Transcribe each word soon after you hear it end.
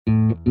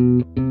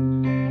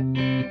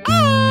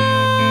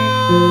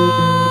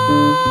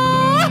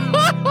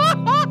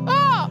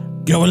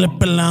¿Qué huele,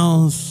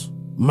 pelados?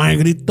 My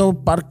Grito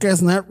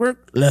Parques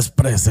Network les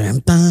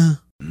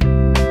presenta.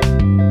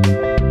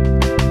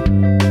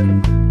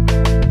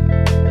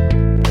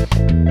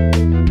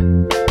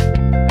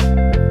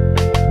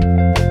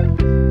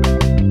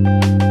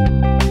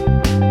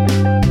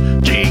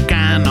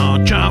 Chicano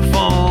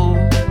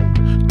Shuffle,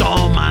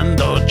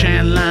 tomando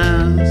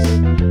chelas,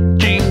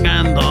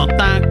 chingando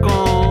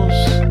tacos,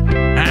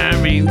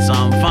 having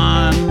some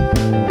fun.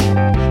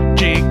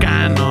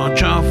 Chicano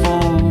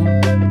Shuffle,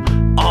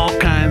 all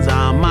kinds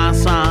of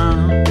masa.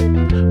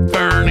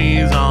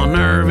 Bernie's all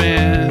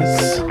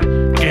nervous,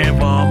 give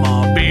him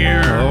a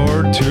beer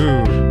or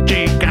two.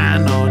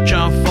 Chicano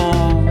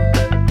Shuffle,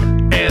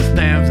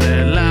 Esteves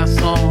de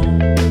Lazo,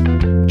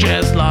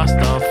 just lost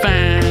a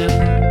fan.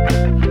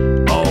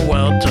 Oh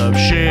well, tough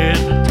shit.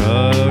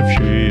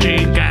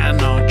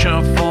 Chicano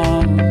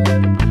Shuffle,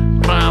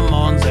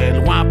 Ramon's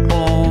el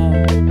guapo.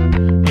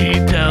 He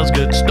tells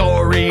good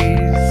stories.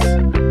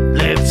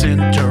 Let's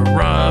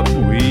interrupt.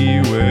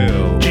 We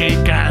will.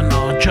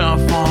 Chicano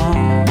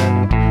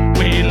Shuffle,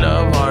 we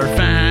love our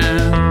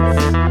fans.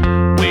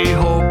 We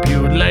hope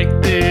you like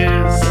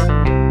this.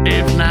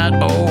 If not,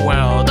 oh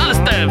well. Dale,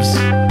 Steves.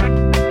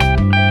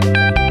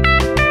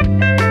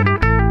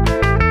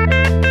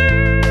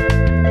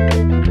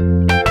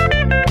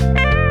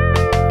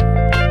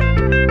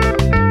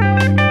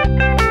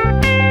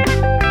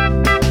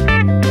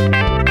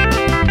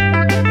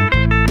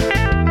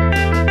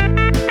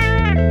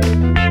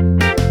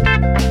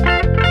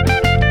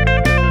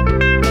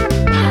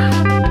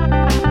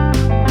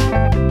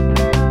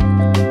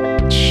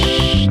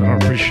 I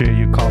don't appreciate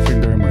you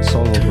coughing during my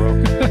solo, bro.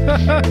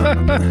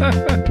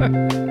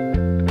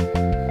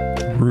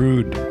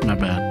 Rude. My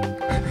bad.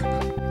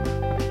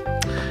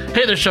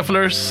 Hey there,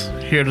 shufflers.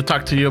 Here to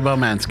talk to you about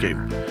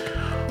Manscaped.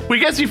 We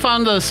guess you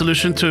found a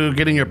solution to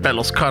getting your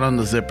pelos caught on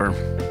the zipper,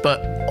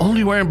 but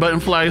only wearing button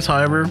flies,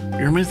 however,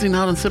 you're missing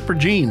out on zipper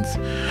jeans.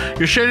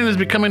 Your shedding is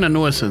becoming a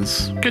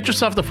nuisance. Get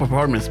yourself the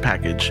performance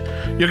package.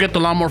 You'll get the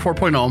Lawnmower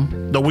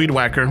 4.0, the Weed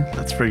Whacker,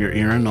 that's for your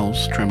ear and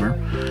nose trimmer,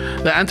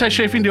 the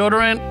anti-chafing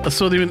deodorant, a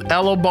soothing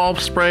aloe bulb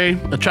spray,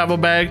 a travel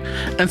bag,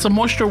 and some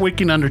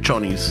moisture-wicking under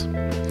chonies.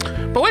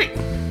 But wait,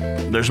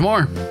 there's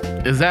more.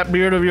 Is that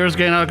beard of yours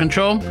getting out of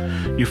control?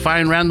 You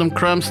find random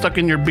crumbs stuck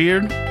in your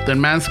beard? Then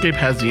Manscaped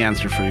has the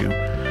answer for you.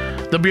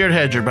 The Beard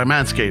Hedger by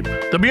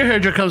Manscaped. The Beard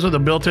Hedger comes with a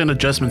built-in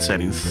adjustment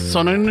settings,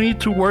 so no need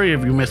to worry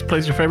if you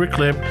misplace your favorite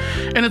clip,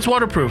 and it's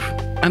waterproof.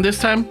 And this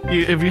time,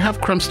 if you have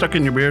crumbs stuck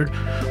in your beard,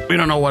 we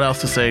don't know what else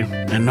to say,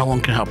 and no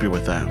one can help you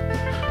with that.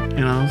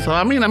 You know, so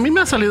I mean, me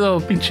ha salido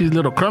pinches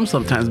little crumbs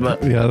sometimes,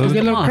 but Yeah, those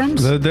Get little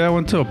crumbs? The other day I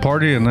went to a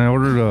party and I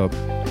ordered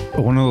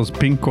one of those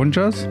pink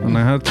conchas, and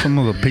I had some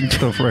of the pink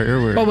stuff right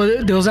here. Oh,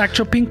 but there was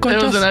actual pink it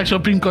conchas? was an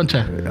actual pink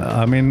concha.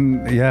 I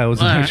mean, yeah, it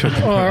was an actual.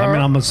 I mean,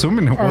 I'm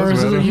assuming it Or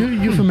was. is it but a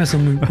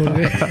euphemism? I don't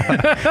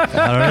Because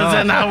know.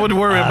 then I would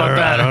worry about I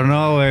that. don't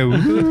know. I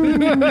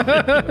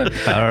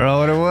don't know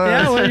what it was.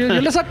 Yeah, well, yo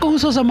le saco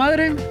uso a esa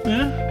madre.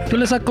 Yo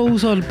le saco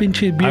uso al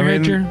pinche Beard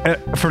Hedger.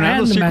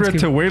 Fernando's and the secret Manscaped.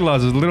 to weight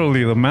loss is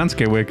literally the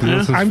Manscaped way.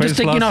 Cause his I'm face just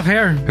taking lost, off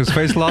hair. His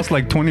face lost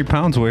like 20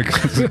 pounds way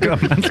because he got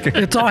Manscaped.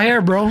 It's all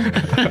hair, bro.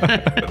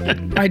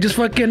 I just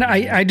fucking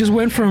I just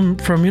went from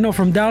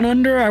down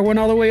under. I went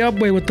all the way up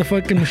way with the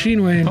fucking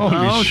machine way.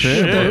 Holy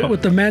shit.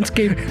 With the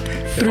Manscaped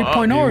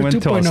 3.0 or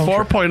went to 2.0.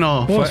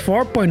 4.0. Oh, it's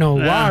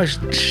 4.0. Wow.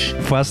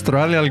 Fue a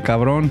Australia el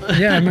cabrón.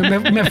 Yeah,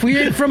 me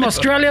fui from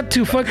Australia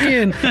to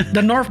fucking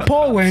the North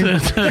Pole, way. To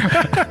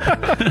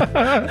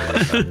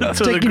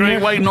the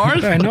Great White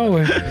North? I know,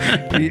 way.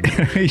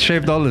 He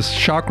shaved all his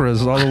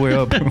chakras all the way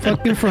up.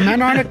 Fucking from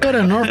Antarctica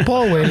to North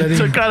Pole, way.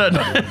 to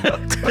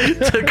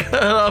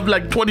cut off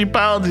like 20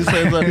 pounds, he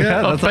says,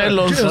 of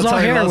pelos. It was all how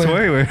he hair, lost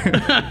way. weight.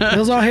 It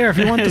was all hair. If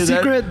you want the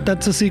secret,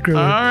 that's a secret.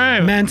 All right.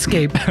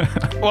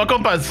 Manscaped. Well,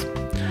 compas,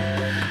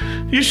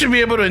 you should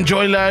be able to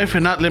enjoy life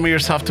and not limit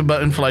yourself to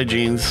button fly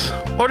jeans.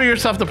 Order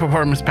yourself the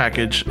performance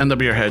package and the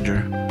Beard Hedger.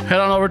 Head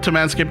on over to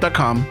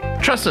manscaped.com.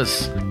 Trust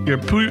us, your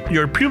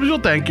pubes will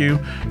thank you,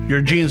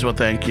 your jeans will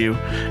thank you,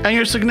 and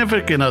your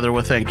significant other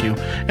will thank you.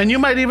 And you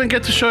might even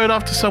get to show it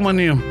off to someone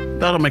new.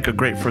 That'll make a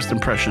great first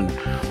impression.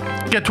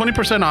 Get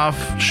 20%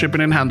 off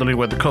shipping and handling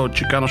with the code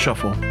Chicano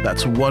Shuffle.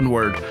 That's one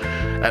word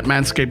at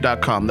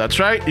manscaped.com. That's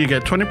right, you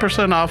get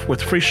 20% off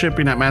with free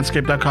shipping at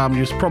manscaped.com.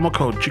 Use promo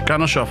code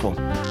Chicano Shuffle.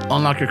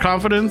 Unlock your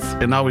confidence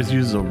and always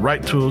use the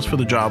right tools for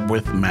the job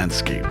with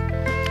Manscaped.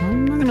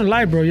 I'm not gonna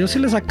lie, bro. Yo sí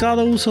le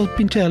sacado uso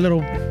pinche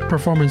little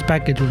performance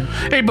package, güey.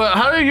 Hey, but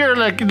how are your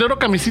like little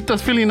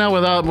camisitas feeling now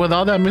with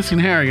all that missing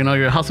hair? You know,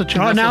 your house of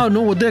Oh, now,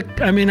 no, with Dick.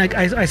 I mean,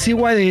 I see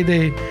why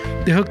they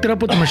hooked it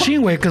up with the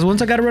machine, way. Because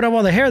once I got rid of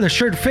all the hair, the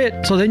shirt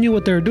fit, so they knew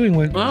what they were doing,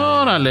 way.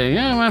 Órale,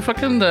 yeah, man,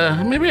 fucking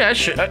maybe I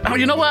should.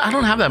 You know what? I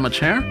don't have that much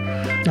hair.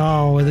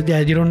 Oh, yeah,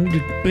 you don't.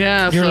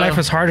 Yeah, Your life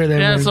is harder than.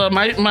 Yeah, way. so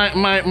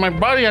my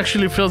body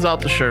actually fills out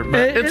the shirt,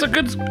 but it's a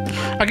good.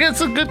 I guess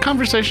it's a good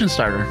conversation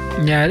starter.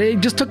 Yeah, it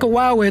just took a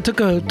while. Way. It took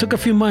a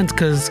few months,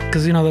 cause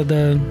you know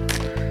the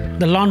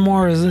the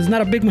lawnmower is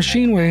not a big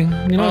machine way.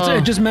 You know,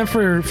 it's just meant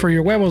for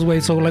your huevos way.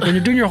 So like when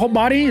you're doing your whole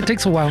body, it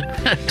takes a while.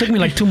 It took me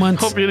like 2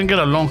 months. Hope you didn't get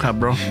a lonja,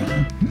 bro.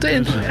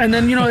 And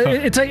then, you know,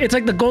 it's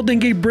like the Golden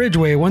Gate Bridge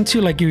way. Once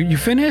you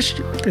finish,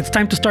 it's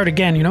time to start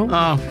again, you know?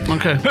 Oh,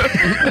 okay.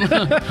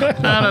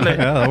 Yeah,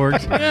 that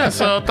works. Yeah,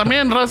 so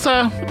también,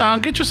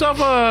 raza, get yourself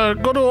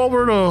go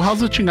over to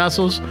House of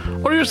Chingazos.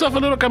 Order yourself a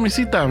little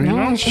camisita, you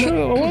know?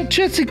 Oh,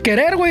 shit, sin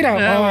querer, güey.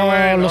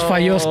 Los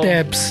fallos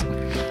steps.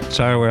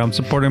 Sorry, wait, I'm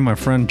supporting my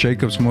friend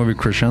Jacob's movie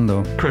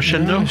Crescendo.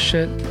 Crescendo? Oh,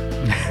 shit.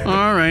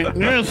 All right.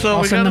 Yeah, so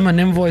I'll send them an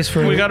invoice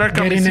for we got our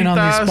getting in on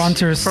the camisetas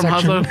sponsors from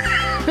section.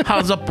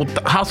 House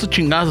of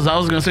Chingazos. I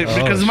was going to say,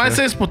 because it might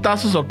say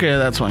putazos, okay,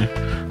 that's fine.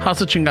 House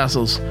of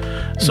Chingazos.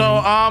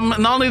 So,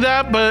 not only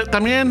that, but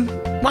también,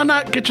 why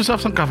not get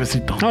yourself some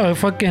cafecito? Oh,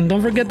 fucking,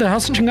 don't forget the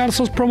House of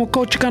Chingados promo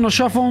code Chicano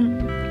Shuffle.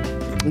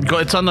 Go,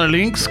 it's on the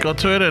links. Go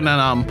to it, and then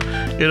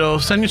it'll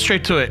send you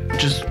straight to it.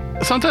 Just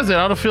sometimes it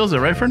autofills it,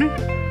 right, Fernie?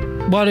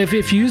 But if you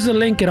use the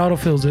link, it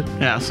autofills it.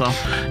 Yeah, so,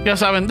 ya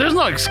saben, there's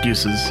no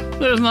excuses.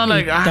 There's no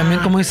like,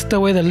 También como este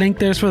way, the link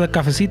there's for the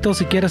cafecito,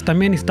 si quieres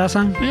también,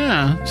 Istaza.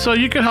 Yeah, so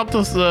you can help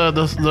us,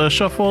 the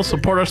shuffle,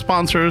 support our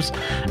sponsors,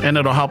 and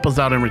it'll help us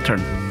out in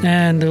return.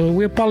 And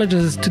we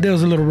apologize, today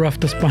was a little rough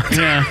to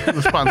sponsor. Yeah,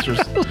 the sponsors.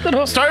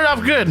 Started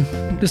off good.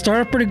 They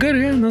started off pretty good,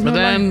 yeah. But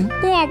then,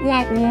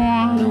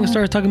 Then we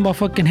started talking about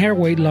fucking hair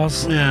weight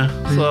loss. Yeah,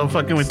 so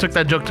fucking we took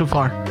that joke too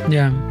far.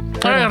 Yeah.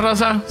 All right,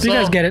 Raza. So you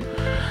guys get it.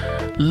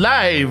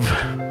 Live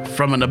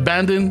from an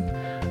abandoned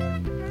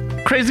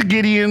Crazy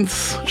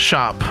Gideon's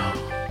shop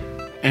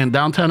in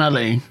downtown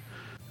LA,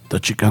 the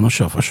Chicano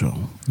Shuffle Show.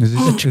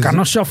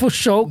 Chicano Shuffle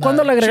Show.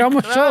 ¿Cuándo le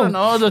agregamos show?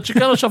 No, the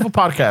Chicano Shuffle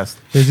Podcast.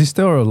 Is he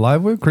still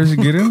alive with Crazy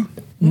Gideon?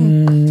 I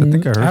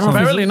think I heard something.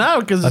 Apparently now,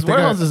 because his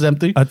warehouse is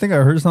empty. I think I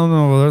heard something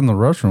over there in the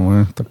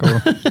restroom.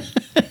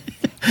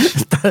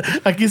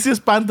 Aquí sí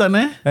espantan,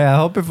 eh? Hey, I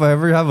hope if I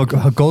ever have a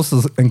ghost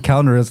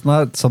encounter, it's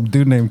not some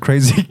dude named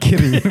Crazy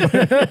Kitty. We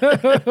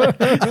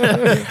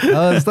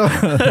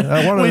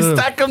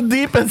stack them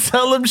deep and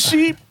sell them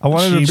sheep. I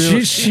wanted to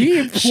be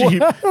Sheep?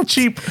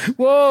 Cheap.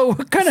 Whoa,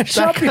 what kind of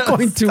shop you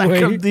going to, Stack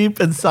them wait? deep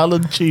and sell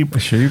them cheap.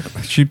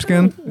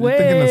 sheepskin. You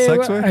thinking of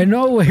sex way? I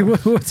know, wait,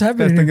 what's You guys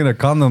happening? thinking of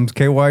condoms,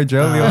 KY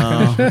jelly.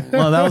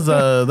 Well,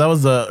 that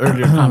was a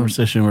earlier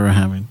conversation we were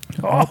having.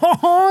 Oh,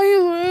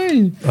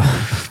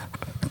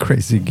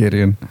 Crazy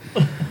Gideon.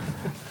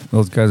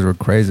 Those guys were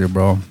crazy,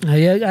 bro.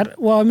 yeah.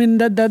 Well, I mean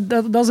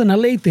that was an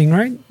LA thing,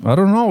 right? I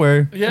don't know,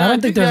 way. Yeah, I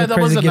don't think there's a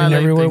Crazy Gideon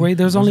everywhere. Wait,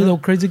 there's only the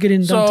Crazy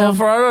Gideon So downtown.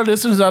 for our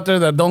listeners out there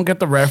that don't get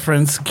the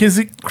reference,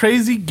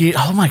 Crazy Gideon.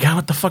 Oh my God,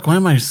 what the fuck? Why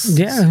am I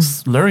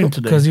slurring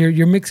today? Because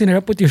you're mixing it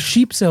up with your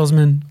sheep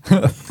salesman.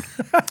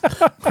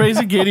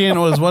 Crazy Gideon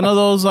was one of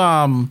those.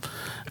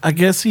 I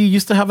guess he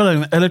used to have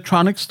an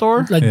electronics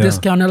store. Like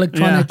discount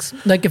electronics.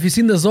 Like if you've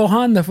seen the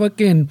Zohan, the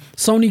fucking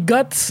Sony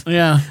Guts.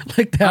 Yeah.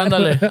 Like that.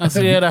 Ándale,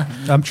 así era.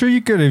 I'm sure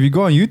you could, if you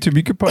go on YouTube,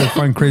 you could probably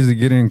find Crazy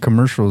Gideon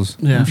commercials.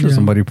 Yeah. I'm sure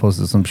somebody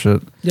posted some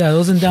shit. Yeah, it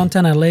was in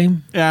downtown LA.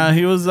 Yeah,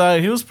 he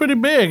was pretty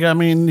big. I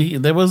mean,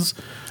 it was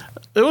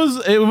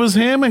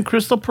him and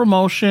Crystal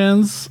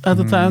Promotions at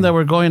the time that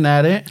were going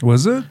at it.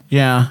 Was it?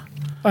 Yeah.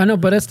 I know,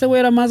 but it's the way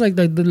it was like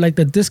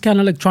the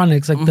discount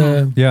electronics, like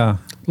Yeah.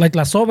 like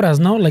las obras,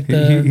 no? Like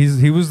the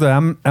He was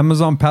the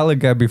Amazon pallet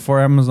guy before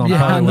Amazon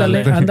pallet.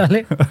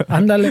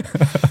 ándale.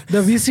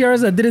 The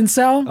VCRs that didn't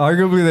sell,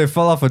 Arguably, they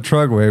fell off a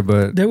truck way,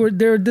 but they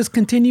were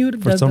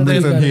discontinued. for some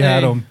reason he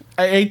had them.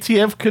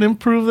 ATF couldn't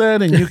prove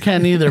that, and you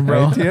can't either,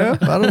 bro.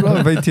 ATF? I don't know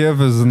if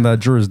ATF is in that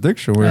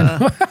jurisdiction. Where,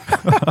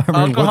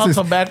 Alcohol,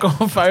 tobacco,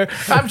 fire.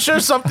 I'm sure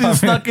something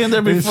snuck in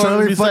there He's before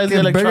selling besides the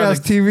fucking big ass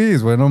electronics.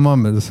 TVs. Wait, no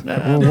mames.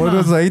 Well, what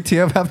does the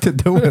ATF have to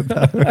do with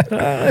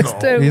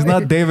that? He's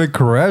not David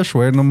Koresh.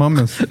 Wait, no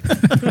mames.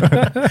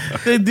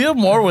 They deal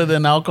more with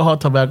an alcohol,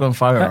 tobacco, and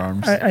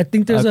firearms. I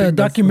think there's I a think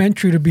that's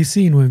documentary to be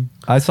seen with.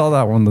 I saw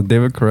that one, the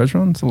David Koresh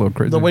one. It's a little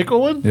crazy. The Waco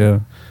one?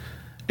 Yeah.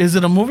 Is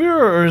it a movie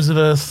or is it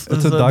a It's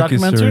a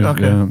documentary.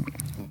 Okay. Yeah.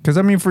 Because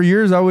I mean, for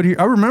years I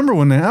remember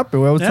when it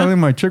happened. I was telling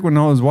my chick when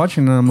I was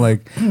watching it, I'm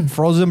like,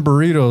 frozen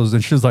burritos,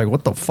 and she's like,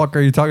 "What the fuck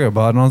are you talking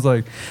about?" And I was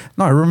like,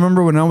 "No, I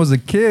remember when I was a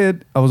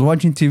kid, I was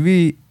watching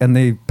TV and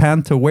they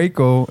panned to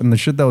Waco and the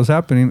shit that was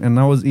happening, and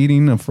I was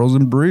eating a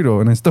frozen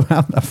burrito, and I still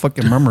have that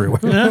fucking memory."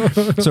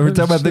 So every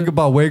time I think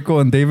about Waco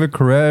and David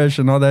Koresh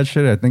and all that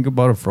shit, I think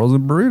about a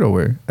frozen burrito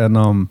way.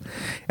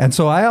 And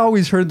so I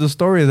always heard the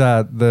story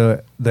that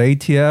the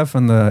ATF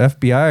and the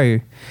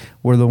FBI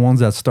were the ones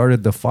that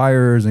started the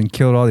fires and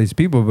killed all these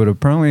people, but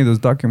apparently this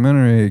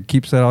documentary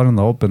keeps that out in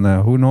the open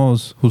that who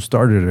knows who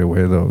started it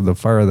way, the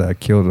fire that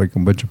killed like a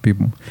bunch of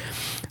people.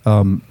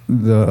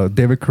 The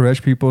David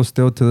Koresh people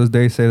still to this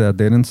day say that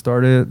they didn't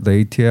start it.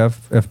 The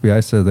ATF,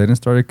 FBI said they didn't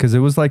start it because it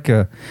was like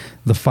the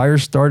fire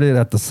started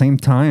at the same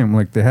time.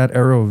 Like they had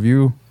aerial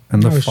view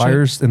and the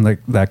fires in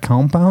like that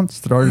compound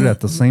started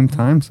at the same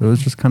time. So it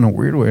was just kind of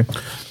weird way.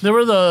 They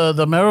were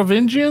the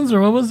Merovingians,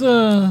 or what was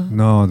the?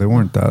 No, they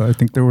weren't that. I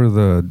think they were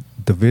the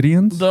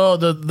Davidians.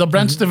 The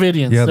Branch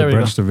Davidians. Yeah, there the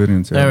Branch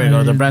Davidians. Yeah. There we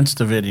go, the Branch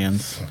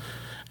Davidians.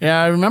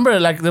 Yeah, I remember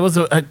like there was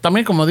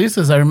también como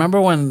dices, I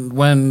remember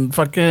when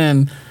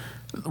fucking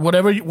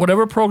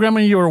whatever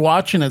programming you were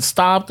watching, it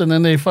stopped and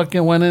then they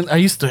fucking went in. I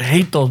used to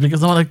hate those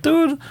because I'm like,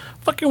 dude,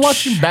 fucking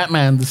watching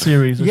Batman the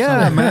series or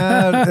something.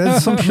 Man.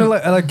 It's some shit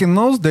like in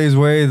those days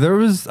where there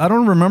was, I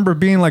don't remember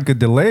being like a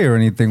delay or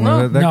anything.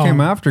 No. That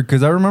came after,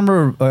 because I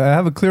remember I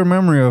have a clear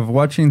memory of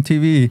watching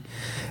TV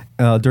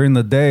during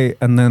the day,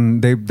 and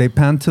then they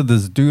panned to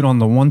this dude on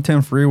the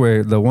 110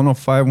 freeway, the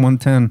 105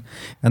 110,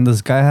 and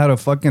this guy had a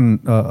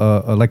fucking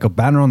like a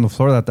banner on the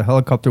floor that the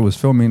helicopter was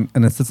filming,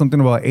 and it said something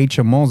about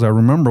HMOs. I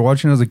remember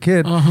watching as a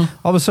kid. All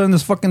of a sudden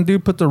this fucking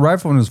dude put the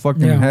rifle in his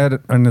fucking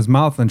head and his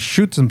mouth and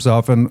shoots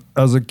himself, and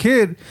as a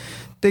kid,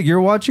 think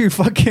you're watching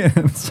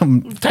fucking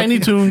some Tiny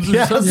Toons,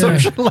 some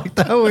shit like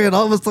that way, and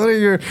all of a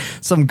sudden you're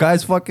some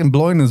guy's fucking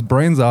blowing his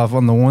brains off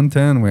on the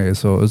 110 way.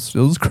 So it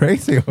was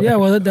crazy. Yeah,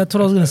 well, that's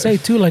what I was gonna say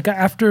too. Like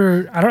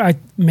after,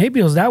 maybe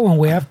it was that one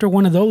way. After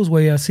one of those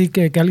way, así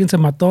que alguien se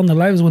mató on the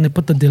live is when they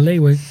put the delay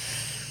way.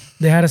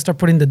 They had to start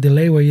putting the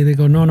delay way. They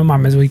go, no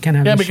mames, we can't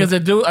have. Yeah, this because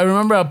shit. they do. I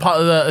remember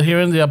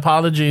hearing the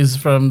apologies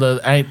from the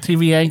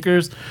TV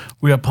anchors.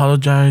 We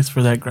apologize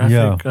for that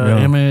graphic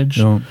image.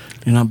 Yeah.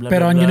 You know, blah,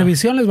 Pero blah, on blah.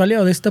 Univision les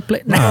valió de esta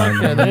play.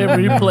 Yeah, they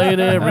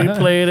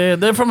replayed it.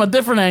 They're from a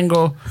different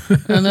angle,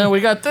 and then we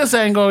got this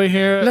angle over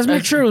here. Let's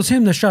make sure it was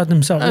him that shot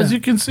himself. As yeah.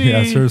 you can see,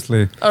 Yeah,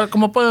 seriously.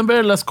 Como pueden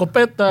ver, la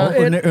escopeta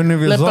le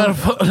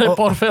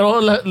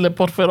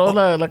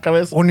porferó la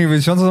cabeza.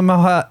 Univision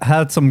somehow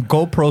had some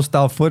GoPro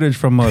style footage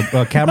from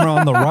a camera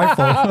on the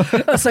rifle.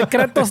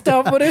 Secreto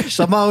style footage.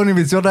 Somehow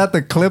Univision had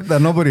the clip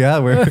that nobody had.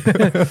 Where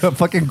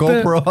fucking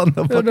GoPro on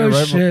the fucking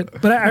rifle.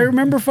 Shit. But I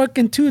remember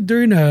fucking too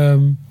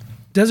during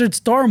Desert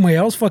Storm way.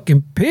 I was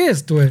fucking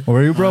pissed way.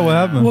 Where you, bro? What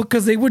happened? Well,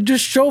 because they would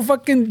just show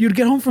fucking. You'd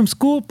get home from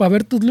school, pa ver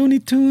tus Looney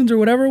Tunes or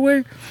whatever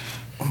way.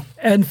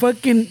 And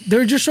fucking,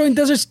 they're just showing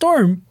Desert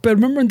Storm. But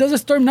remember, in Desert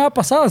Storm, nada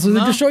pasada. So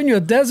they're just showing you a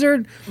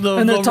desert.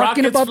 And they're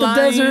talking about the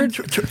desert.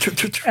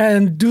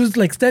 And dudes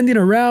like standing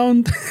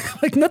around.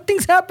 Like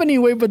nothing's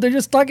happening, way, but they're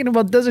just talking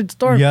about Desert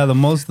Storm. Yeah, the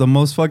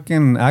most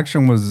fucking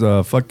action was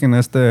fucking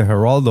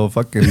Geraldo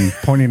fucking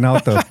pointing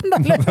out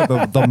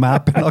the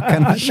map and all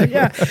kind of shit.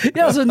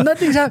 Yeah, so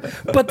nothing's happening.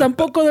 But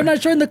tampoco they're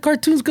not showing the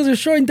cartoons because they're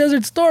showing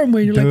Desert Storm.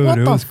 Where you're Dude, like, what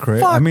it the was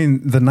crazy. fuck? I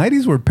mean, the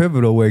 90s were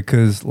pivotal way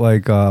because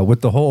like with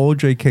the whole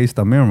OJ case,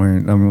 también,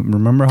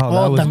 remember how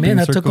that was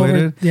being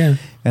circulated? Yeah.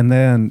 And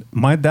then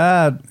my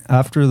dad,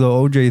 after the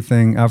OJ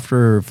thing,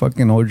 after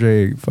fucking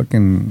OJ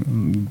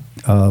fucking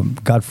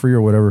got free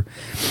or whatever,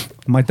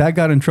 my dad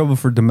got in trouble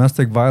for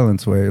domestic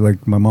violence way.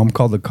 Like my mom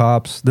called the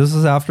cops. This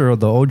is after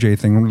the OJ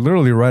thing,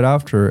 literally right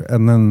after.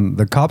 And then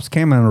the cops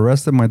came and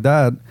arrested my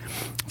dad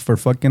for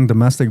fucking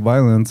domestic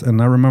violence.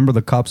 And I remember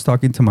the cops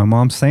talking to my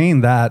mom saying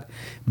that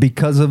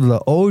because of the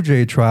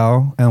OJ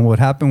trial and what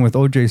happened with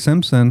OJ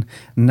Simpson,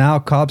 now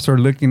cops are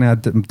looking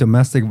at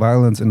domestic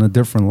violence in a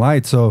different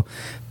light. So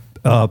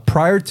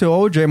prior to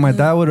OJ, my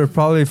dad would have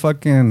probably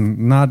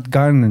fucking not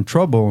gotten in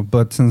trouble.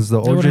 But since the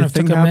OJ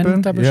thing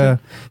happened,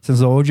 since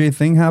the OJ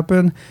thing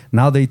happened,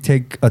 now they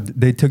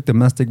took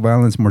domestic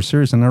violence more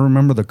serious. And I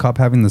remember the cop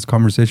having this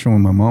conversation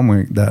with my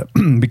mom that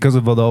because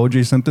of the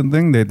OJ Simpson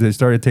thing, they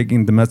started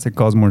taking domestic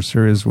calls more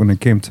serious when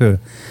it came to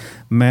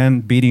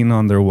men beating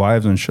on their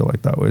wives and shit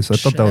like that way. So I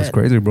thought that was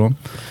crazy, bro.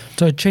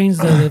 So it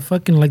changed the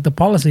fucking like the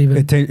policy even.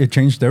 It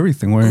changed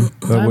everything when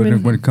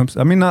it comes.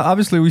 I mean,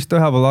 obviously we still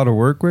have a lot of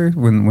work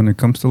when it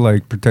comes to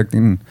like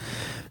protecting,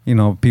 you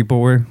know,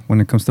 people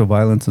when it comes to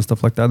violence and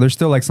stuff like that. There's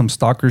still like some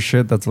stalker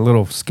shit that's a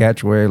little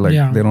sketch way. Like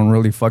they don't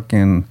really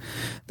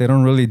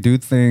do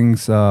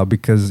things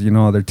because, you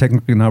know, they're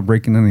technically not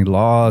breaking any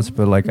laws.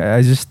 But like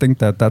I just think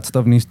that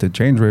stuff needs to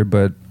change, right?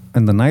 But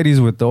in the 90s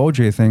with the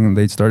OJ thing,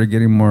 they started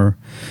getting more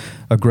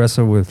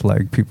aggressive with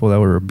like people that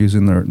were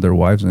abusing their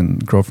wives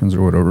and girlfriends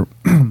or whatever.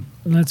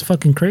 That's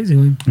fucking crazy.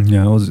 Man.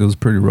 Yeah, it was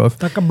pretty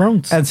rough. Like a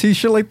Bronx. And see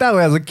shit like that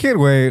as a kid,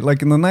 way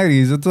like in the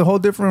 90s, it's a whole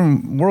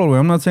different world. Way.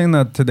 I'm not saying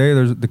that today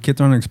the kids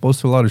aren't exposed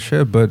to a lot of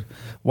shit, but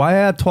why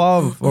at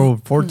 12 or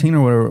 14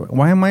 or whatever?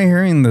 Why am I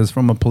hearing this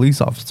from a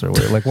police officer?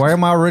 Way? Like, why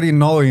am I already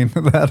knowing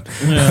that?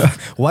 Yeah.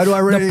 Why do I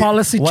already? The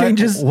policy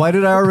changes. Why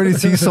did I already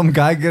see some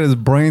guy get his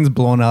brains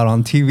blown out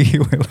on TV?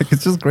 Like,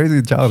 it's just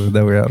crazy childhood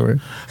that we had. Way.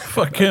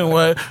 Fucking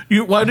what?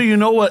 Why do you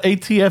know what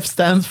ATF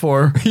stands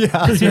for?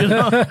 Yeah, you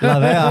know?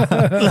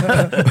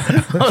 La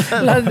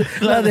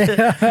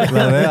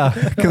DEA,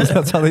 because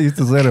that's how they used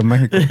to say it in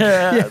Mexico.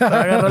 Yeah.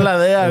 La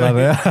DEA.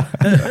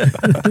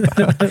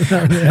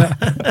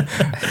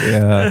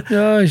 Yeah.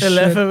 Oh, El shit.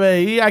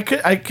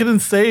 FBI. I couldn't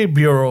say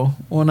bureau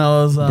when I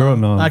was. Bureau,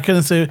 no. I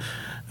couldn't say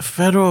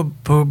federal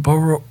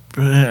bureau.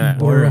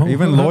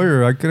 Even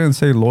lawyer. I couldn't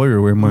say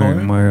lawyer. With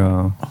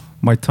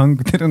my tongue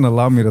didn't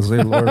allow me to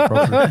say lawyer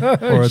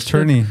properly. Or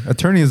attorney.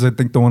 Attorney is, I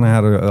think, the one I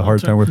had a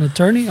hard time with. An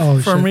attorney? Oh,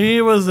 For shit. me,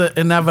 it was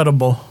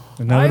inevitable.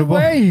 Inevitable?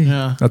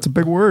 Yeah. That's a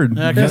big word.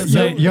 Yeah, I couldn't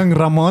say- Young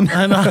Ramon.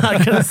 I know. I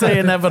couldn't say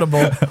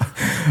inevitable.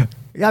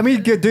 Yeah, I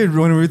mean, dude,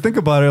 when we think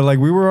about it, like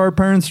we were our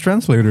parents'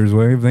 translators.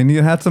 Way if they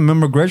had some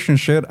immigration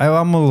shit,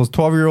 I'm one of those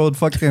 12-year-old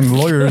fucking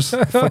lawyers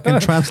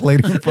fucking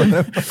translating for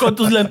them. Con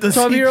tus lentes.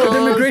 12-year-old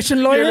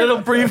immigration lawyer. Your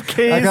little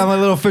briefcase. I got my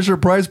little Fisher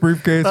Price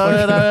briefcase.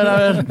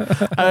 A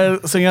ver,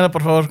 señora,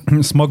 por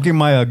favor. Smoking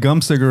my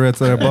gum cigarettes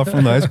that I bought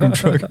from the ice cream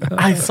truck.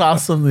 I saw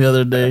some the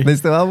other day. They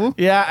still have them?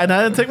 Yeah, and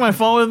I didn't take my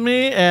phone with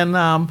me, and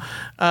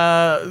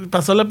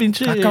pasó la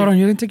pinche. Cabrón,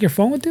 you didn't take your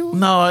phone with you?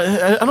 No,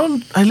 I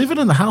don't. I leave it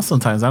in the house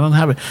sometimes. I don't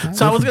have it.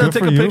 So I was gonna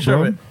take a picture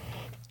of it.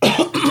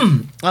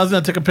 I was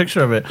gonna take a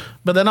picture of it,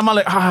 but then I'm all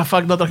like,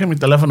 fuck, no traje mi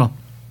teléfono.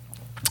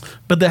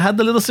 But they had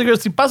the little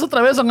cigarettes. Si paso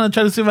otra vez, I'm gonna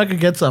try to see if I could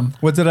get some.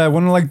 What's it at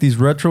one of like these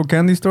retro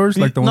candy stores,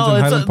 like the ones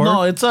in Highland Park?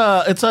 No,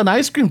 it's an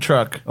ice cream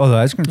truck. Oh, the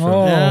ice cream truck.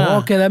 Oh, Yeah.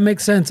 okay, that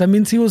makes sense. That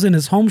means he was in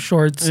his home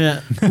shorts,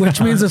 Yeah.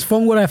 which means his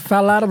phone would have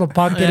fell out of the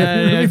pocket.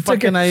 Yeah, Took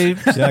fucking it.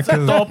 Yeah,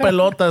 todo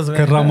pelotas.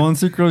 Because Ramon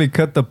secretly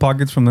cut the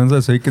pockets from the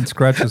inside so he could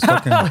scratch his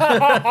fucking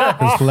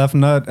his left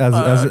nut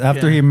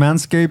after he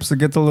manscapes, it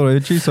gets a little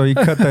itchy, so he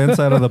cut the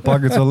inside of the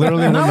pocket. So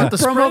literally when No, the, the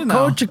spray Promo now.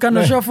 code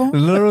Chicano Shuffle.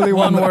 literally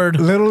One word.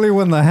 Literally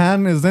when the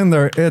hand is in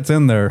there, it's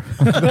in there.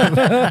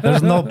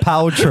 There's no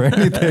pouch or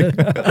anything.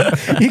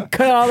 He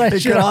cut all that He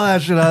shit cut all out.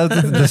 that shit out.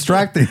 It's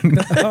distracting.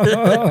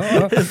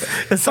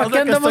 It sounds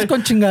 ¿Para qué like andamos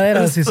con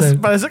chingaderas? He said.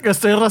 Parece que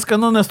estoy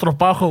rascando nuestro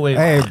pajo, güey.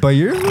 Hey, but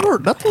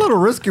that's a little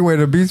risky way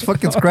to be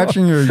fucking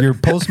scratching your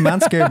post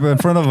manscape in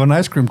front of an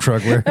ice cream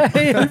truck. Where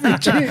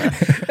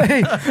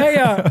Hey,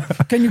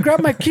 can you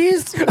grab my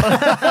keys?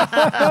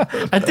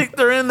 I think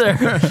they're in there.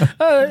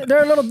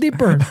 They're a little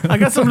deeper. I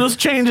got some loose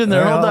change in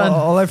there. Hold on.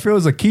 all I feel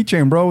is a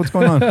keychain, bro. What's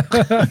going on?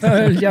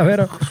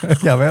 Llavero.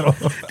 Llavero.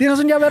 ¿Tienes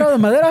un llavero de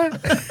madera?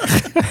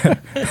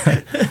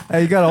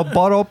 Hey, you got a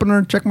bottle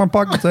opener? Check my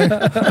pockets, eh?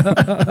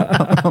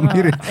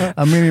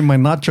 I'm eating my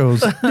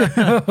nachos,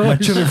 my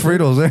chili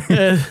Fritos,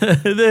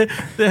 eh?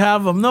 They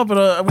have them. No,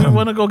 but we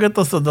want to go get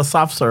the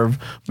soft serve.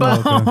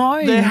 But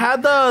Okay. they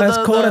had That's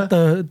cold at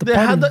the they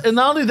had party. and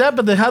not only that,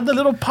 but they had the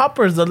little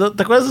poppers. ¿Te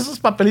acuerdas de esos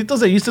papelitos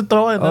they used to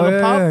throw in Oh, the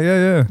yeah, pop?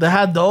 yeah. They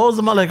had those.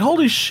 I'm like,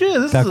 holy shit!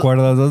 This Te is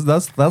acuerdas?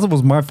 That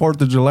was my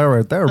 4th of July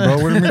right there, bro.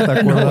 What do you mean, te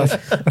acuerdas?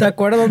 ¿Te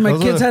acuerdas? My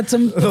Those kids are- had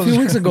some a few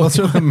weeks ago. Those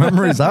are the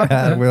memories I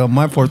had with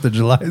my 4th of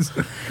July's.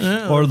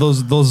 Or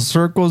those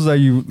circles that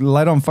you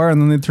light on fire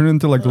and then they turn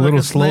into like a Like little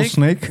a slow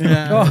snake? snake.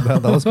 Yeah.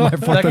 that was my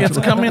 4th like of it's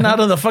July. coming out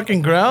of the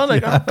fucking ground.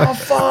 Like, what the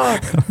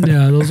fuck?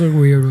 Yeah, those are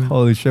weird. Man.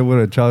 Holy shit, what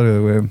a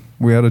childhood.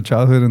 We had a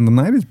childhood in the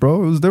 90s,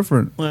 bro. It was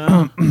different.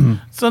 Yeah.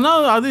 So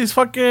now all these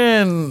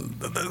fucking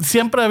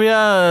siempre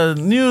había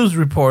news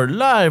report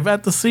live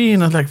at the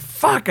scene. I was like,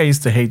 fuck, I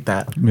used to hate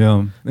that.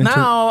 Yeah.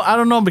 Now I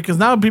don't know because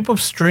now people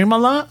stream a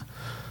lot.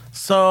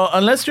 So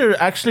unless you're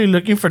actually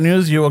looking for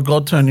news, you will go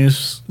to a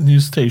news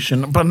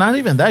station. But not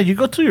even that. You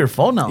go to your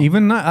phone now.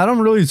 Even not, I don't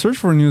really search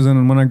for news,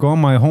 and when I go on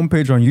my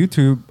homepage on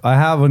YouTube, I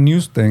have a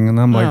news thing, and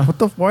I'm like,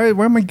 why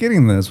am I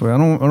getting this? I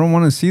don't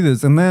want to see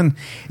this. And then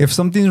if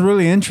something's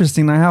really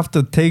interesting, I have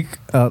to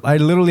I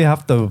literally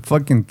have to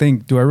fucking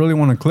think, do I really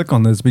want to click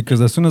on this? Because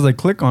as soon as I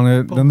click on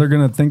it, then they're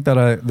gonna think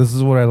that this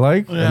is what I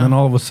like, and then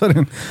all of a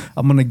sudden,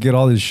 I'm gonna get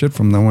all this shit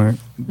from them. Like,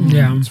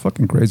 Yeah. it's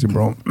fucking crazy,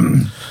 bro.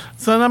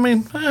 So I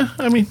mean,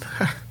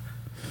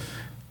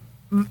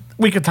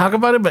 we could talk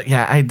about it, but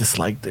yeah, I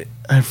disliked it.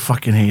 I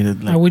fucking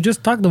hated it. We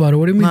just talked about it.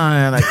 What do you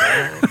mean?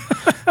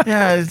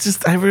 Yeah, it's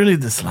just I really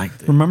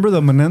disliked it. Remember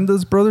the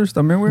Menendez brothers?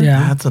 También, güey?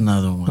 Yeah. That's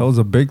another one. That was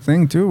a big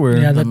thing too. Where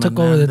Yeah, that took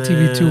over the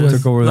TV too.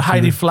 Took over the the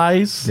Heidi TV.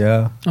 Flies.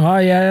 Yeah. Oh,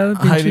 yeah.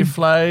 Heidi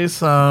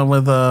Flies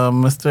with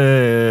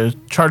Mr.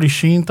 Charlie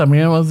Sheen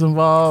también was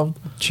involved.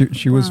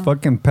 She was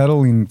fucking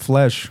peddling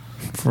flesh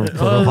for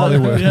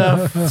Hollywood.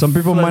 Yeah, Some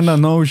people might not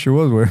know who she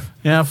was. Where?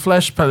 yeah,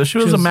 flesh peddler. She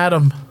was a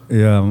madam.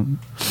 Yeah.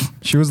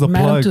 She was the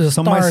Madam plug. to the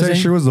Some might stars, say eh?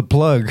 she was the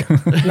plug.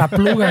 La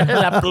pluga.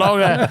 La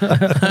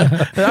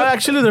Ploga.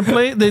 Actually,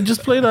 they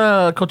just played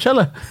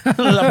Coachella.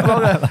 La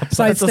Ploga.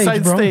 Side It's a stage,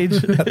 side bro.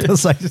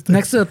 stage.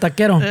 Next to the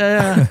taquero.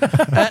 Yeah.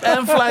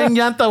 And Flying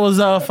Llanta was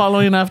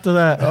following after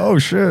that. Oh,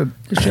 shit.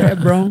 Shit,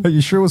 bro. Are you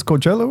sure it was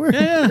Coachella? Where?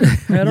 Yeah.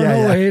 I don't know.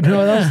 yeah. Wait,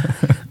 no,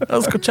 That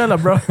was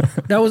Coachella, bro.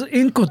 that was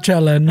in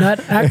Coachella, not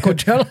at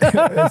Coachella.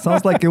 It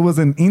sounds like it was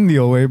in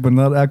Indio way, but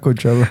not at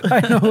Coachella. I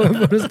know.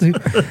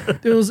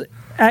 It was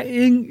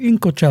in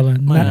Coachella,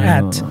 not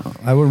at.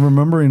 I would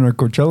remember in our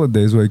Coachella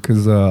days, way,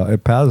 because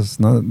it passed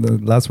the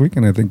last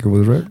weekend, I think it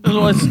was, right? It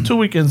was 2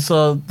 weekends.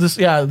 So this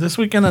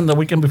weekend and the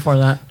weekend before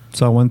that.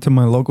 So I went to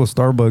my local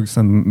Starbucks,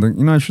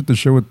 and I shoot the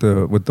shit with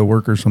the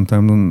workers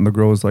sometimes, and the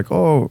girl was like,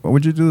 "Oh,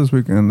 what'd you do this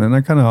weekend?" And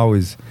I kind of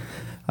always,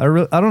 I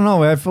don't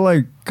know. I feel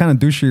like kind of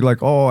douchey,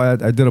 like, "Oh, I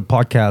did a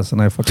podcast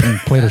and I fucking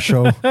played a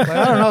show." Like,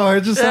 I don't know.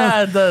 It just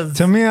sounds, it does.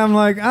 to me, I'm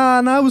like,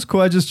 no, it was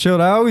cool. I just chilled.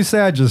 I always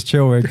say I just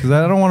chill, because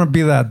I don't want to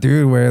be that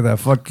dude where that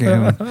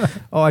fucking,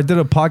 oh, I did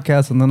a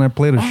podcast and then I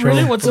played a show.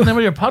 Really? What's the name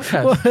of your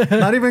podcast?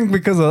 Not even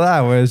because of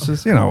that way. It's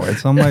just,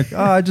 it's, I'm like,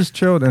 oh, I just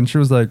chilled. And she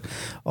was like,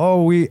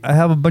 oh, I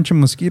have a bunch of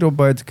mosquito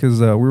bites because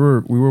we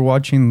were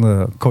watching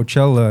the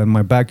Coachella in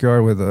my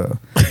backyard with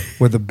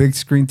a big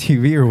screen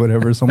TV or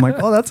whatever. So I'm like,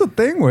 oh, that's a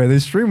thing where they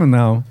streaming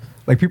now.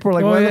 Like people are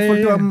like,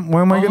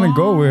 why am I gonna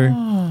go? Where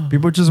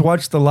people just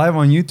watch the live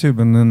on YouTube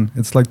and then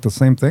it's like the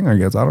same thing. I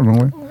guess I don't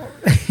know.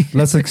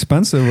 Less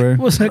expensive. Where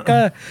Pues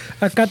acá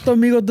tu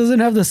amigo doesn't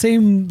have the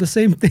same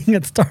thing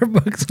at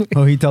Starbucks.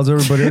 oh, he tells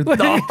everybody.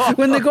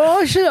 When they go,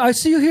 oh shit, I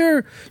see you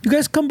here. You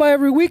guys come by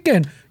every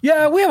weekend.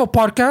 Yeah, we have a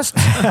podcast.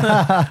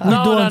 We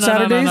do on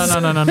Saturdays.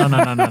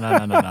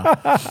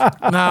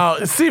 No.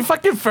 No, see,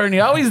 fucking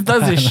Fernie always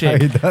does this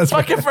shit. He does.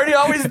 Fucking Fernie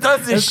always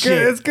does this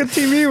shit. It's good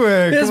TV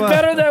way. It's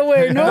better that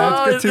way.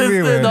 No, It's good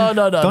TV way. No.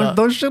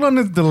 Don't shit on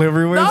his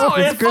delivery way. No,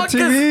 it's good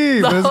TV.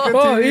 It's good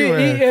TV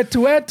way.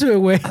 to add to it,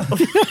 way.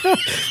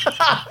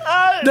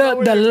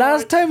 the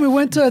last time we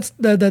went to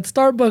that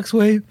Starbucks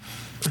way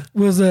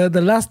was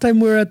the last time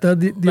we were at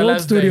the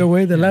old studio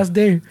way, the last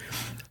day.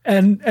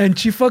 And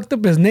she fucked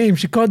up his name.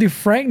 She called you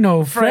Frank.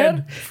 No,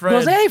 Fred.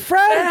 Goes, hey,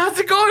 Fred. Hey, how's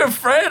it going,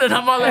 Fred? And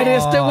I'm all like, and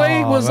it's the way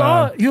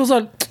he was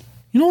like,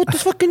 you know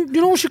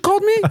what she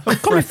called me?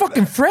 Call me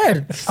fucking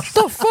Fred. What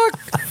the fuck?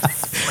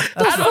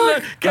 I don't know.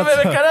 Que me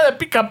ve cara de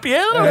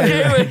picapiedra,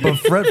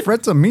 güey. But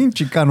Fred's a mean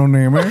Chicano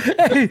name,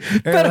 eh?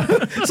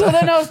 So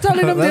then I was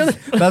telling him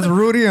that's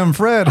Rudy and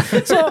Fred.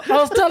 So I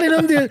was telling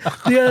him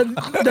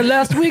the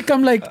last week,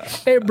 I'm like,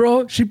 hey,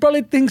 bro, she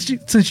probably thinks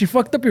since she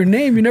fucked up your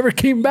name, you never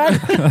came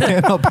back.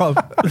 No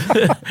problem.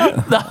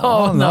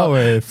 No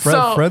way.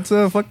 Fred's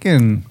a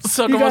fucking...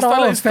 So como está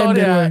la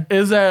historia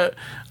is that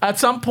at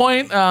some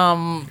point,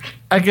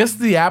 I guess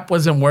the app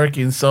wasn't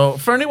working. So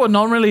Fernie would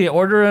normally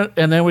order it,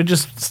 and then we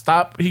just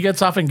stop. He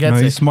gets off and gets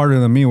it. He's smarter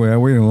than me. I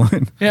wait in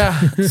line. Yeah.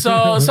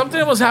 So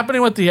something was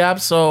happening with the app.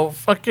 So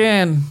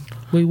fucking...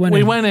 We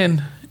went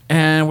in,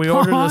 and we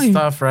ordered the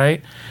stuff,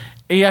 right?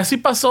 Y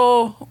así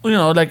pasó,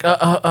 like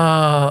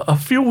a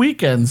few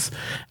weekends.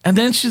 And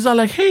then she's all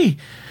like, hey...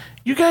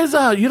 You guys,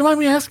 you don't mind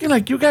me asking,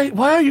 like,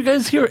 why are you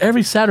guys here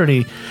every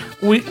Saturday?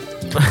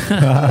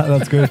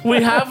 That's good.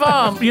 We have,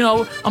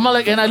 I'm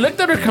like, and I looked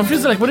at her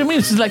confused, like, what do you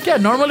mean? She's like, yeah,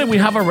 normally we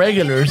have our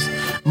regulars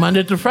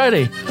Monday to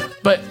Friday,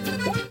 but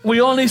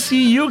we only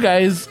see you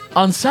guys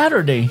on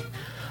Saturday.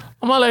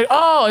 I'm like,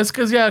 oh, it's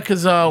because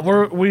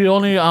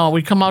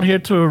we come out here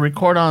to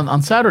record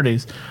on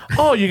Saturdays.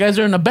 Oh, you guys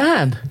are in a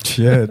band.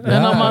 Shit.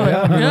 And I'm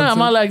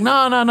like,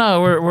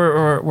 no,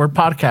 we're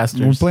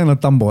podcasters. We're playing a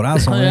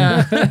tamborazo.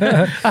 Yeah.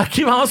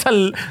 Aquí vamos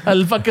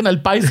al fucking al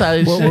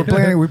paisa.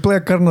 We play a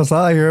carne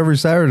asada here every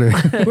Saturday.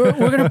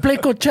 We're gonna play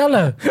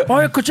Coachella.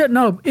 Oh, Coachella?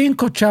 No, in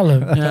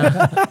Coachella.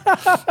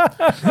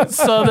 Yeah.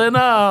 So then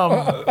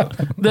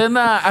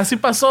así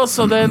pasó.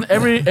 So then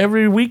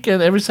every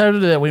weekend, every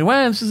Saturday that we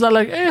went, she's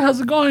like, hey, how's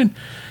it going?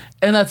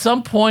 And at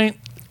some point,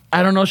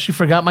 I don't know, she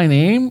forgot my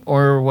name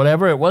or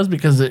whatever it was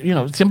because,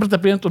 siempre te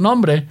piden tu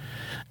nombre.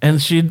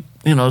 And she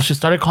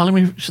started calling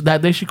me,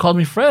 that day she called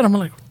me Fred. I'm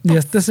like, ¿Y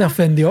este se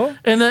ofendió?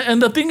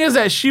 And the thing is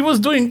that she was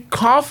doing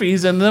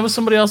coffees and there was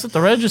somebody else at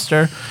the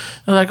register.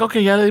 And like,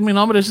 okay, ya le di mi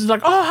nombre. She's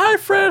like, oh, hi,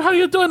 Fred. How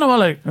you doing? I'm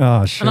like,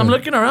 oh, shit. And I'm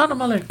looking around. I'm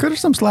like, cut her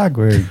some slack,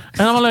 way.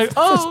 And I'm like,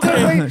 oh,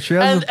 okay. She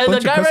has and the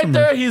guy right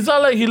there, he's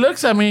all like, he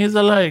looks at me. He's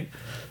like,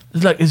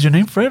 is your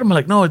name Fred? I'm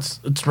like, no, it's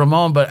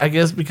Ramon. But I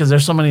guess because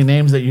there's so many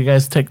names that you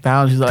guys take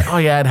down, she's like, oh,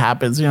 yeah, it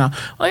happens. Like,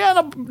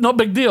 yeah, no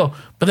big deal.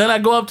 But then I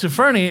go up to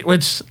Fernie,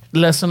 which,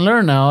 lesson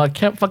learned now, I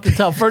can't fucking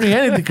tell Fernie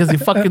anything because he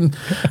fucking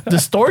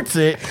distorts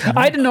it.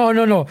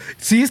 No.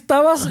 See,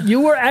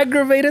 you were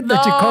aggravated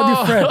that she called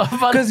you Fred.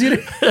 Because you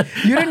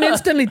didn't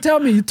instantly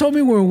tell me. You told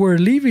me when we were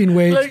leaving,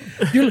 Wade. Like,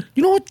 you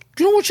know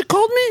what she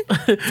called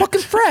me?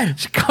 Fucking Fred.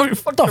 She called me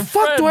fucking What the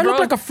fuck? Fred, Do I bro. look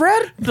like a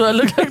Fred? Do I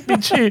look like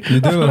Pichi? You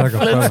do look like a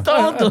Fred.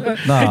 Flintstone?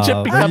 Pichi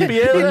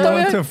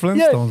Picapiedra? to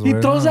Flintstones, He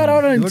throws that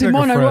out on You look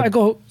Simon. like a Fred. I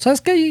go,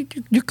 ¿sabes qué?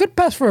 You could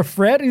pass for a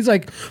Fred. He's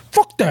like,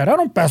 fuck that. I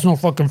don't pass no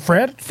fucking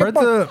Fred.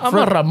 I'm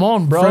a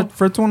Ramon, bro.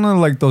 Fred's one of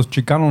like those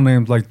Chicano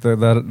names, like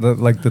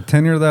the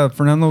tenure that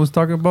Fernando was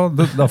talking about.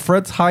 The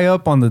Fred's high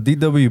up on the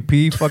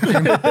DWP. Fucking,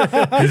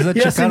 he's a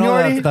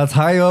Chicano that's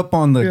high up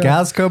on the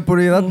gas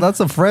company. That's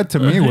a Fred to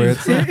me.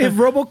 If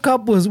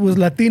RoboCop was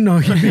Latino,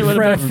 he'd be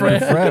Fred.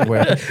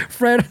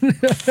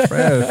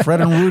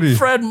 Fred and Rudy.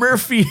 Fred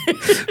Murphy.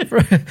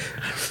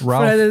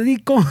 Ralph.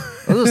 Frederico.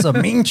 Those are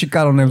some mean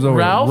Chicano names over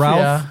Ralph.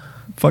 Yeah.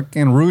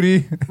 Fucking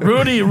Rudy.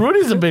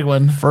 Rudy's a big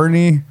one.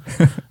 Fernie.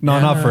 No,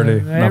 not Freddie.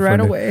 Right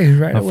away.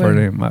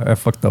 Freddie. I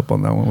fucked up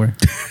on that one way.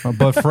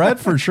 But Fred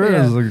for sure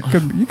is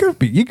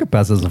you could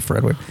pass as a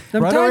Fred way.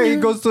 Right away he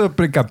goes to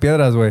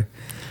Picapiedras way.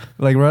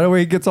 Like right away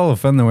he gets all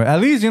offended way.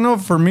 At least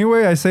for me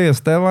way I say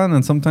Esteban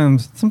and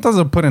sometimes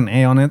I put an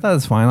A on it.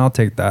 That's fine. I'll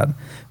take that.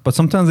 But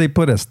sometimes they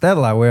put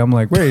Estela way. I'm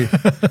like, wait,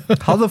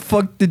 how the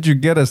fuck did you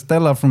get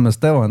Estela from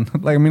Esteban?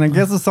 Like, I mean, I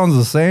guess it sounds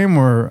the same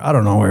or I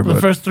don't know way. The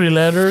first three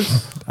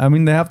letters. I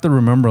mean, they have to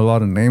remember a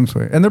lot of names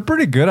way. And they're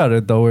pretty good at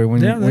it though way.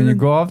 When you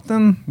go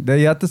often,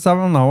 ya te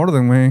saben la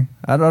orden way.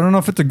 I don't know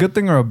if it's a good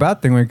thing or a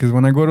bad thing, because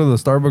when I go to the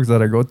Starbucks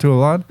that I go to a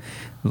lot,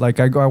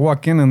 like I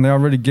walk in and they're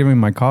already giving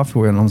my coffee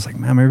away, and I was like,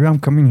 man, maybe I'm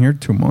coming here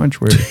too much.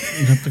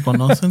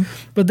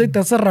 But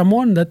that's a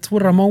Ramon. That's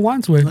what Ramon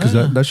wants, way. Because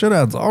that shit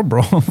adds up,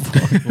 bro.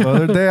 The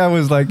other day I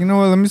was like, you know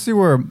what? Let me see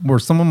where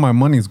some of my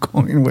money's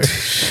going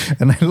with.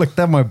 And I looked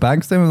at my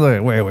bank statement. I was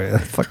like,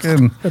 wait,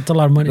 fucking. That's a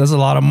lot of money. That's a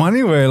lot of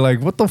money, way.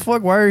 Like, what the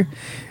fuck? Why?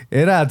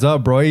 It adds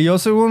up, bro. I'm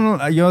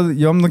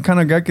the kind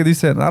of guy that he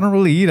said, I don't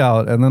really eat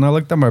out. And then I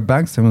looked at my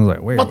bank statement. I was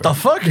like, wait. What the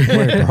fuck?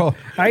 Wait, bro.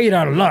 I eat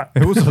out a lot.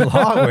 It was a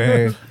lot,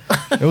 way.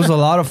 It was a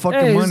lot of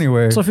fucking money,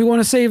 way. So if you want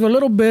to save a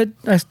little bit,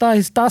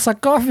 Estasa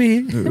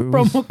Coffee,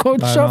 promo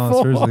code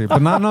Shuffle. Seriously.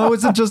 But no, it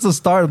wasn't just the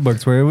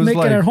Starbucks, way. It was Make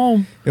like, it at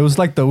home. It was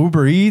like the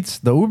Uber Eats.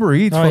 The Uber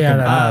Eats fucking add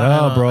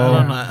up, bro.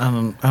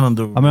 I don't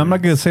do. I mean, I'm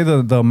not gonna say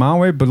the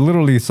amount, way, but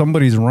literally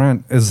somebody's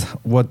rent is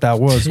what that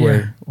was,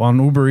 way, on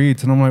Uber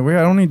Eats. And I'm like, wait,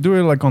 I only do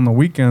it like on the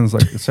weekends,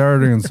 like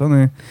Saturday and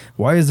Sunday.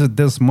 Why is it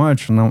this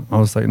much? And I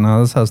was like,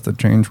 nah, this has to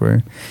change,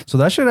 way. So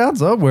that shit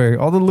adds up, way.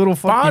 All the little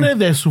fucking. Pare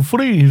de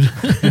sufrir.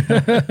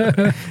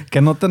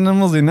 Que no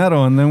tenemos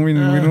dinero, and then we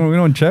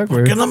don't check,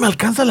 way. Que no me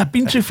alcanza la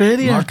pinche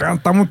feria. No,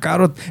 está muy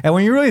caro. And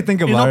when you really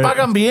think about Y no it,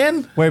 pagan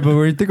bien. wait, but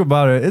when you think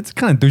about it, it's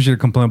kind of douchey to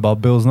complain about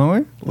bills, no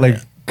way? Like,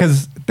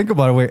 because think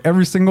about it, wait,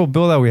 every single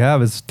bill that we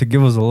have is to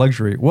give us a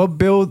luxury. What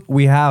bill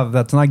we have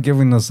that's not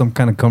giving us some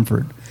kind of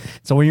comfort?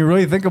 So when you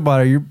really think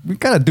about it, you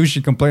kind of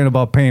douchey complaining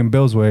about paying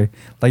bills, way.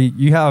 Like,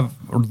 you have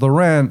the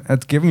rent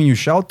that's giving you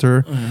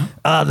shelter,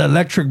 the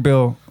electric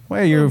bill.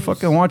 Wait, you're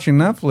fucking watching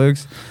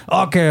Netflix.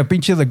 Okay,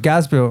 pinche the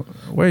gas bill.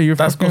 Wait, you're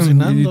fucking,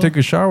 you take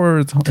a shower,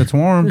 it's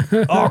warm.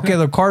 Okay,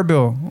 the car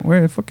bill.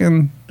 Wait,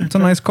 fucking, it's a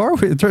nice car.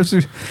 Wait,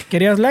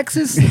 ¿Querías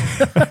Lexus?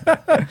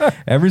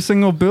 every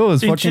single bill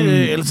is fucking.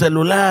 El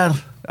celular.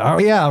 Oh,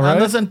 yeah,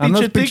 right? Andas en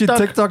pinche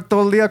TikTok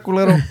todo el día,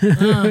 culero.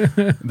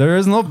 There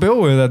is no bill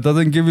way that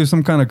doesn't give you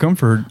some kind of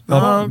comfort.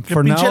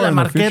 For now or in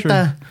the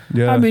future.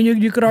 Yeah. I mean,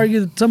 you could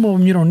argue that some of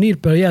them you don't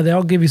need, but yeah, they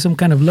all give you some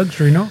kind of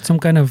luxury, no? Some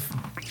kind of...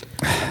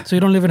 So you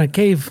don't live in a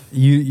cave.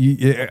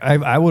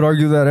 I would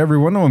argue that every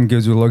one of them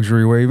gives you a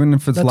luxury way, even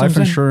if it's life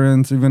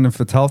insurance, even if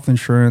it's health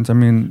insurance. I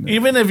mean,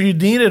 even if you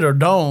need it or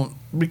don't,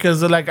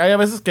 because like hay a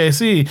veces que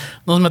sí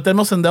nos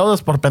metemos en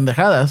deudas por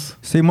pendejadas.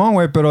 Simón,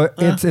 way, pero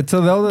it's a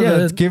deuda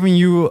that's giving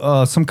you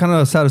some kind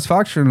of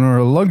satisfaction or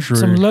a luxury.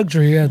 Some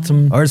luxury, yeah.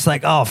 Or it's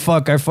like, oh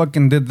fuck, I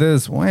fucking did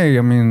this. Way,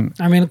 I mean,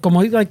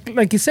 como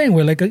like he's saying,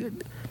 way, like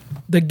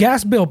the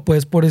gas bill,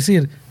 pues, por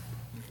decir.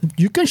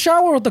 You can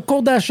shower with the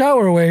cold ass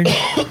shower, way.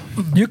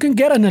 You can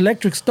get an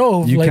electric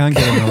stove. You can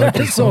get an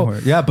electric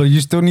stove. Yeah, but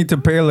you still need to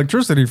pay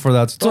electricity for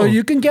that stove. So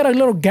you can get a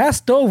little gas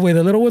stove, way,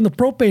 the little one, the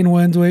propane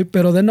ones, way.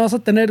 Pero then also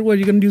tener where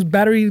you're gonna use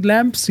battery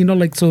lamps,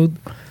 like so.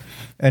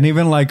 And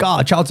even like,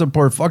 child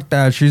support, fuck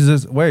that. She's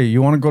just, wait,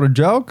 you want to go to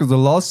jail? Because the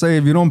laws say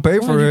if you don't pay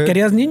for it.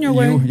 Querías niño,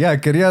 güey. Yeah,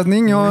 querías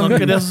niño. No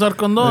querías usar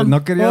condón.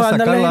 No querías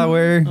sacarla,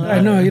 güey. I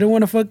know, you don't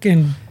want to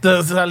fucking.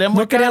 Salía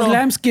muy no querías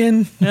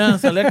lambskin. Yeah,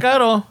 salía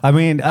caro. I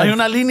mean, hay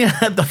una línea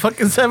at the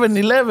fucking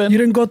 7-Eleven. You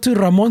didn't go to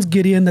Ramon's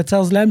Gideon that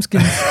sells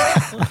lambskins.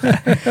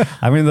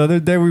 I mean, the other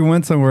day we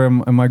went somewhere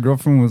and my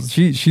girlfriend was,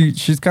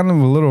 she's kind of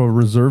a little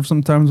reserved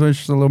sometimes, right?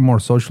 She's a little more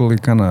socially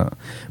kind of,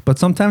 but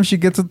sometimes she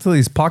gets into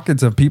these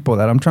pockets of people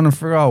that I'm trying to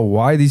figure out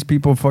why these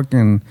people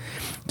fucking.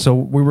 So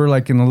we were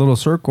like in a little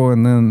circle,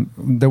 and then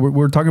we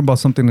were talking about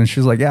something, and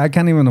she's like, yeah, I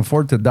can't even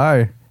afford to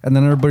die. And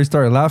then everybody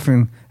started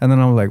laughing, and then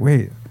I was like,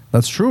 wait,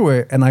 that's true,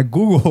 eh? And I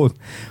Googled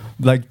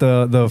like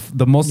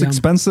the most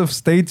expensive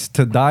states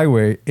to die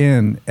way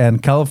in,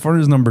 and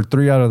California is number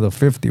 3 out of the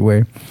 50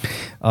 way.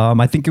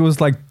 I think it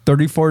was like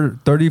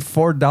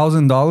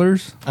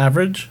 $34,000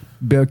 average.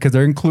 Because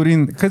they're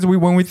including, because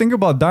when we think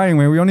about dying,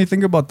 we only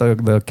think about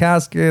the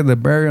casket, the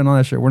burial, and all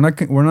that shit. We're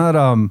not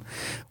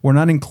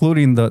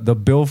including the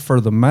bill for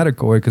the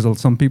medical way, because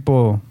some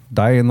people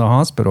die in the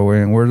hospital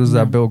way, and where does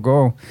that bill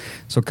go?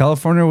 So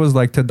California was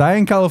like, to die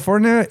in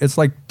California, it's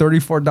like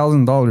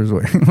 $34,000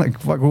 way. Like,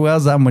 fuck, who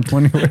has that much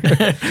money?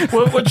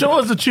 Which one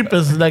was the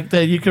cheapest, like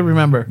that you can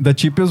remember? The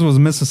cheapest was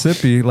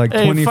Mississippi, like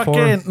 24.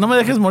 Fucking, no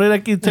me dejes morir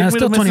aquí. Take me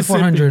still to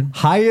 2,400.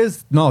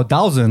 Highest, no,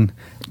 1,000.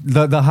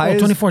 The highest,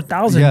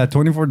 24,000. Yeah,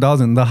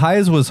 24,000. The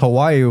highest was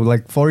Hawaii,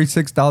 like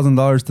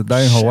 $46,000 to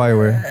die in Hawaii.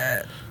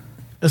 Where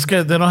it's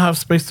because they don't have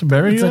space to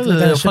bury you.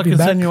 They fucking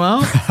send you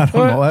out.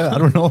 I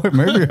don't know.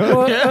 Maybe.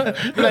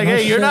 Like,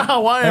 hey, you're not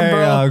Hawaiian,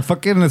 bro.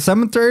 Fucking the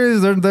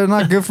cemeteries, they're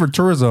not good for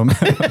tourism.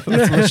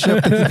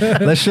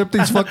 let's ship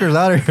these fuckers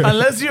out of here.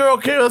 Unless you're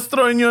okay with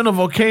throwing you in a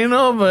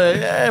volcano, but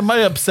it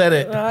might upset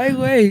it. Ay,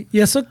 güey. Y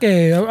eso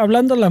que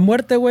hablando de la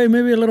muerte, güey,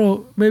 maybe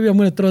I'm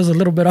gonna throw this a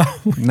little bit off.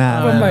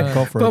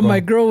 But my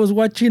girl was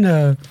watching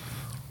I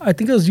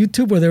think it was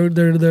YouTube where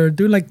they're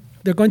doing like.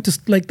 They're going to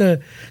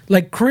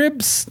like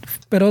Cribs,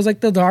 but it was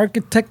like the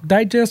Architect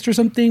Digest or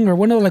something, or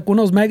one of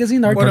those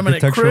magazines. Wait a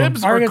minute,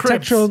 Cribs or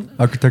Architectural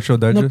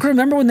Digest. No, Cribs.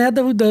 Remember when they had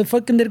the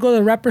fucking, they'd go to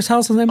the rapper's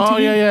house on MTV? Oh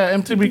yeah,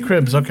 MTV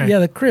Cribs. Okay. Yeah,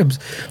 the Cribs.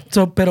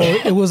 So, pero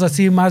it was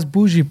así más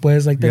bougie,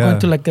 pues, like they're going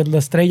to like the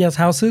Estrella's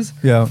houses.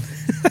 Yeah.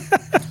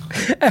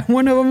 And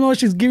one of them,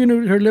 she's giving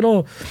her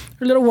little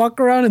walk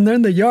around, and they're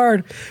in the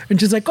yard, and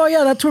she's like, "Oh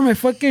yeah, that's where my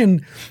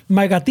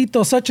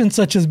gatito such and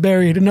such is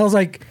buried." And I was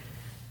like,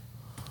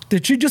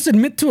 did you just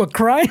admit to a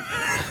crime?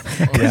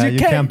 Yeah, you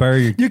can't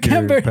bury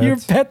your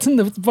pets in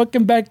the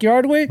fucking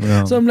backyard, way.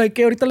 Yeah. So I'm like,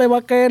 ahorita le va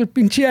a caer el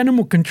pinche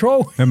animal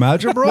control.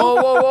 Imagine, bro.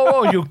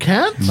 Whoa! You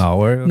can't. No,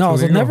 way. No,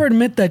 so never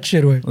admit that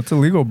shit, way. That's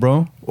illegal,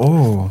 bro.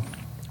 Oh.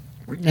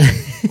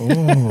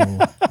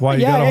 Why,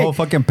 you got a whole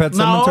fucking pet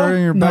cemetery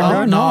in your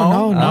backyard?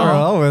 No.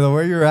 Oh, the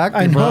way you're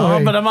acting, I know, bro.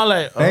 No, but I'm all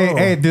like,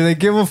 Hey, do they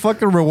give a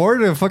fucking reward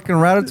to fucking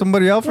rat at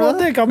somebody else for I that?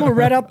 think I'm gonna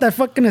rat out that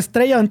fucking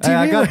estrella on TV. Hey,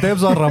 I got güey.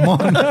 dibs on Ramon.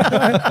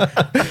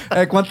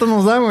 Hey, ¿cuánto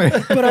nos dan,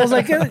 güey? But I was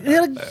like,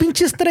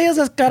 pinche estrellas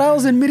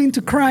descarados admitting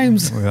to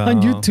crimes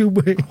on YouTube,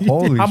 güey.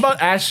 Holy how about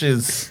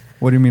ashes?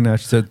 What do you mean,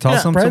 Ash? To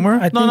toss them Fred, somewhere?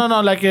 I think,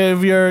 No. Like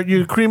if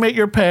you cremate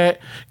your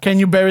pet, can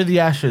you bury the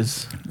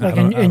ashes? like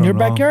I in don't your know.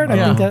 backyard,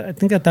 Yeah. I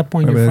think at that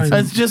point Maybe you're it's- fine.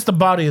 It's just the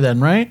body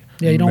then, right?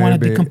 Yeah, you don't want it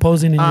Maybe.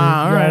 decomposing in your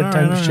yard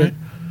type of shit.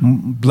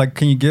 Like,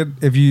 can you get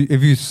if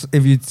you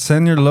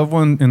send your loved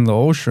one in the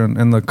ocean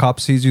and the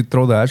cop sees you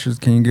throw the ashes,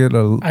 can you get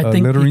a I think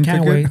you littering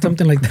can, ticket? güey.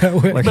 Something like that,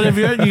 güey. But if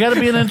you got to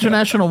be in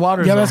international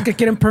waters. Ya though. ves que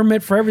quieren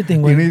permit for everything,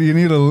 You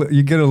güey.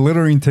 you get a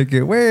littering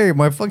ticket. Wait,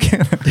 my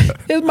fucking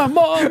It's my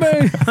mom,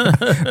 man.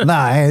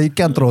 nah, hey, you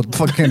can't throw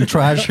fucking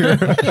trash here.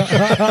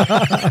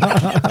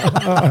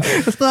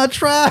 It's not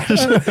trash.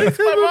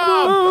 My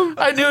mom.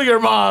 I knew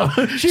your mom.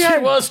 She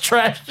was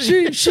trash.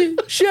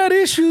 She had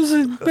issues,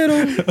 pero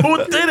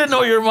Who didn't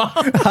know your mom?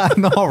 I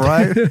know,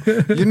 right?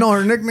 You know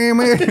her nickname,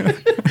 eh?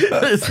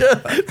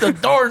 The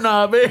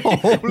doorknob, eh?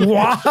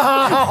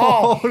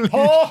 wow,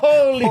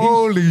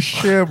 Holy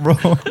shit, bro.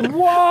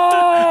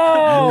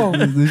 wow,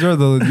 These are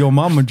the yo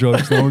mama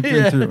jokes. That we're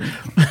getting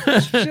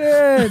to.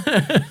 shit.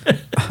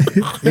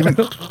 Even,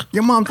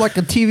 your mom's like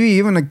a TV.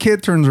 Even a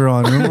kid turns her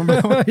on.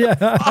 Remember? Yeah.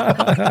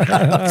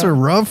 That's a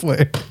rough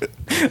way.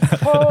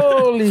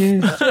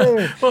 Holy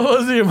shit. What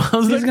was it? Your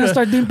mom's He's gonna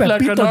start doing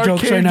like Pepito an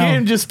jokes arcade right now.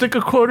 game, just stick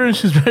a quarter and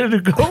she's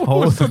ready to go.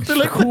 Or something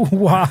like that.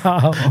 Wow.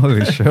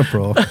 Holy shit,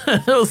 bro.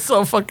 It was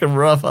so fucking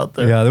rough out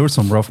there. Yeah, there were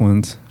some rough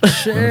ones.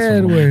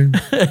 Shit,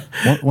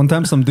 güey. One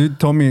time, some dude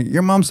told me,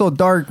 "Your mom's so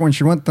dark." When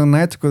she went to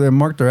night school, they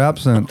marked her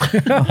absent.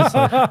 I was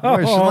like,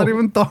 "Wait, she's not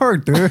even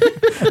dark, dude.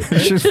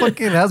 She's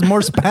fucking has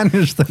more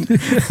Spanish than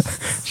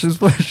she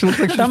looks like she's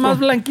Está más from,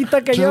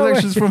 blanquita que she yo, looks like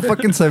güey. she's from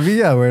fucking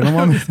Sevilla, güey. No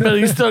mames. But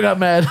you still got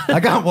mad. I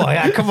got well,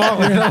 yeah, come on.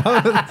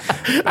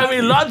 I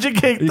mean, logic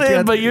kicked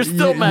in, but you're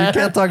still mad.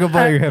 You can't talk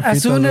about your jefitas,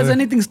 As soon as güey.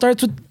 anything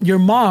starts with your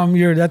mom,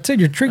 that's it.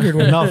 You're triggered,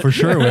 güey. No, for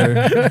sure,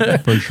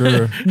 güey. For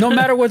sure. No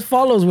matter what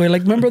follows, way.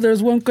 Like, remember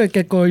there's one que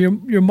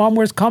your mom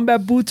wears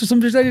combat boots or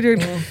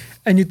something,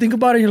 and you think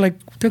about it, and you're like,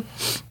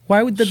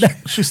 why would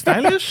that? She's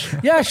stylish?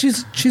 Yeah,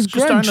 she's She's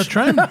starting a grunge.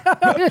 trend.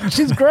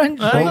 She's grunge.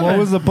 What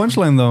was the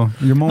punchline though?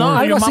 Your mom. No,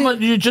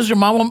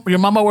 was- your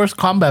mama wears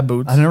combat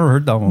boots. I never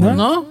heard that one.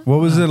 No? What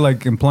was it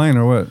like implying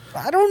or what?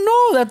 I don't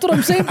know. That's what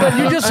I'm saying. But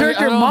you just heard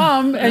I your don't-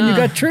 mom and you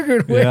got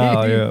triggered. Way.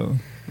 Yeah.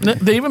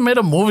 They even made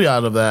a movie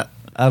out of that.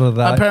 Out of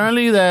that.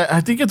 Apparently,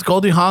 I think it's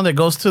Goldie Hawn that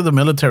goes to the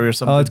military or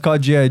something. Oh, it's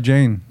called G.I.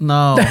 Jane.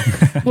 No,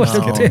 What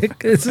the dick?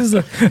 This is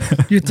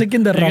you're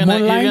taking the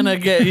Ramon line.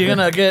 you're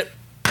gonna get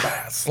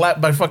slapped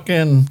by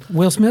fucking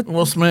Will Smith.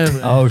 Will Smith.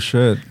 Oh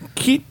shit.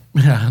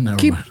 Never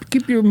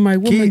Keep mind. my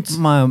woman's. Keep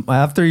my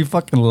after you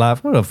fucking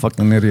laugh. What a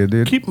fucking idiot,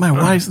 dude. Keep my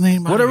wife's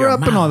name. out of Whatever your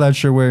happened mouth. all that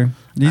shit way.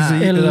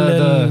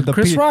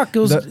 Chris Rock, it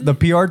was- the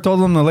PR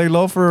told him to lay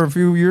low for a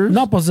few years.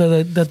 No, but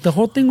the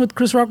whole thing with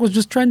Chris Rock was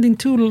just trending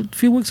too a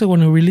few weeks ago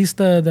when he released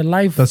the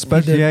live. The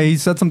special, yeah, he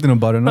said something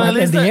about it. No? But at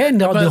least the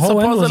end, the but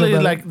whole end was supposedly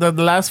about- like the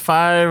last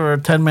 5 or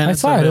 10 I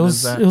minutes. saw of it. It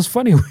is that. was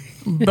funny.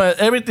 But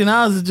everything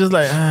else is just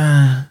like.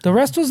 The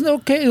rest was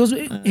okay. It was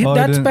it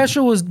that didn't-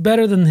 special was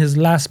better than his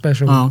last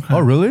special. Okay. Oh,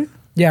 really?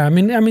 Yeah, I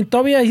mean,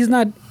 Tobia, he's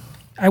not.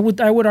 I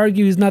would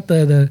argue he's not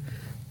the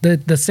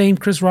same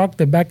Chris Rock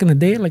that back in the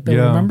day, like the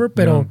Yeah, remember.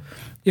 But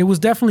it was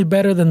definitely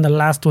better than the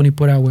last one he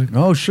put out with.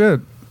 Oh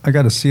shit! I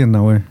gotta see it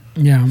that way.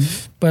 Yeah,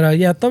 but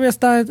yeah, Tobia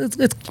está.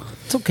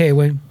 It's okay,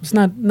 way. It's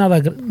not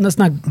that's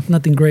not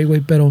nothing great, way.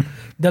 But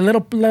the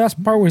little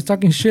last part where he's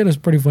talking shit is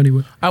pretty funny,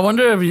 way. I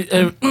wonder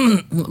if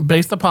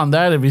based upon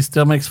that, if he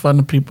still makes fun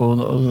of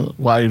people,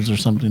 wives or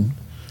something.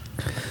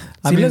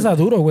 Sí les da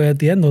duro, way. At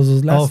the end,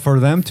 those last. Oh, for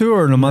them too,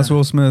 or nomás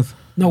Will Smith?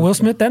 No, Will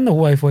Smith and the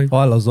wife, way.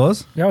 Oh, los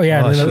dos? Oh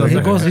yeah, Oh, shit, he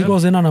okay.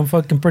 goes in on him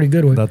fucking pretty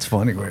good, way. That's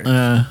funny, way.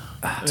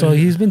 So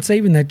he's been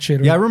saving that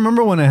shit. Yeah, I Way.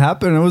 remember when it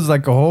happened. It was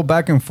like a whole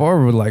back and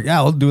forth. We're like, yeah,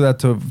 I'll do that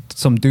to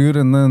some dude,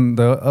 and then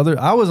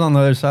I was on the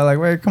other side, like,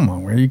 wait, come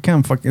on, where you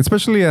can't fucking,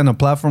 especially on a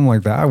platform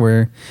like that,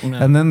 where,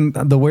 and then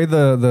the way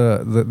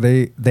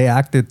they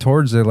acted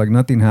towards it, like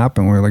nothing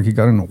happened, where like he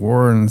got in a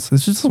war, and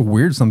it's just so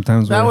weird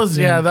sometimes. That where- was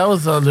that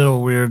was a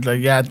little weird.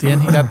 Like at the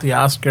end he got the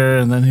Oscar,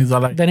 and then he's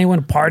all like, Then he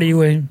went party,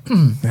 way.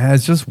 yeah,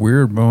 it's just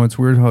weird, bro. It's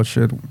weird how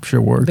shit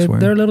works. way.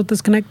 They're a little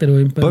disconnected,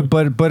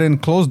 way. But in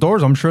closed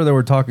doors, I'm sure they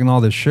were talking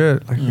all this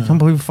shit. Like, I can't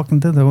believe we fucking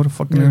did that. What a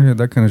fucking idiot,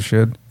 that kind of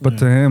shit. But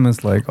to him,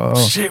 it's like, oh.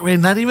 Shit, wait,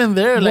 not even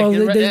there. Like,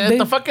 Well, at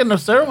the fucking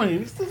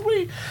ceremony.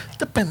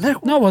 The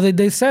pendejo. No, well,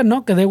 they said,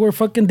 no, because they were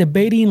fucking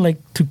debating, like,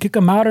 to kick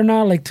him out or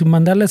not, like, to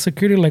mandarle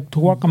security, like, to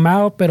walk him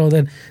out, pero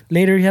then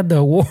later he had the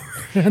award,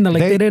 and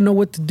they didn't know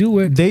what to do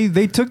with.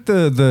 They took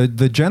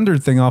the gender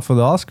thing off of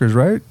the Oscars,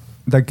 right?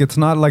 Like, it's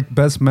not like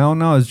best male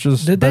now. It's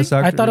just best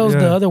actor. I thought it was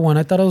the other one.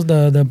 I thought it was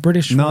the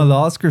British No, one. the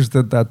Oscars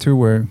did that too,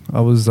 where I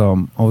was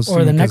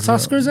Or the next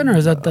Oscars then, or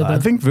is that the I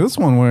think this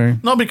one where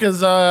No,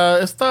 because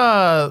it's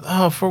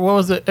for what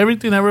was it?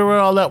 Everything Everywhere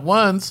All at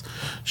Once.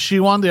 She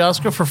won the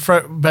Oscar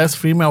for best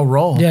female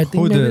role. Yeah, I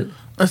think who maybe did?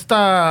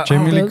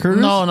 Jamie Lee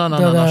Curtis? No.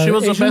 She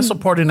was the best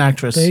supporting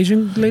actress. the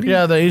Asian lady?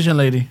 Yeah, the Asian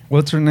lady.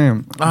 What's her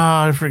name?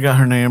 I forgot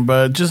her name,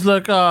 but just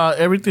look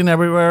Everything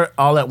Everywhere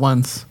All at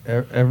Once.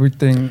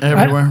 Everything.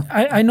 Everywhere.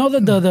 I know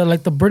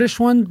that the British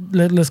one,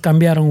 les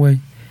cambiaron, way.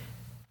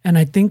 And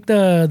I think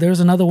there's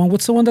another one.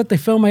 What's the one that they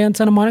filmed in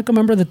Santa Monica?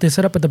 Remember that they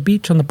set up at the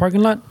beach on the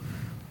parking lot?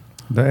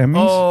 The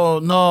Emmys? Oh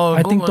no!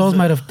 I think those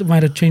might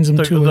have changed them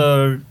too.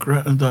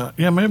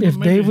 Maybe. If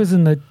Dave was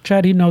in the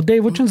chat, he'd know.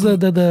 Dave, which one's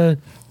the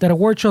that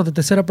award show that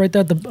they set up right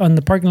there on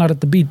the parking lot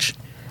at the beach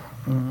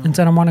in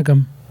Santa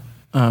Monica?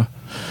 Or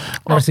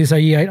I see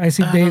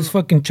Dave's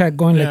fucking chat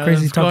going like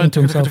crazy, talking to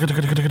himself.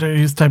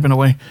 He's typing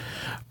away.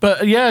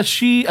 But yeah, I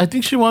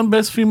think she won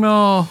best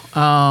female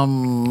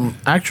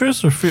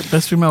actress or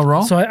best female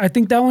role. So I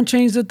think that one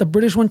changed it. The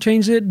British one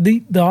changed it.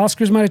 The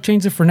Oscars might have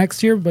changed it for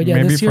next year, but yeah,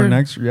 maybe this year. for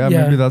next year.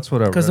 Yeah, maybe that's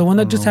what I read. Because the one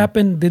that just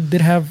happened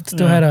did have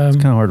still had a It's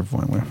kind of hard to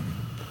find.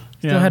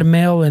 still had a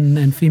male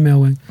and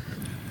female one.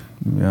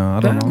 Yeah, I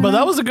don't know. But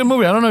that was a good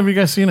movie. I don't know if you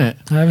guys seen it.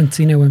 I haven't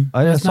seen it.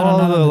 I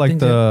saw the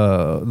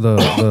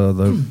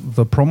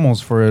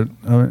promos for it.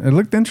 It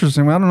looked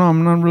interesting. I don't know.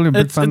 I'm not really a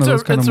big fan of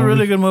those kind of movies. It's a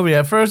really good movie.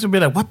 At first, you'd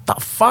be like, "What the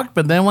fuck?"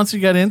 But then once you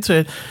get into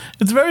it,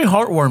 it's very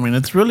heartwarming.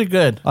 It's really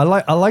good. I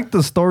like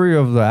the story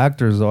of the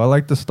actors though. I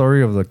like the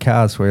story of the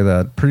cast way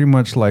that pretty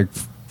much like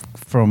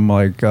from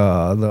like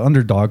the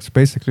underdogs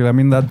basically. I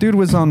mean that dude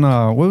was on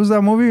what was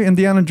that movie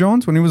Indiana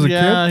Jones when he was a kid?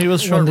 Yeah, he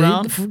was short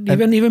round.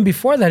 Even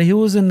before that, he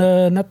was in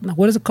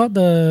what is it called,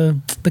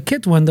 the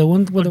kids one, the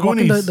one with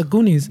the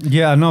Goonies.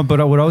 Yeah, no,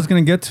 but what I was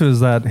gonna get to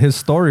is that his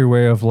story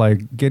way of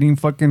like getting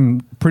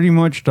fucking pretty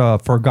much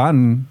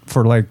forgotten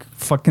for like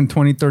fucking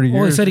 20-30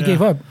 years. Oh, he said he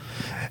gave up.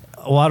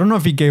 Well, I don't know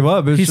if he gave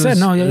up. He said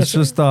no. Yeah, it's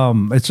just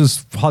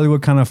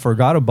Hollywood kind of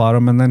forgot about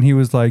him, and then he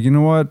was like, you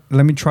know what?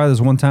 Let me try this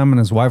one time, and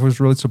his wife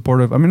was really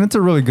supportive. I mean, it's a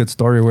really good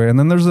story way. And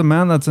then there's a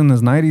man that's in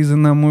his 90s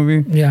in that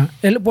movie. Yeah.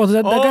 Well,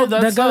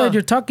 that guy that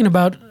you're talking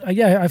about.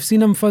 Yeah, I've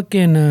seen him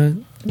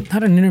fucking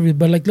not an interview,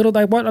 but like I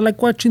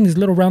like watching these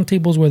little round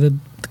tables where the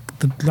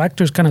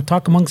actors kind of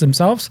talk amongst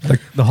themselves.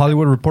 Like the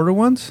Hollywood Reporter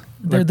ones.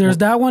 There's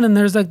that one, and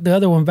there's like the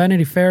other one,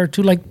 Vanity Fair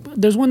too. Like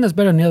there's one that's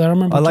better than the other. I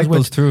remember. I like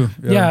those too.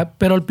 Yeah,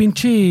 pero el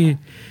pinche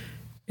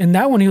in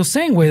that one he was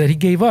saying that he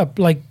gave up.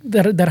 Like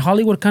that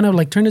Hollywood kind of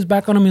like turned his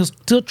back on him. He was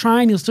still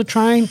trying,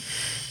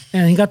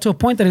 and he got to a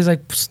point that he's like,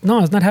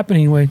 no, it's not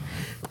happening anyway.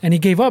 And he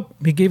gave up.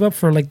 He gave up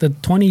for like the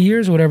 20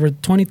 years or whatever,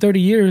 20,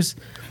 30 years.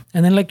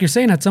 And then like you're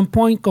saying, at some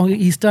point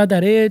he still had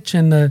that itch,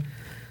 and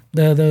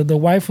the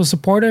wife will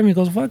support him. He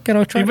goes, fuck it,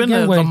 I'll try Even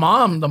it again. the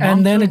mom.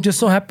 And then too. it just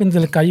so happens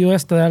that le cayó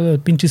esta del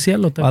pinche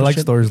cielo. I like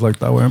stories like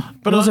that way.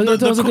 But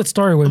it was a good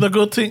story. Way.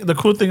 The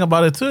cool thing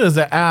about it too is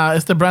that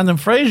it's the Brandon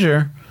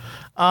Fraser.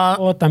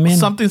 También.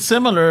 Something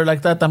similar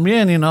like that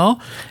también, you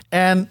know.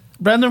 And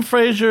Brandon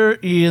Fraser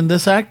and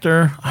this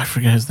actor, I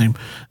forget his name.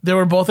 They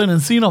were both in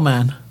Encino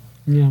Man.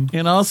 Yeah.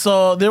 You know,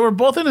 so they were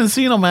both in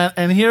Encino Man,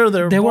 and here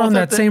they were on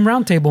that same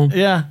round table.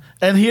 Yeah,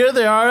 and here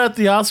they are at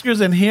the Oscars,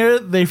 and here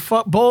they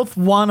both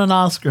won an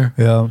Oscar.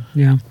 Yeah.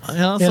 You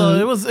know, so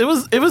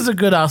it was a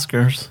good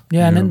Oscars.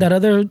 Yeah, and then that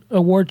other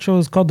award show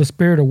is called the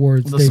Spirit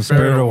Awards. The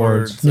Spirit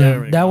Awards.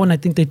 Yeah, that one I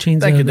think they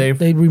changed. Thank you, Dave.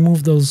 They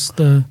removed those.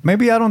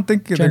 Maybe I don't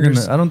think they're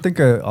genders. gonna. I don't think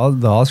the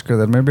Oscar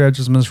that. Maybe I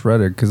just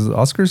misread it because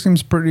Oscar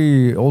seems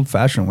pretty old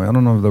fashioned. I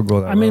don't know if they'll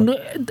go that. I mean,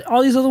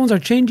 all these other ones are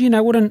changing.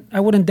 I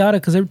wouldn't doubt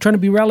it because they're trying to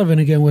be relevant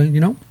again. You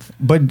know.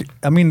 But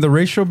I mean, the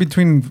ratio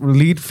between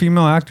lead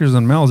female actors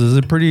and males, is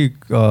it pretty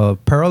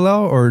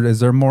parallel, or is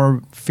there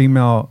more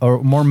female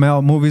or more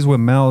male movies with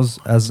males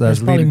as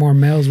There's lead? probably more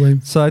males. Way.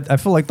 So I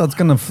feel like that's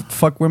gonna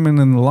fuck women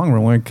in the long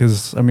run,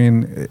 because I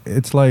mean,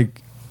 it's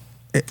like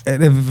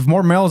if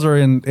more males are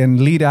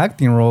in lead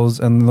acting roles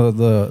and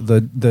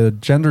the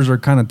genders are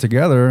kind of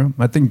together,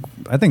 I think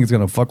it's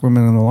gonna fuck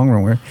women in the long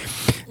run.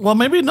 Well,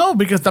 maybe no,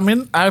 because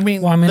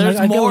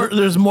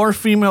there's more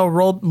female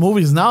role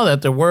movies now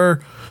that there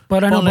were.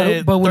 But I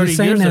know, but what he's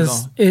saying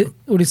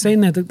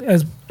that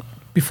as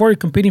before you're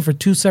competing for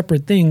two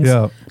separate things.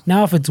 Yeah.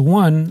 Now if it's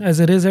one,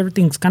 as it is,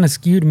 everything's kind of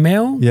skewed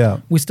male.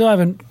 Yeah. We still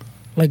haven't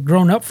like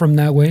grown up from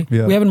that way.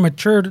 Yeah. We haven't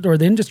matured, or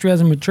the industry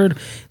hasn't matured.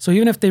 So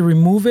even if they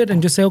remove it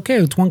and just say, okay,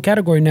 it's one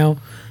category now,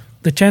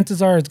 the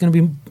chances are it's going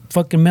to be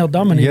fucking male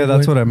dominated. Yeah,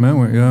 that's what I meant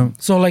with, yeah.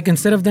 So like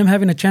instead of them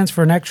having a chance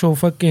for an actual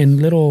fucking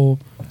little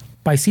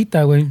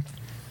paisita way,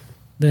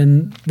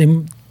 then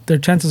their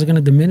chances are going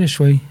to diminish.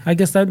 Way, I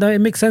guess that it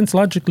makes sense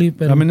logically.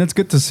 But I mean, it's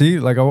good to see.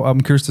 Like, I'm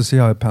curious to see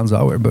how it pans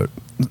out. Way, but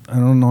I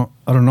don't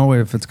know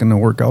if it's going to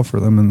work out for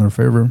them in their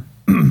favor.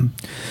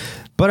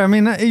 But I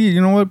mean,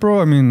 you know what, bro?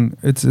 I mean,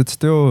 it's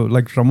still,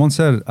 like Ramon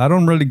said, I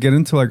don't really get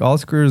into like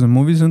Oscars and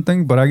movies and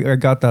things, but I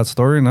got that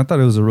story and I thought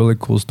it was a really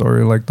cool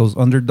story. Like those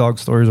underdog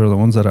stories are the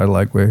ones that I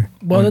like, way.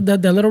 Well,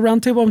 the little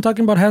round table I'm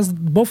talking about has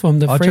both of them,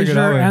 the I'll check it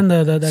out, Fraser and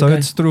the so guy.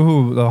 it's through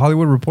who? The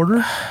Hollywood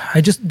Reporter?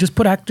 I just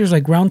put actors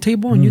like round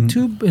table on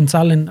YouTube and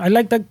silent. I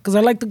like that because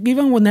I like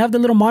even when they have the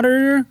little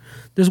moderator.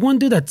 There's one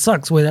dude that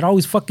sucks way that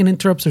always fucking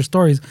interrupts their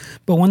stories.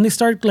 But when they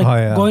start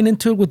like going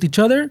into it with each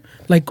other,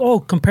 like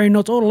comparing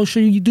notes. Oh,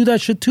 should you do that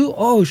shit too?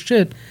 Oh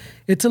shit,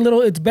 it's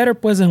better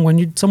pues than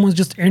when someone's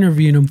just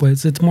interviewing them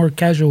pues. It's more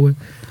casual way.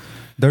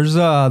 There's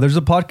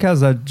a podcast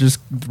that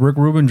Rick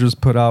Rubin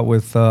just put out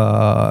with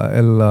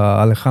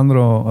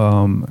Alejandro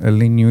El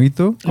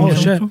Iñuito. Oh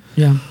shit,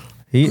 yeah.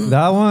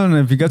 That one,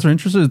 if you guys are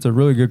interested, it's a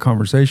really good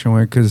conversation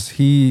because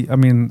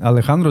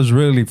Alejandro's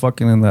really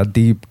fucking in that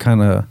deep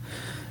kind of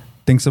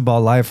thinks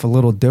about life a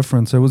little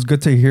different. So it was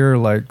good to hear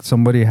like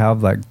somebody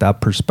have like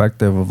that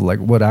perspective of like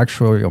what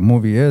actually a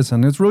movie is.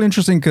 And it's really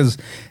interesting because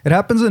it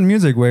happens in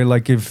music way.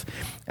 Like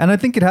and I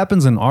think it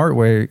happens in art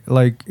way,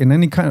 like in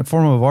any kind of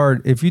form of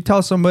art. If you tell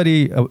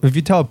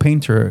a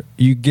painter,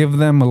 you give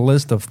them a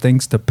list of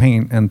things to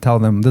paint and tell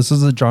them this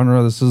is a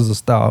genre, this is a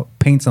style,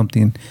 paint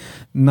something.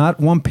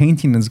 Not one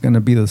painting is going to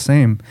be the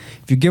same.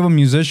 If you give a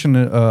musician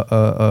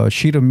a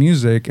sheet of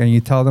music and you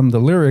tell them the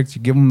lyrics,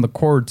 you give them the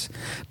chords,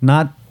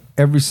 not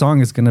every song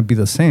is going to be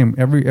the same.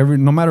 Every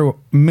no matter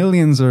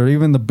millions or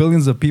even the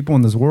billions of people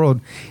in this world,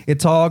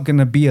 it's all going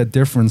to be a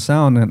different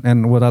sound.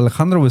 And what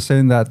Alejandro was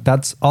saying,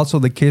 that's also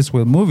the case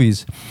with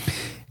movies.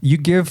 You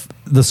give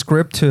the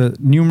script to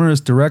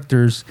numerous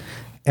directors,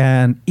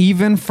 and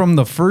even from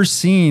the first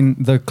scene,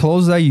 the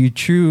clothes that you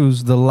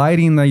choose, the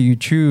lighting that you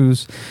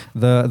choose,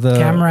 the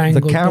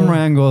camera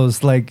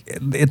angles, like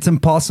it's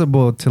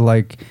impossible to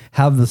like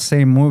have the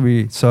same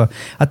movie. So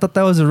I thought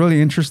that was a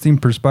really interesting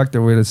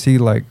perspective way to see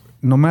like,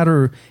 no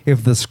matter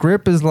if the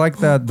script is like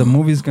that, the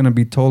movie's going to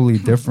be totally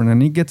different.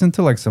 And he gets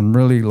into like some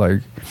really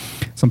like,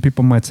 some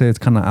people might say it's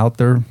kind of out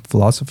there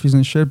philosophies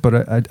and shit,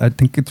 but I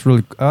think it's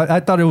really, I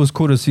thought it was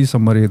cool to see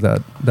somebody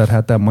that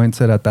had that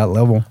mindset at that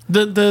level.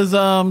 Does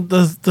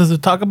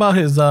it talk about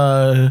his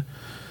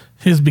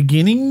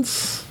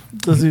beginnings?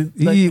 Does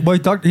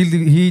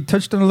he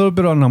touched on a little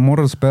bit on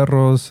Amores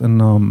Perros,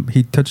 and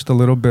he touched a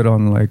little bit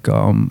on like I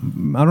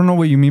don't know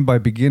what you mean by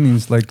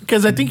beginnings, like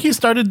because I think he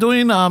started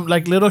doing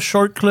like little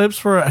short clips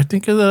for, I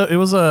think it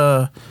was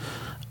a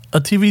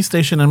TV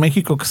station in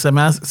Mexico que se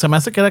me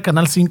hace que era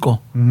Canal 5.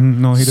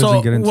 No, he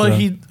doesn't get into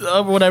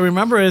that. What I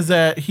remember is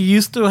that he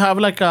used to have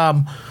like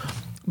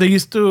they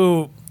used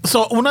to,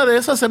 so una de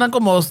esas eran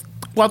como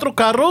 4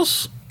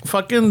 carros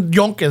fucking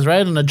yonkers,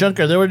 right? In a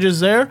junker. They were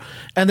just there.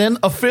 And then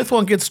a 5th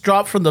one gets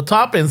dropped from the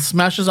top and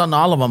smashes on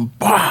all of them.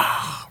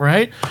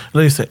 Right?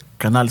 Le dice,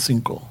 Canal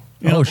 5.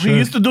 He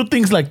used to do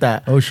things like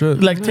that. Oh,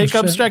 shit. Like take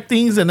abstract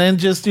things and then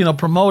just,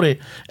 promote it.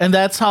 And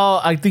that's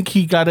how I think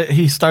he got it.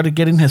 He started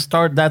getting his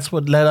start. That's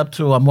what led up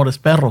to Amores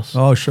Perros.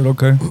 Oh, shit.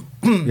 Okay.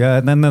 Yeah.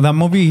 And then that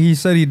movie, he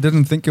said he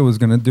didn't think it was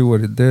going to do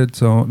what it did.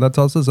 So that's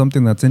also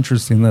something that's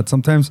interesting, that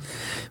sometimes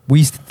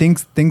we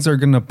think things are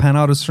going to pan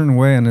out a certain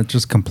way and it's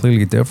just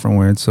completely different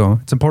way. So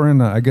it's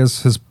important. I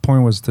guess his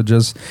point was to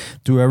just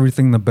do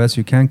everything the best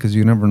you can because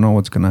you never know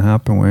what's going to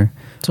happen way.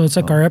 So it's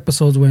like our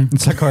episodes way.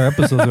 It's like our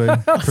episodes way.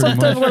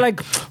 Sometimes we're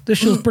like, this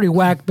show's pretty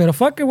whack, but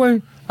fuck it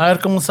way. A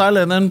ver cómo sale,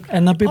 and then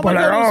people are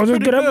like, this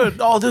is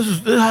good. Oh,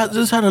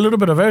 this had a little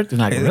bit of everything.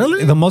 Like,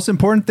 really? The most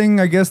important thing,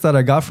 I guess, that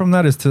I got from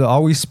that is to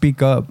always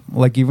speak up.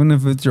 Like, even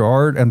if it's your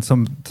art and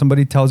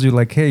somebody tells you,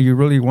 like, hey, you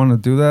really want to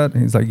do that?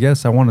 And he's like,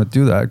 yes, I want to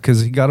do that.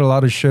 Because he got a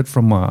lot of shit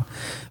from, I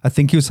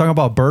think he was talking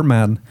about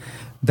Birdman,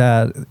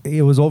 that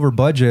it was over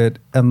budget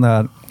and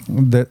that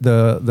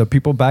the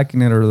people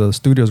backing it or the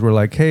studios were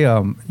like, hey,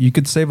 you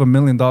could save $1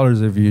 million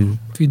if you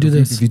do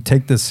this. If you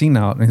take this scene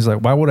out. And he's like,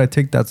 why would I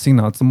take that scene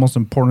out? It's the most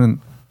important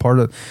part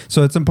of,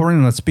 so it's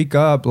important to speak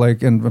up,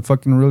 like, and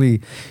fucking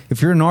really,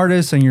 if you're an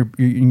artist and you're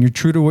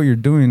true to what you're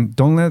doing,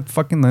 don't let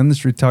fucking the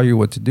industry tell you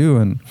what to do.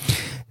 And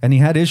he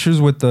had issues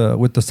with the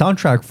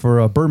soundtrack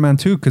for Birdman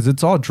 2 because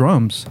it's all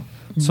drums.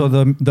 So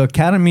the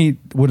Academy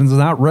was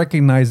not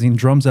recognizing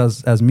drums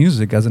as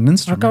music, as an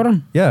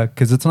instrument. Yeah,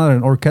 because it's not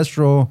an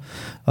orchestral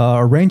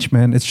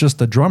arrangement. It's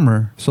just a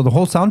drummer. So the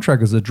whole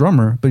soundtrack is a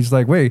drummer. But he's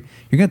like, wait,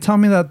 you're going to tell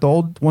me that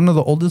one of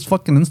the oldest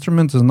fucking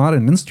instruments is not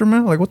an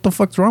instrument? Like, what the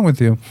fuck's wrong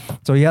with you?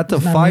 So he had to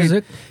fight.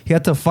 Music. He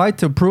had to fight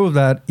to prove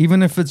that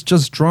even if it's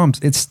just drums,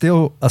 it's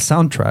still a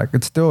soundtrack.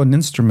 It's still an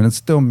instrument. It's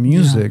still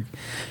music. Yeah.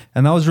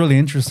 And that was really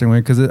interesting,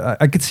 because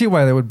I could see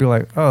why they would be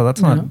like, oh,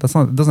 that's not,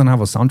 it doesn't have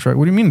a soundtrack.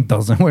 What do you mean it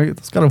doesn't? Wait,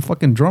 it's got a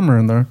fucking drummer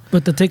in there.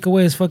 But the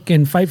takeaway is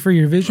fucking fight for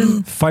your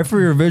vision. Fight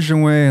for your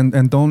vision, way,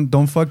 and don't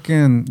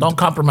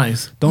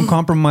compromise. Don't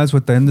compromise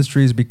with the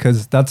industries,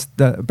 because that's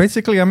that.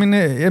 Basically, I mean,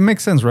 it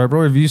makes sense, right,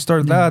 bro? If you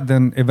start that,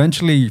 then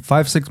eventually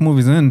 5-6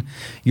 movies in,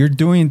 you're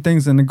doing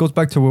things, and it goes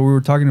back to what we were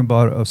talking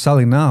about of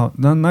selling out.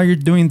 Now you're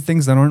doing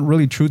things that aren't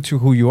really true to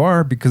who you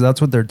are, because that's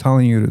what they're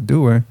telling you to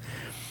do, right?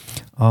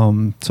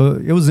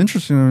 So it was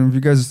interesting. If you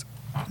guys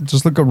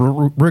just look at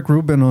Rick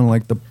Rubin on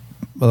like the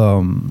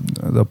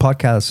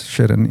podcast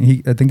shit,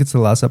 and I think it's the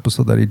last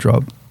episode that he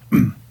dropped.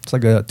 It's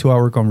like a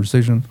 2-hour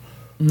conversation.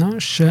 No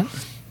shit.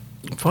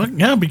 Fuck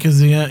yeah, because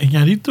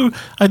Iñárritu,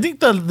 I think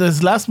that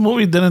this last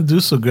movie didn't do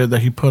so good that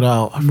he put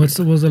out. Was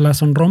the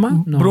last one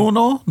Roma? No.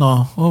 Bruno?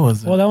 No, what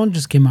was it? Oh, that one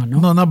just came out, no?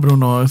 No, not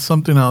Bruno. It's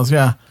something else,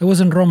 yeah. It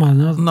wasn't Roma,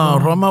 no? No,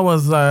 Roma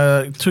was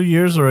 2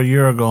 years or a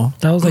year ago.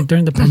 That was like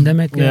during the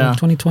pandemic,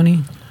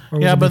 2020.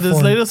 Yeah, but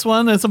this latest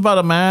one, it's about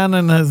a man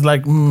in his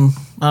like, I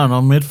don't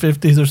know,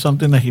 mid-50s or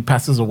something that he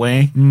passes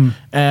away.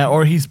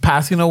 Or he's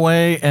passing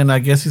away, and I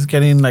guess he's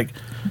getting like...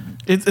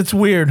 It's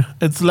weird.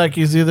 It's like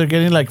he's either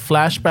getting like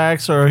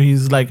flashbacks, or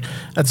he's like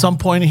at some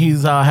point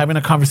he's having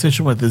a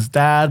conversation with his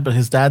dad, but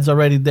his dad's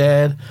already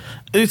dead.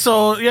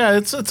 So yeah,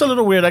 it's a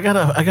little weird. I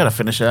gotta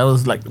finish it. I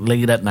was like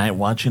late at night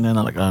watching it.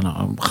 I'm like, oh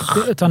no.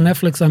 It's on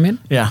Netflix. I mean,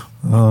 yeah.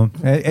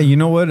 Hey, you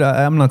know what?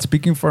 I'm not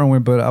speaking for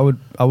him, but I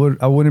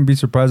wouldn't be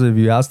surprised if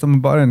you asked him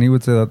about it and he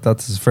would say that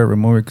that's his favorite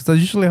movie, because that's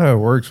usually how it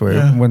works. Right?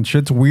 Yeah. When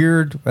shit's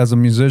weird, as a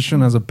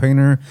musician, as a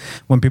painter,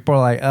 when people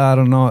are like, I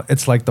don't know,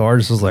 it's like the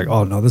artist is like,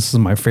 oh no, this is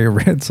my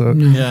favorite. So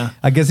yeah,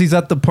 I guess he's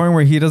at the point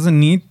where he doesn't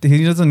need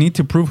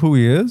to prove who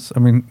he is. I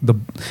mean,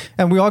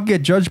 and we all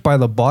get judged by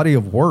the body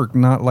of work,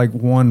 not like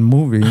one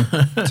movie.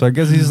 So I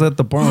guess he's at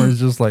the point where he's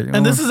just like,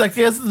 and this is, I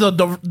guess,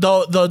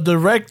 the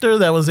director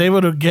that was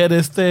able to get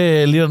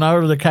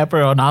Leonardo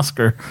DiCaprio an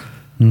Oscar.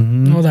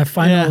 Mm-hmm. Oh, that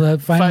final.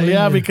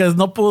 Yeah, because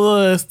no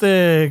pudo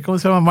 ¿cómo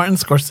se llama? Martin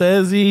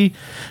Scorsese.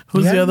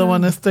 Who's the other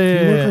one? He worked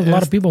with a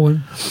lot of people.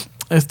 Man.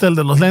 El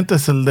de los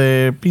lentes, el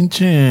de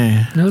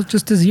pinche... It was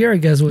just this year, I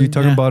guess. You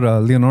talking about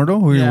Leonardo,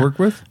 who you work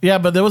with? Yeah,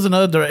 but there was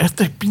another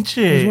director.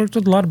 Pinche... He's worked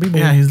with a lot of people.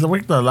 Yeah, he's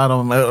worked with a lot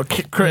of them.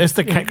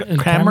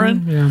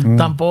 Cameron? Yeah.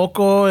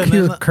 Tampoco.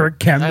 Kirk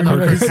Cameron.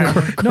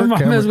 No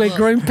mames, güey.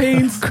 Growing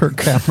pains. Kirk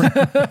Cameron.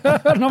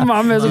 No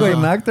mames, güey.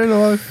 An actor?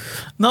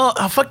 No,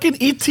 a fucking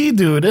E.T.,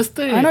 dude. I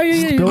know,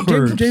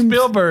 Spielberg.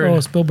 Oh,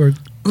 Spielberg.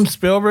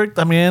 Spielberg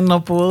también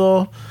no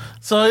pudo.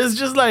 So it's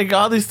just like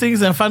all these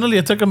things, and finally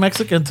it took a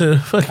Mexican to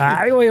fucking...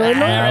 By the way, it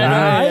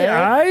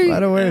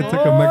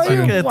took a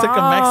Mexican. It took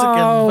a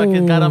Mexican,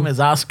 fucking got him his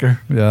Oscar.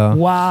 Yeah.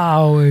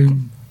 Wow.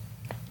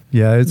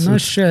 Yeah, it's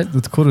shit.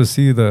 It's cool to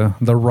see the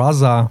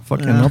Raza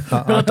fucking up.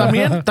 Pero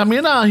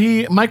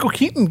también Michael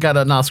Keaton got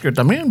an Oscar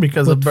también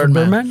because of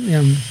Birdman.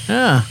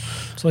 Yeah.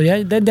 So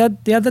yeah,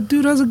 that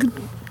dude has a good...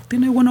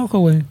 Tiene buen ojo,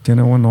 güey.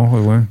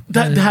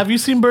 Have you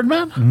seen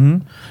Birdman? Mm-hmm.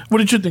 What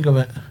did you think of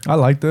it? I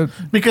liked it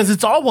because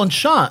it's all one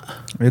shot.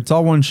 It's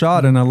all one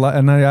shot, and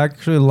I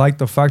actually like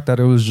the fact that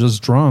it was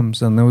just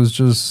drums, and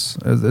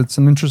it's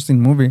an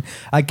interesting movie.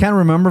 I can't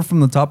remember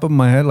from the top of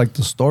my head like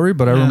the story,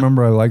 but I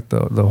remember I liked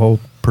the whole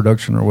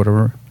production or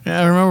whatever.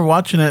 Yeah, I remember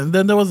watching it. And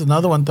then there was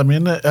another one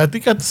también. I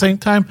think at the same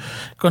time,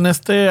 con it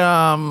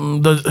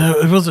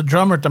was a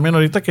drummer también.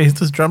 Ahorita que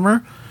hiciste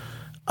drummer.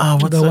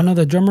 One of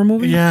the drummer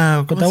movie?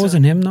 Yeah. But that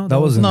wasn't him, no?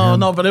 That wasn't him.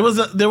 No, but it was,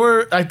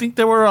 I think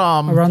they were...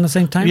 around the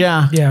same time?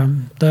 Yeah. Yeah.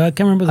 I can't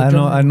remember the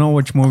drummer. I know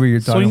which movie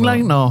you're talking about. Swing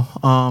Line? No.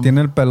 Tiene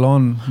el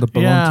pelón, the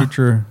pelón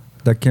teacher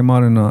that came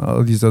out in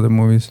all these other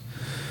movies.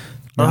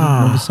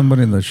 Remember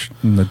somebody in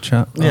the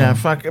chat. Yeah,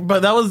 fuck. But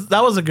that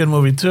was a good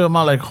movie too. I'm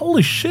all like,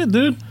 holy shit,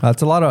 dude.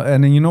 That's a lot of,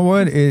 and you know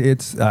what?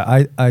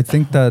 I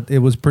think that it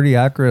was pretty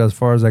accurate as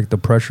far as like the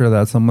pressure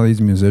that some of these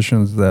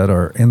musicians that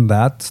are in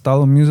that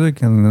style of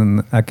music and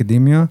in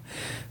academia,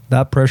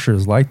 that pressure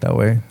is like that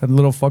way. That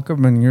little fuck up,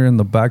 and you're in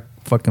the back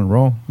fucking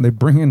row. They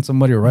bring in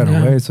somebody right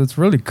away, so it's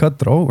really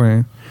cutthroat,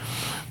 right?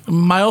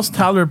 Miles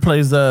Teller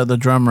plays the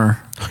drummer.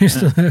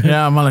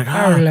 Yeah, I'm like,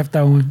 I already left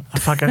that one.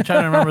 Fuck, I'm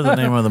trying to remember the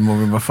name of the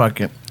movie, but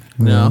fuck it.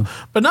 No,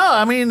 but no,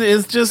 I mean,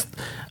 it's just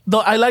though.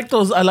 I like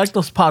those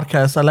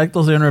podcasts. I like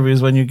those interviews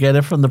when you get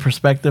it from the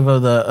perspective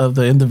of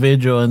the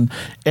individual and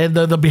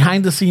the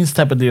behind the scenes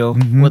type of deal,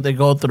 what they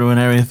go through and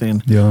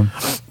everything. Yeah.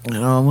 You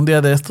know, un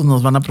día de estos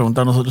nos van a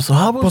preguntar nosotros. So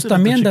how was the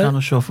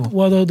Chicano Shuffle?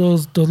 Well,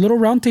 those little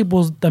round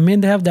tables.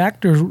 También they have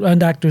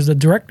the the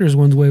directors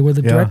ones way where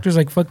the directors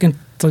like fucking.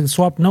 Like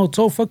swap notes.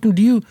 Oh, fucking!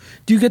 Do you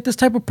get this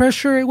type of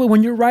pressure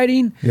when you're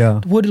writing?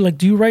 Yeah. What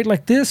do you write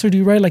like this or do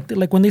you write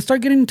like when they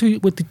start getting into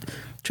with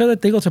show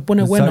that te digo se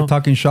pone Start bueno.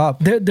 talking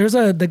shop. There's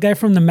the guy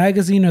from the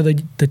magazine or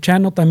the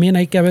channel también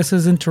ahí que a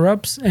veces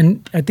interrupts,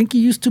 and I think he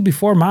used to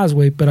before más,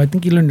 way, but I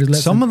think he learned his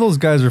lesson. Some of those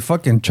guys are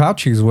fucking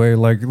chachis, way.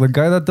 Like the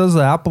guy that does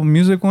the Apple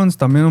Music ones,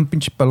 también un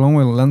pinche pelón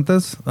with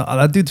lentes.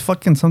 That dude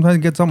fucking sometimes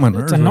gets on my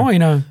nerves. It's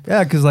annoying, huh?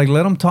 Yeah, because like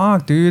let him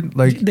talk, dude.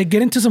 Like They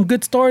get into some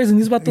good stories, and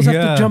these vatos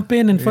have to jump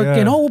in and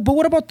fucking, oh, but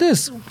what about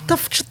this?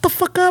 Shut the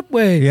fuck up,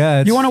 way.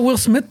 Yeah, you want to Will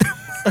Smith?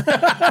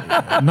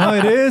 No,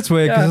 it is,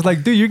 way. Because it's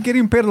like, dude, you're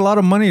getting paid a lot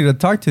of money to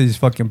talk to these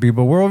fucking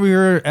people. We're over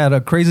here at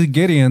a Crazy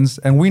Gideon's,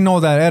 and we know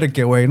that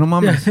etiquette, way. No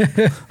mames.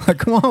 Like,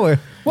 come on, way.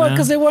 Well,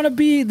 because they want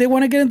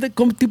to get into,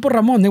 como tipo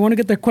Ramon, they want to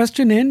get their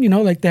question in,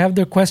 like they have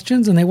their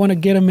questions and they want to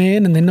get them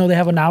in and they know they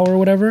have an hour or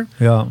whatever.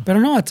 Yeah. But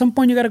no, at some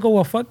point you got to go,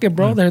 well, fuck it,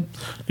 bro.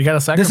 You got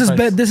to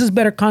sacrifice. This is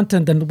better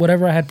content than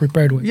whatever I had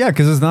prepared with. Yeah,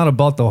 because it's not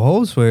about the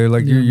host, way.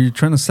 Like, you're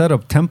trying to set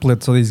up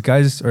templates so these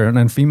guys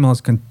and females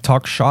can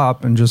talk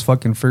shop and just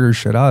fucking figure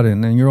shit out.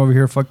 And then you're over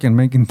here fucking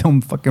making dumb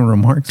fucking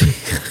remarks.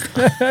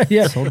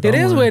 Yeah, so it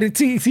is weird.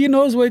 See, you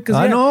know it's weird because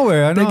I know.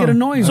 They get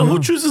annoying. So who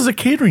chooses a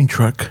catering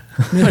truck?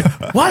 Like,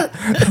 what?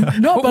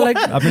 No, but like,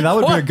 I mean, that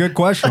would be a good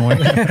question. What?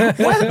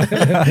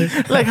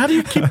 Like, how do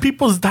you keep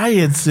people's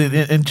diets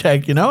in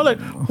check? Like,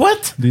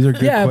 what? These are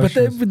good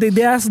questions. But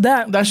they ask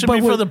that. That should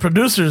be for the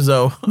producers,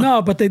 though.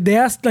 No, but they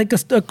asked like a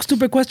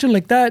stupid question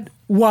like that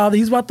while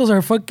these vatos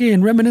are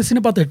fucking reminiscing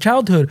about their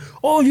childhood.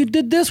 Oh, you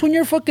did this when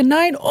you're fucking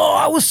 9? Oh,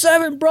 I was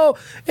 7, bro.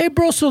 Hey,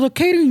 bro, so the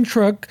catering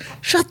truck,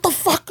 shut the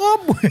fuck up.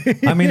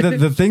 I mean,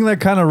 the thing that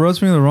kind of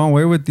rubs me the wrong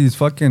way with these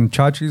fucking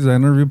chachis that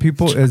interview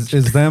people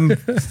is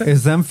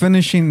them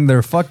finishing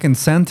their fucking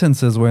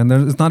sentences when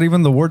it's not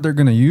even the word they're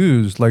gonna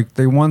use. Like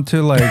they want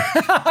to like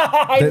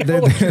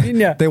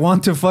they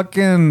want to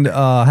fucking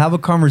have a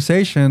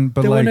conversation,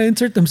 but they like want to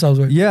insert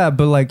themselves. Right? Yeah,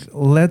 but like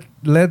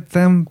let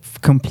them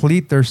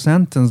complete their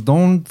sentence.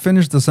 Don't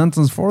finish the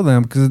sentence for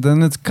them because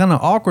then it's kind of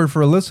awkward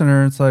for a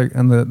listener. It's like,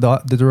 and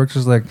the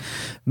director's like,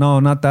 no,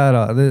 not that.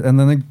 And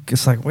then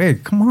it's like,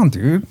 wait, come on,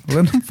 dude,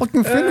 let them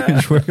fucking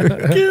finish.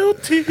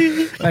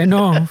 Guilty. I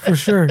know for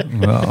sure.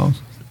 Well,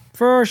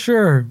 for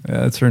sure.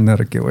 Yeah, it's her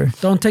etiquette way.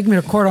 Don't take me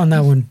to court on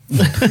that one.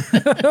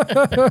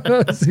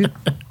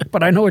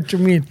 But I know what you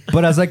mean.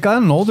 But as I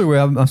gotten older, way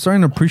I'm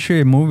starting to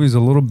appreciate movies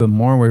a little bit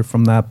more way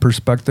from that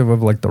perspective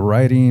of like the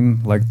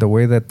writing, like the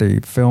way that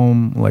they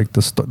film, like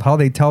how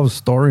they tell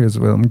stories.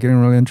 I'm getting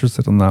really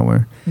interested in that way.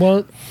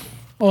 Well,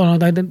 oh no,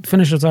 I didn't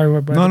finish it.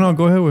 Sorry, but no,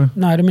 go ahead. Way.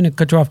 No, I didn't mean to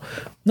cut you off.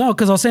 No,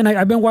 because I was saying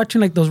I've been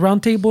watching like those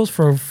roundtables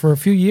for a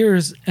few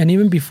years, and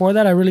even before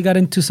that, I really got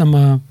into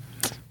some.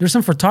 There's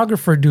some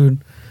photographer dude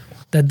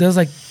that does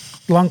like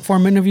long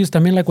form interviews,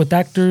 también like with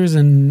actors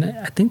and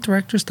I think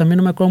directors. También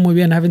no me acuerdo muy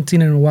bien. I haven't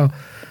seen it in a while,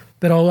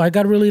 but I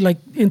got really like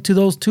into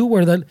those too,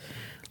 where that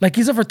like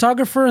he's a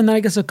photographer and then I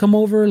guess he'll come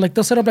over, like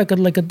they'll set up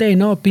like a day.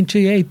 No,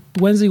 pinche, hey,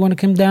 Wednesday you want to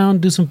come down,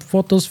 do some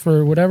photos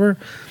for whatever,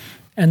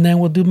 and then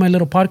we'll do my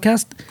little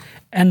podcast.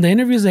 And the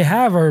interviews they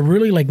have are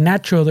really like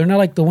natural. They're not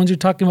like the ones you're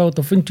talking about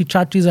with the finchi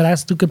chachis that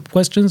ask stupid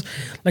questions.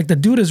 Like the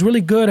dude is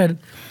really good at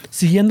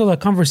siguiendo the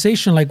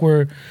conversation. Like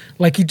where,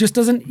 like he just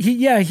doesn't.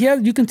 He has.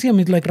 You can see him.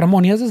 He's like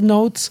Ramon. He has his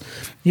notes.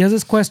 He has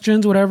his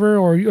questions, whatever.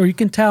 Or you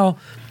can tell.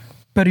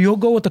 But you'll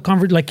go with the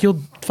conversation. Like he'll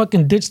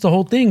fucking ditch the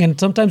whole thing. And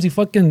sometimes he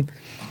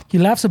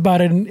laughs about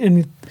it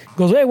and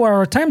goes, hey, well,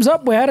 our time's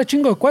up. We had a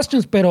chingo of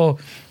questions, pero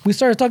we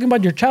started talking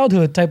about your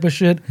childhood type of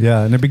shit.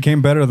 Yeah, and it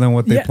became better than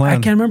what they planned.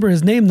 I can't remember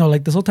his name, though.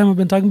 Like, this whole time I've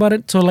been talking about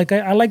it. So, like,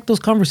 I like those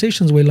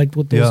conversations with, like,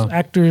 with those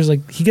actors.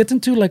 Like, he gets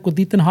into, like, with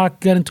Ethan Hawke,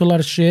 got into a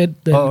lot of shit.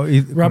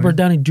 Robert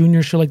Downey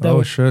Jr., shit like that.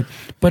 Oh, shit.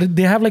 But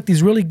they have, like,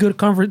 these really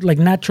good, like,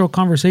 natural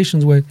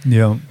conversations with.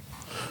 Yeah.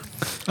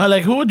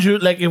 Like, who would you,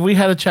 like, if we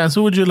had a chance,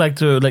 who would you like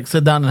to, like,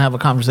 sit down and have a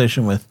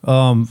conversation with?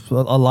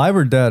 Alive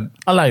or dead?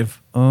 Alive.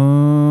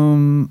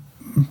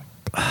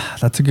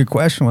 That's a good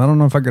question. I don't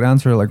know if I could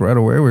answer it like right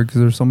away because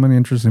there's so many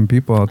interesting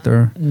people out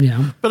there.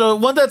 Yeah. But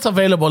one that's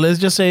available, let's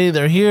just say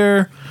they're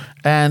here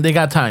and they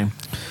got time.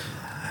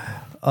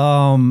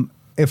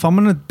 If I'm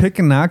gonna pick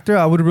an actor,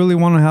 I would really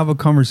want to have a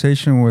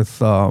conversation with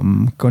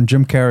con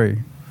Jim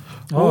Carrey.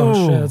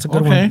 Oh shit, that's a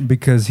good one.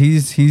 Because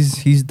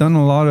he's done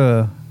a lot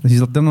of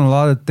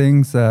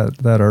things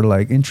that are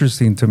like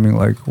interesting to me.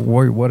 Like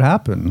what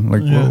happened?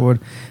 Like what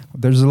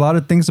there's a lot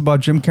of things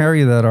about Jim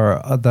Carrey that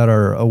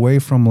are away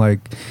from like,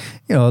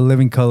 you know,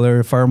 Living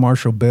Color, Fire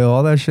Marshal Bill,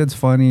 all that shit's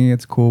funny,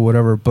 it's cool,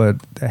 whatever. But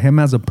him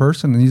as a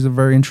person, he's a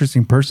very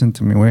interesting person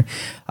to me. Way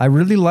I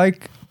really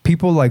like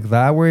people like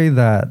that way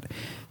that.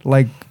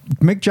 Like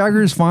Mick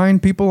Jagger is fine,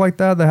 people like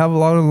that have a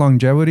lot of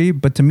longevity,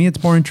 but to me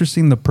it's more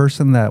interesting the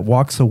person that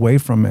walks away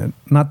from it,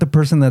 not the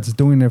person that's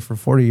doing it for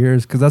 40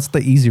 years, because that's the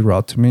easy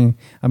route to me.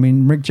 I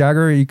mean, Mick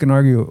Jagger, you can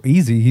argue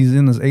easy, he's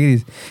in his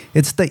 80s.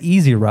 It's the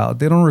easy route.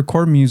 They don't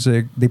record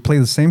music, they play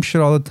the same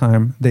shit all the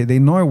time, they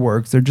know it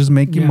works, they're just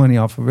making money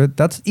off of it.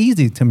 That's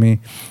easy to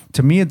me.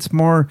 To me it's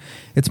more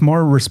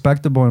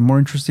respectable and more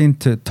interesting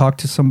to talk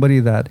to somebody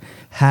that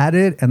had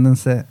it and then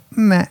say,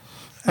 nah,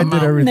 I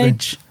did everything.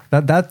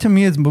 That to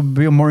me is would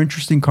be a more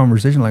interesting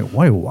conversation. Like,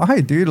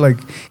 why, dude? Like,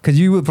 because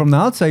you from the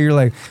outside, you're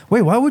like,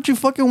 wait, why would you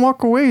fucking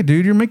walk away,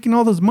 dude? You're making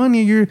all this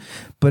money.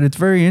 But it's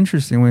very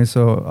interesting way.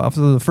 So after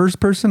the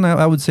first person,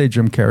 I would say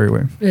Jim Carrey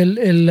way.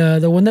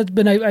 The one that's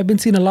been I've been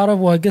seeing a lot of.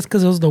 Well, I guess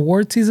because it was the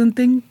award season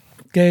thing.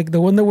 Okay,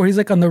 the one where he's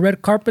like on the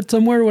red carpet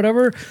somewhere or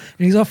whatever,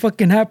 and he's all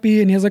fucking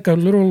happy, and he has like a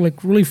little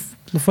like really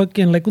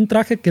fucking like un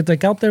traje que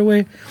like out there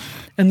way.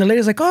 And the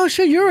lady's like, oh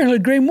shit, you're in a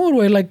great mood,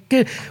 way. Like,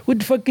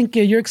 what fucking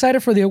kid? You're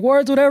excited for the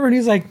awards, whatever. And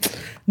he's like,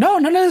 no,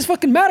 none of this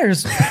fucking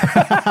matters.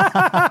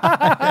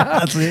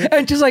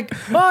 And she's like,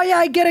 oh yeah,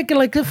 I get it.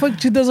 Like,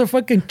 she does a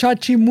fucking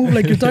cha-chi move,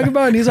 like you're talking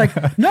about. And he's like,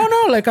 no,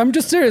 like I'm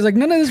just serious. Like,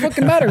 none of this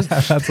fucking matters.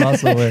 That's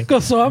awesome. Way.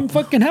 So I'm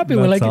fucking happy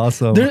with like.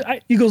 Awesome.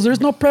 He goes,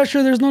 there's no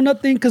pressure, there's no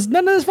nothing, because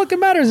none of this fucking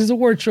matters. These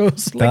award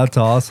shows. Like, that's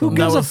awesome. Who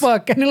gives a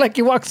fuck? And like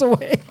he walks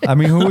away. I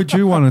mean, who would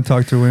you want to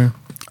talk to, Wayne?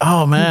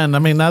 Oh man, I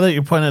mean, now that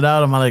you pointed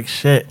out, I'm like,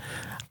 shit.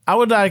 I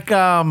would like,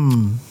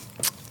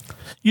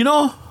 you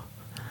know,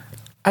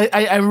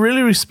 I'm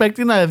really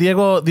respecting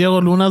Diego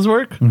Luna's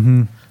work.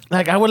 Mm-hmm.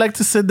 Like, I would like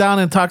to sit down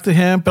and talk to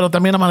him, pero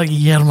también I'm like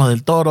Guillermo del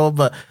Toro,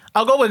 but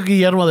I'll go with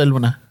Guillermo de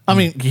Luna. I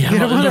mean,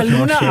 Guillermo de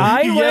Luna.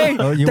 Ay, güey.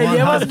 ¿Te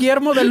llevas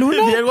Guillermo de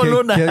Luna? Diego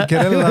Luna.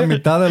 ¿Quieres la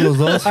mitad de los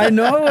dos? I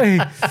know, güey.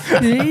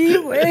 Sí,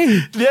 güey.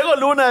 Diego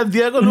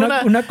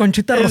Luna. Una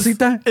Conchita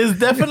Rosita. It's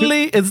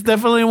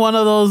definitely one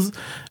of those,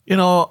 you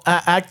know,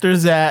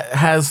 actors that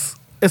has.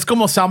 It's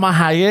como Salma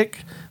Hayek.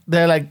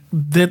 They like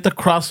did the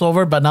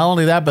crossover, but not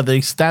only that, but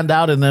they stand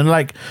out and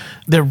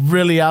they're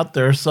really out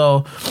there.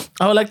 So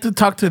I would like to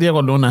talk to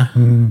Diego Luna.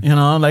 You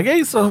know, like,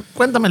 hey, so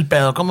cuéntame el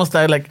pedo, ¿cómo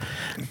está? Like,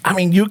 I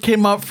mean, you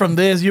came up from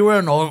this. You were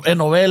en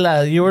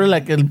novela. You were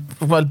like el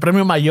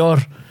premio mayor.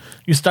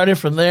 You started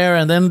from there,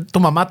 and then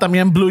tu mamá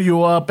también blew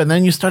you up, and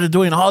then you started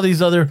doing all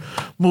these other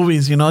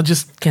movies, you know,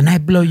 just... Can I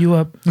blow you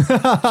up?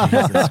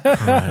 Jesus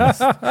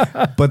Christ.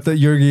 But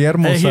your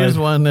Guillermo hey, here's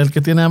side. one. El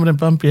que tiene hambre en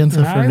pan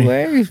piensa,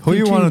 Fernie. Who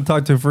you want to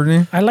talk to,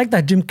 Fernie? I like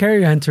that Jim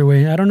Carrey answer,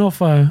 way. I don't know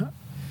if... I've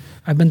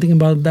been thinking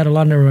about that a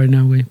lot right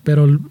now, way.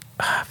 Pero,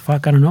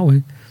 fuck, I don't know,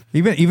 way.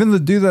 Even the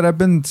dude that I've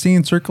been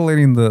seeing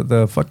circulating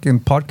the fucking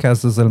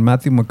podcast is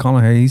Matthew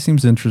McConaughey. He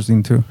seems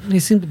interesting, too. He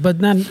seems...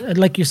 But not...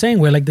 Like you're saying,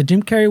 way. Like, the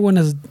Jim Carrey one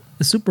is...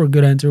 a super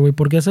good answer, way,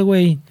 porque ese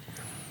way,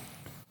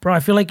 bro, I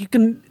feel like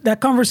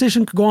that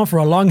conversation could go on for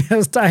a long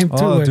ass time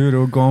too. Oh, dude,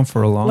 it'll go on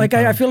for a long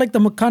time. I feel like the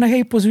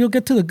McConaughey, pues you'll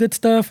get to the good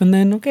stuff, and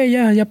then, okay,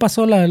 ya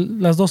pasó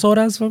las 2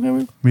 horas.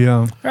 Okay,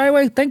 yeah. All right,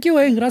 way, thank you,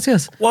 way,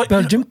 gracias. Well,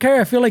 but Jim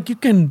Carrey, I feel like you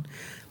can,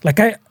 like,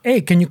 hey,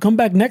 can you come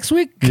back next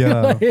week?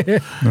 Yeah.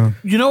 No.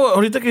 You know,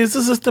 ahorita que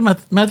dices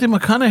Matthew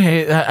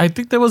McConaughey, I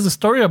think there was a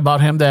story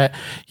about him that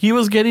he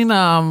was getting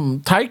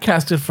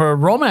typecasted for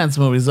romance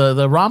movies,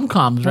 the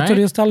rom-coms, right? That's what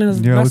he was telling us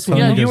last week.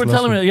 Yeah, you were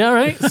telling me, yeah,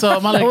 right? So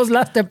I'm like, that was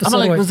last episode.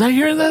 I'm like, was I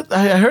hearing that?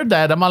 I heard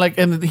that. I'm like,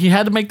 and he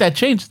had to make that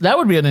change. That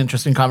would be an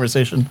interesting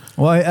conversation.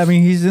 Well, I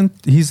mean, he's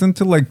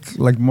into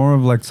like more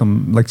of like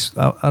some, like,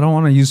 I don't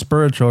want to use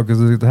spiritual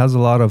because it has a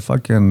lot of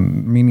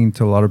fucking meaning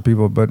to a lot of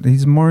people, but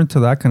he's more into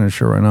that kind of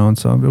shit right now. And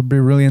so it'll be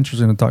really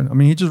interesting to talk. I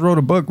mean, he just wrote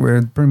a book where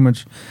it pretty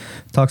much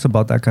talks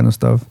about that kind of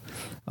stuff.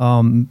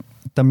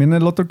 También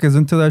el otro que is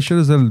into that shit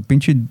is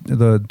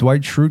the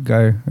Dwight Schrute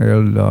guy,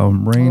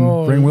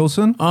 Rainn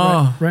Wilson.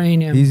 Oh,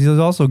 Rainn, yeah. He's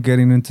also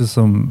getting into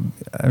some.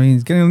 I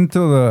mean,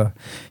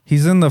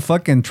 he's in the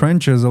fucking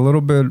trenches a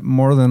little bit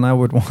more than I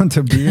would want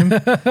to be in,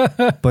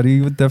 but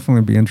he would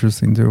definitely be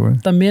interesting too.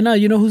 También,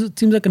 you know who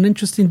seems like an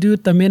interesting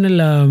dude? También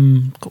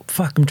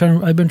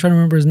I've been trying to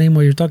remember his name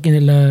while you're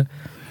talking.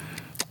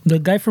 The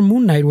guy from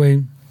Moon Knight,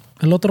 way.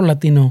 El otro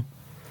Latino.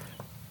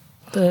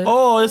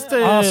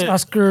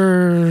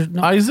 Oscar...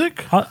 No.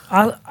 Isaac?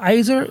 Oscar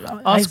Isaac.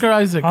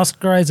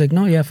 Oscar Isaac,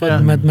 no? Yeah,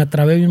 fuck. Me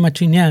trabé bien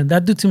machín. Yeah,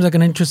 that dude seems like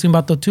an interesting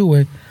vato too,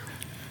 way.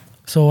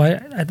 So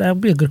that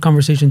would be a good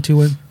conversation too,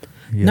 way.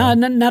 Yeah.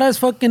 Not as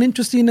fucking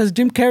interesting as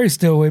Jim Carrey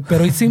still, way. But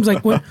it seems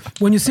like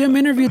when you see him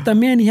interview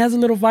también, he has a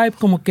little vibe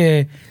como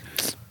que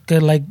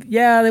like,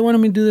 yeah, they wanted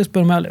me to do this, but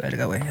I'm not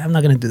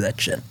going to do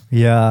that shit.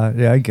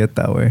 Yeah, I get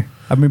that way.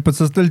 I mean, but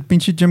still,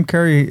 pinche Jim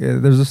Carrey,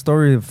 there's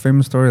a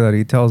famous story that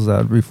he tells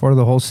that before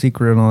the whole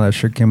Secret and all that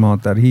shit came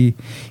out, that he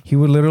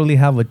would literally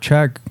have a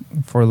check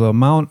for the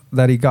amount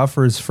that he got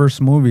for his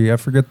first movie. I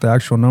forget the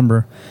actual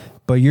number.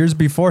 But years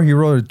before, he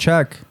wrote a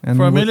check. And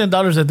for $1 million,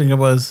 I think it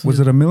was.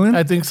 Was it $1 million?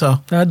 I think so.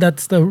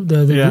 That's the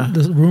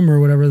rumor or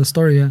whatever, the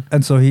story, yeah.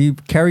 And so he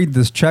carried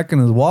this check in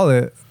his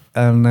wallet.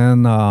 And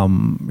then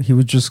he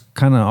would just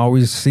kind of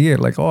always see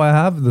it like, oh, I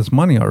have this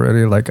money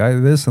already, like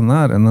this and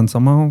that. And then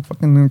somehow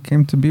fucking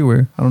came to be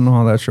where I don't know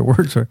how that shit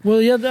works. Right?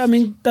 Well, yeah, I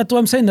mean, that's what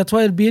I'm saying. That's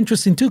why it'd be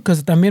interesting too.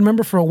 Because I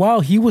remember for a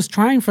while, he was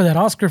trying for that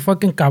Oscar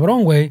fucking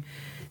cabrón way.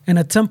 And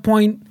at some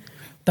point,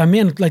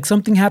 también, like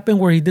something happened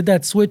where he did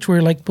that switch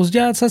where like, pues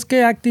ya, sabes que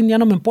acting ya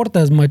no me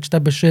importa as much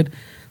type of shit.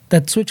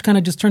 That switch kind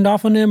of just turned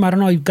off on him. I don't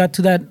know. He got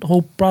to that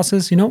whole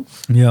process, you know?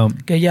 Yeah.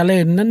 Que ya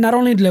not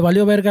only le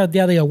valió verga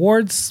ya the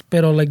awards,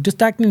 pero like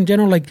just acting in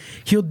general, like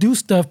he'll do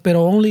stuff,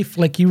 pero only if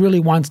like he really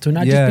wants to,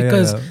 not just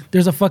because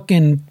there's a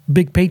fucking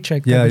big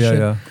paycheck.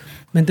 Yeah.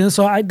 And then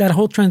so that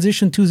whole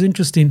transition too is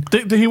interesting.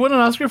 Did he win an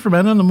Oscar for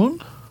Man on the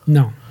Moon?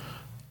 No.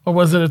 Or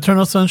was it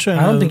Eternal Sunshine?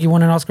 I don't think he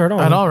won an Oscar at all.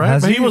 At all, right?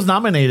 Has But he he? was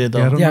nominated, though.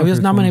 Yeah, Yeah, he was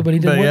nominated, but he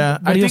didn't But win. yeah,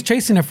 But he was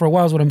chasing it for a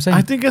while, is what I'm saying.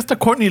 I think it's the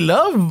Courtney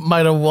Love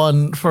might have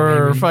won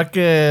for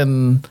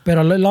fucking... But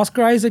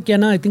Oscar Isaac, yeah,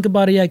 now I think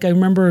about it, yeah, I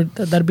remember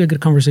that'd be a good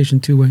conversation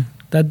too, way.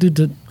 That dude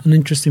did an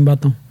interesting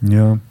vato.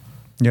 Yeah.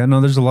 Yeah, no,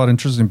 there's a lot of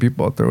interesting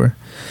people out there, way.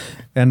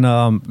 And,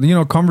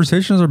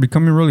 conversations are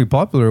becoming really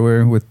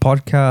popular with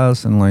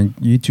podcasts and like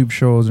YouTube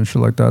shows and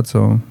shit like that.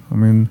 So, I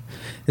mean,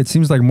 it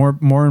seems like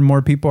more and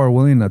more people are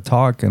willing to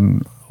talk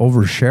and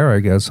overshare,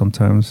 I guess,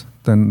 sometimes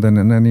than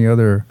in any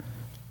other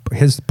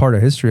part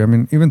of history. I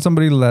mean, even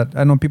somebody that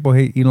I know people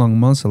hate Elon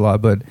Musk a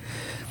lot, but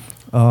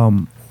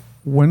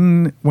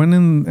when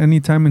in any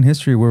time in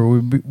history were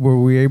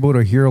we able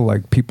to hear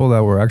like people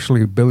that were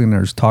actually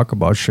billionaires talk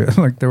about shit?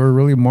 Like they were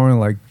really more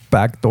like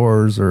back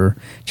doors or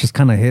just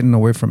kind of hidden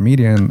away from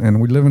media, and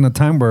we live in a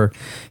time where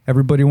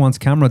everybody wants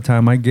camera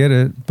time. I get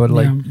it, but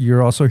like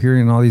you're also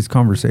hearing all these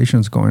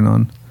conversations going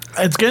on.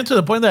 It's getting to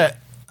the point that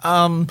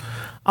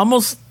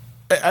almost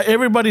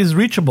everybody's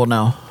reachable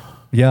now.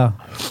 Yeah,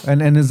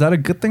 and is that a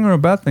good thing or a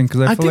bad thing?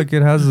 Because I feel like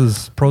it has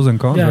its pros and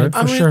cons, right?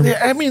 For sure.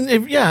 I mean,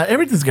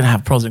 everything's gonna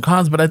have pros and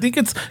cons, but I think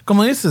it's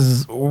como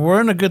dices, we're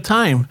in a good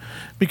time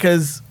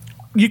because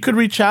you could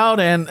reach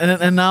out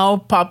and now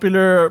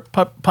popular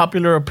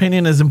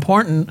opinion is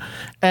important,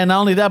 and not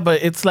only that,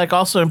 but it's like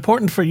also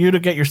important for you to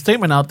get your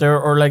statement out there,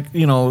 or like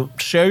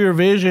share your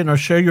vision or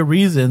share your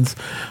reasons,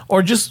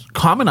 or just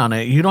comment on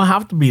it. You don't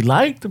have to be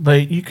liked,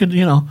 but you could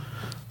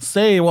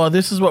say, well,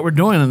 this is what we're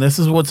doing, and this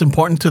is what's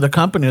important to the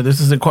company, or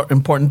this is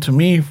important to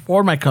me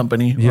for my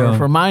company, or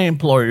for my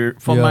employer,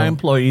 for my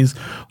employees,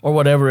 or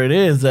whatever it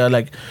is.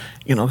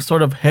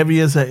 Sort of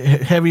heavy as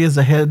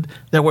a head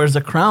that wears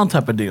a crown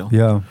type of deal.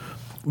 Yeah.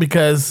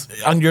 Because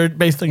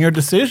based on your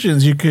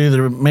decisions, you could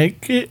either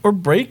make it or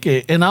break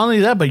it, and not only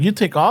that, but you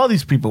take all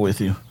these people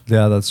with you.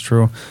 Yeah, that's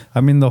true.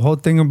 I mean, the whole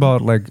thing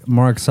about like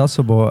more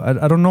accessible.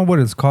 I don't know what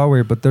it's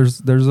called, but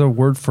there's a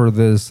word for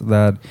this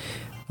that.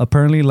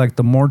 Apparently, like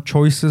the more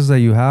choices that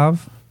you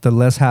have, the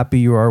less happy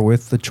you are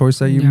with the choice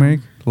that you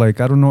make.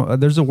 Like I don't know,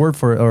 there's a word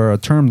for it or a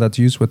term that's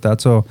used with that.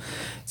 So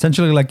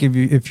essentially, like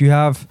if you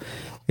have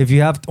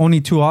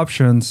only two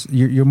options,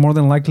 you're more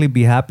than likely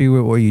be happy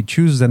with what you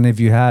choose than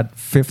if you had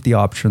 50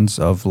 options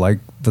of like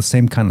the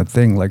same kind of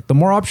thing. Like the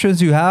more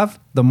options you have,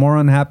 the more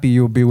unhappy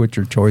you'll be with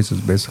your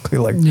choices. Basically,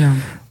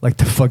 like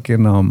the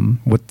fucking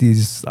with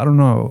these. I don't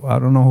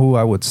know who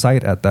I would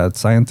cite at that,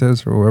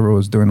 scientist or whoever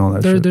was doing all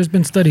that. Shit. There's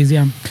been studies,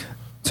 yeah.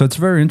 So it's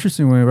a very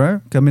interesting way, right?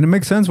 I mean, it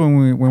makes sense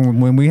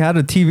when we had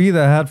a TV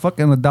that had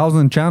fucking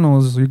 1,000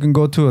 channels. You can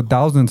go to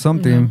 1,000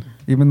 something,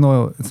 even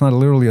though it's not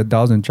literally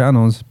 1,000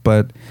 channels.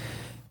 But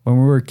when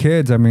we were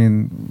kids, I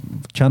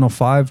mean, Channel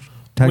 5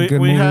 had good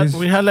movies.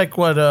 We had like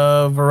what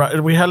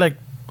variety? We had like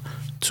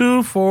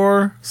 2,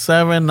 4,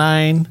 7,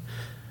 9,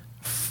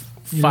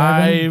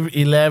 5,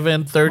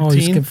 11, 13. Oh,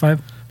 you skipped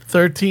 5.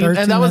 13,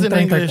 and that was in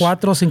English.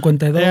 34,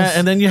 52. Yeah,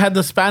 and then you had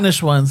the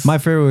Spanish ones. My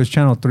favorite was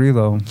Channel 3,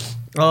 though.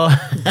 Oh,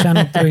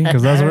 Channel 3.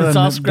 Because that's where It's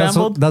all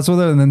scrambled? that's where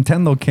the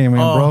Nintendo came in,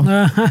 bro.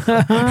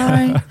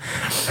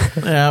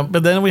 Yeah,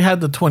 but then we had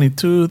the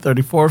 22,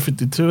 34,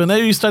 52, and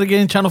then you started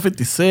getting Channel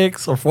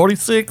 56 or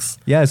 46.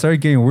 Yeah, it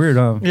started getting weird,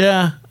 huh?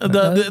 Yeah,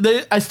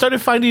 I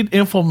started finding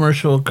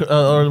infomercial,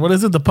 or what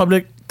is it, the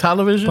public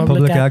television?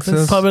 Public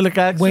access. Public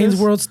access. Wayne's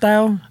World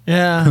style.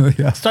 Yeah.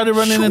 Yeah. Started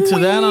running into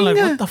that, and I'm like,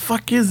 what the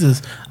fuck is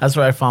this? That's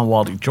where I found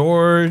Wally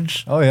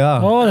George. Oh,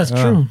 yeah. Oh, that's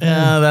true.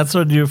 Yeah, that's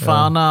what you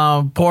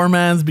found Poor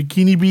Man's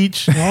Bikini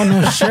Beach. Oh,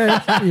 no shit.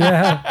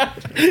 Yeah.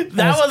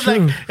 That was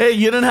true. like, hey,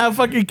 you didn't have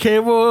fucking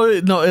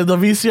cable. No, the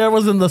VCR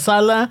was in the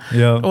sala.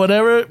 Yeah.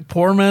 Whatever.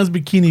 Poor Man's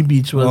Bikini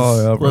Beach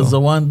was the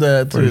one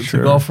to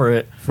go for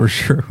it. For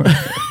sure.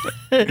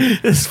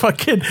 This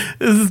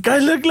guy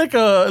looked like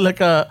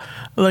a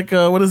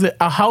what is it?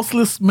 A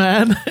houseless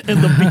man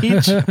in the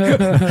beach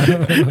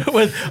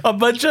with a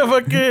bunch of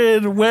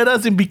fucking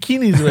weras in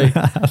bikinis. Way.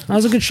 That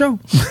was a good show.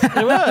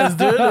 It was,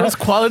 dude. It was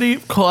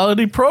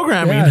quality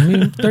programming. Yeah, I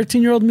mean,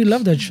 13-year-old me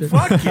loved that shit.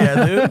 Fuck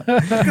yeah, dude.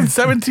 Fucking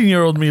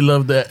 17-year-old me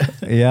loved that.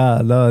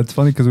 Yeah, no, it's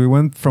funny because we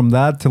went from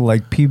that to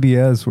like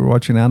PBS. We're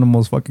watching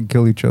animals fucking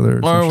kill each other.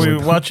 Or we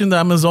were watching the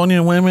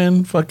Amazonian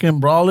women fucking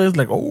brawlers.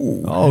 Like,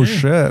 oh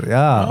shit,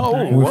 yeah.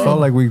 We felt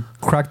like we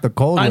cracked the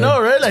code. I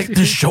know, right? Like,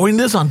 they're showing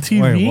this on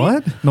TV. Wait,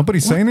 what?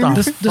 Nobody's saying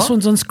anything? This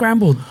one's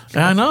unscrambled.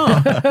 I know.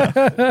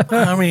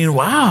 I mean,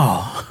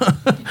 wow.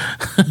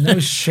 No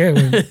shit.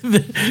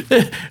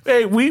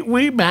 Hey,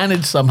 we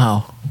managed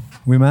somehow.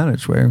 We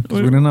managed, güey. Because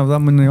we didn't have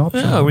that many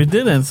options. Yeah, we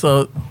didn't.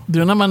 So,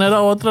 de una manera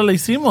u otra le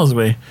hicimos,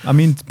 güey. I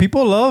mean,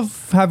 people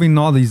love having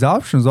all these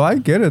options. Oh, I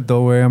get it,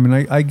 though, güey. I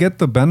mean, I get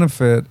the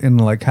benefit in,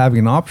 like,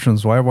 having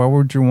options. Why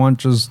would you want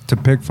just to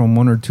pick from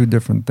one or two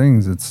different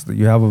things? It's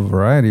you have a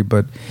variety,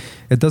 but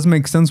it does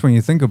make sense when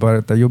you think about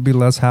it that you'll be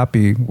less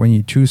happy when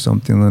you choose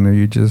something than if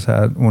you just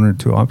had one or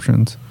two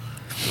options.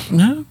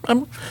 Yeah,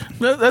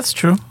 that's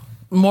true.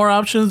 more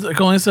options.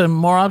 Going to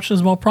more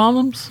options, more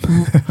problems.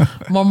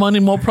 More money,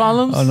 more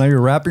problems. Oh, now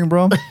you're rapping,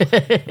 bro?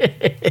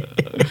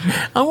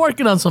 I'm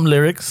working on some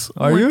lyrics.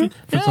 Are you?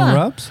 For some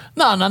raps?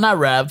 No, not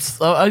raps.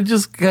 I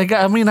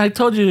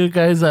told you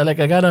guys that I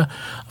got a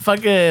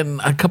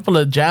couple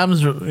of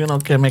jams,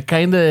 que me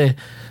kind of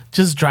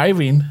just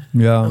driving.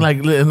 Yeah.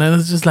 And then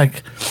it's just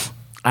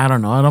I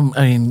don't know.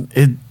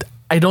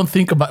 I don't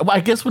think about. Well, I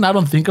guess when I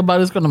don't think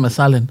about it, it's gonna me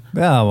salen.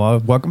 Yeah. Well,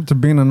 welcome to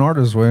being an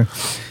artist, way.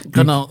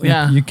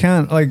 You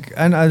can't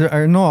and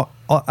I know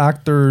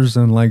actors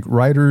and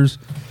writers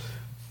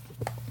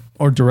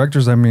or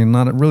directors. I mean,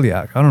 not really.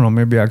 I don't know.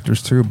 Maybe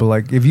actors too.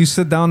 But if you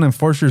sit down and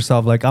force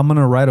yourself, I'm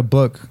gonna write a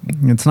book,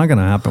 it's not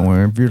gonna happen.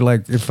 Way. If you're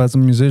if as a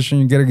musician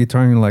you get a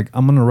guitar and you're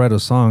I'm gonna write a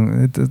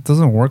song, it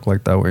doesn't work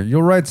like that way.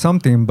 You'll write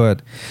something,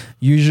 but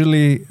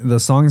usually the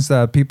songs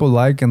that people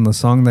like and the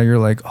song that you're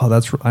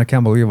I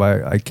can't believe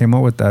I came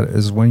up with that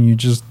is when you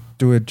just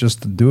do it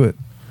just to do it.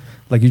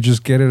 You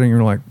just get it and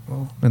you're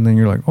oh, and then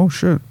you're oh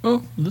shit.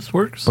 Oh, this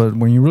works. But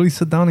when you really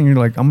sit down and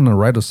you're I'm gonna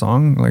write a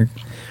song, it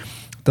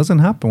doesn't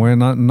happen way.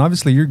 And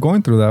obviously you're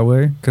going through that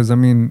way. Cause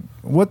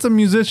what's a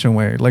musician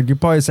way? You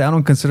probably say, I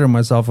don't consider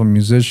myself a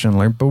musician.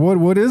 But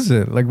what is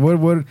it?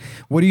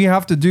 What do you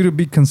have to do to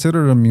be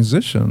considered a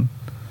musician?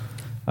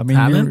 I mean,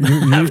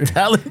 you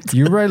talent.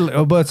 You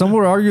write, but some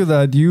would argue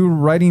that you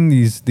writing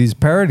these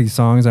parody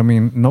songs. I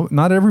mean,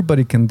 not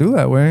everybody can do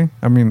that way.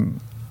 I mean,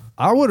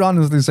 I would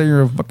honestly say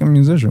you're a fucking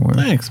musician. Way.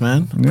 Thanks,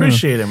 man. Yeah.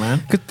 Appreciate it,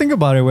 man. Cause think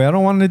about it, way. I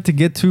don't want it to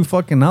get too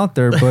fucking out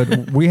there,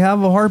 but we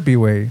have a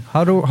heartbeat, way.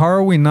 How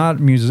are we not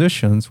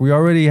musicians? We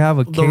already have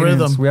a cadence.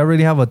 Rhythm. We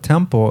already have a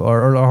tempo.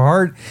 Our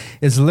heart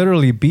is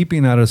literally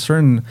beeping at a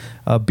certain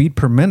beat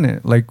per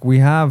minute. We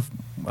have.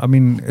 I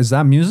mean, is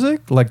that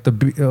music?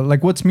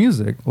 What's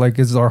music?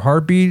 Is our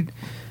heartbeat?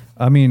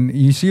 I mean,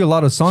 you see a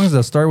lot of songs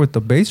that start with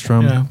the bass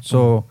drum. Yeah.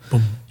 So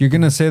you're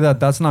going to say that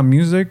that's not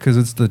music because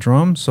it's the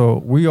drum. So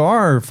we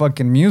are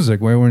fucking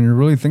music. When you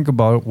really think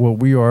about what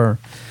we are,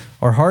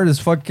 our heart is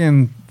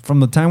fucking from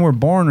the time we're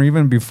born or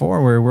even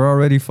before where we're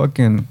already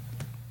fucking.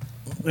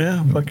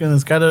 Yeah, fucking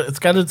it's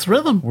got its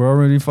rhythm. We're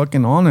already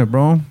fucking on it,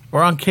 bro.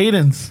 We're on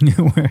cadence.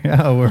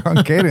 We're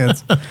on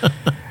cadence.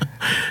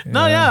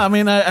 No, yeah. I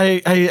mean,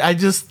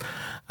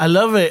 I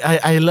love it.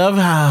 I love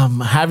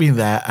having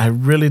that. I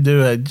really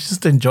do. I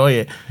just enjoy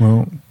it.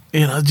 Well,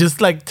 just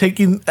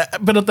taking.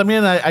 But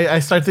también I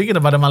start thinking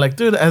about it. I'm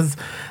dude,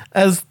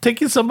 as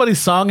taking somebody's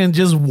song and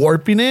just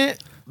warping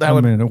it.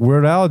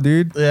 Weird Al,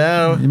 dude.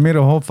 Yeah, you made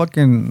a whole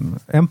fucking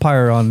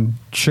empire on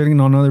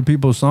shitting on other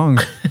people's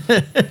songs.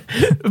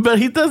 But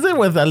he does it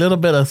with a little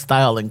bit of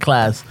style and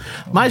class.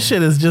 My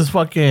shit is just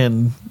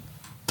fucking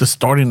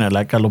distorting it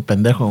a lo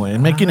pendejo, way,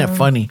 and making it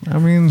funny. I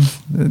mean,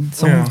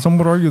 some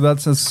would argue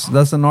that's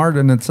an art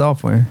in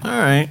itself, way. All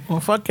right, well,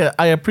 fuck it.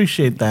 I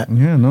appreciate that.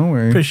 Yeah, no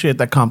way. Appreciate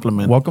that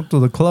compliment. Welcome to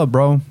the club,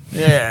 bro.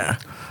 Yeah.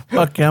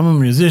 Fuck yeah, I'm a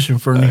musician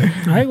for me.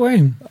 Ay,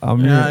 güey.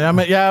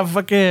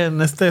 Fucking,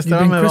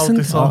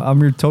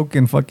 I'm your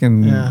token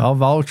fucking, I'll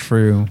vouch for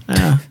you.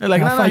 Yeah.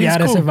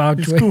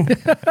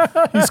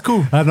 He's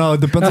cool. I know,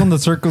 it depends on the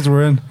circles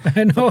we're in.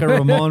 I know.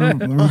 Ramon,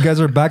 you guys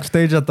are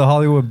backstage at the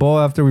Hollywood Bowl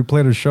after we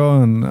played a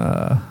show, and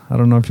I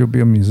don't know if you'll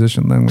be a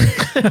musician then.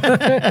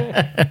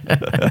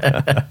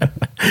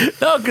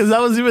 No, because I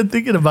was even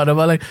thinking about it.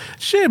 I'm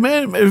shit,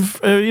 man,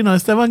 if,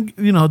 Esteban,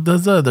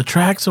 does the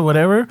tracks or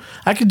whatever,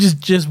 I could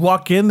just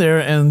walk in there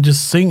and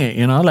just sing it,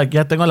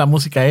 ya tengo la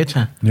música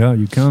hecha. Yeah,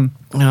 you can.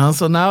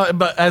 So now,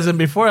 but as in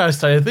before, I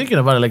started thinking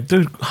about it,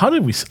 dude, how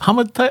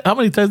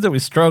many times did we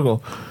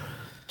struggle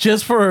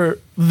just for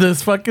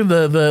this fucking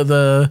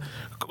the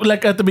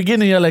at the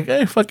beginning, you're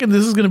hey, fucking,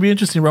 this is gonna be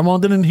interesting. Ramon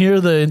didn't hear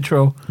the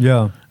intro.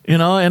 Yeah. And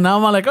now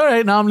I'm all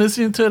right, now I'm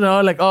listening to it, and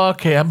I'm oh,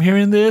 okay, I'm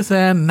hearing this,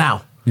 and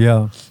now.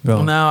 Yeah.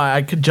 Now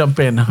I could jump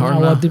in.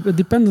 It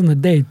depends on the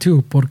day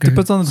too.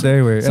 Depends on the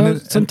day, way. So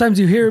sometimes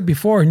you hear it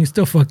before and you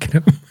still fuck it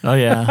up. Oh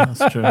yeah,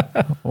 that's true.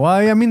 Well,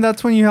 I mean,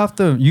 that's when you have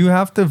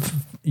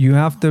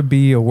to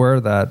be aware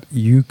that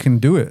you can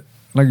do it.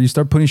 You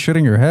start putting shit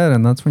in your head,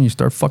 and that's when you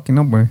start fucking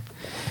up, way.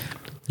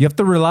 You have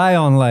to rely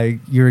on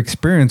your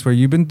experience, where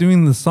you've been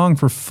doing the song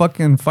for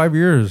fucking 5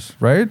 years,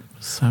 right?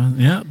 7,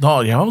 yeah.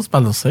 Oh, yeah, I was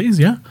about to say,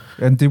 yeah.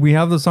 And did we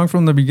have the song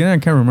from the beginning? I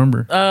can't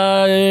remember.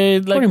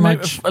 Pretty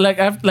much. Like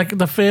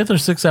the 5th or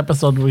 6th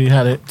episode, we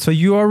had it. So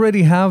you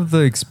already have the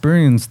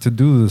experience to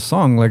do the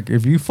song.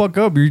 If you fuck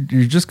up, you're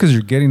just because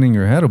you're getting in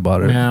your head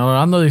about it. Yeah, or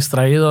ando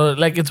distraído.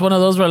 it's one of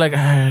those where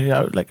I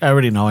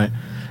already know it.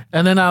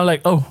 And then I'm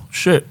oh,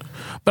 shit.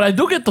 But I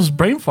do get those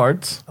brain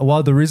farts.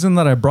 Well, the reason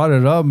that I brought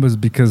it up was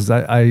because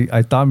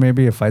I thought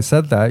maybe if I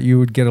said that, you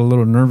would get a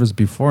little nervous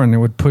before, and it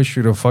would push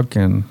you to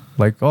fucking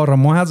oh,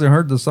 Ramon hasn't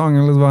heard the song.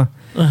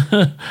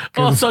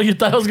 Oh, so you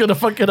thought I was gonna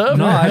fuck it up?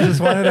 No, I just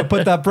wanted to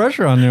put that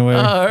pressure on you.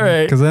 All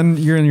right. Because then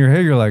you're in your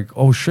head, you're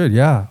oh shit,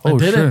 yeah. Oh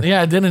shit.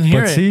 Yeah, I didn't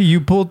hear it. But see,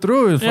 you pulled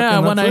through it. Yeah,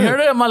 when I heard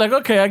it, I'm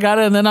okay, I got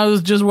it. And then I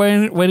was just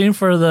waiting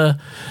for the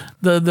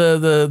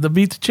the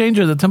beat to change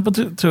or the tempo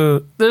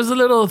to there's a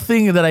little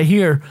thing that I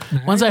hear.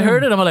 Once I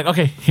heard it, I'm like,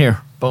 okay,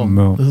 here, boom.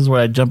 No. This is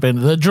where I jump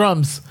in. The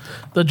drums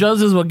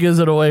is what gives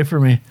it away for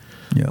me.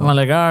 Yeah. I'm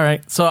like, all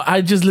right. So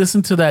I just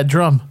listen to that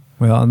drum.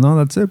 Well, no,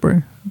 that's it,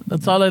 bro.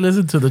 That's all I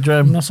listen to, the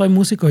drum. No soy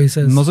músico, he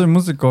says. No soy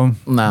músico.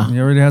 No. He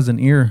already has an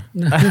ear.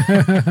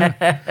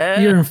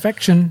 Ear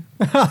infection.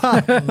 No.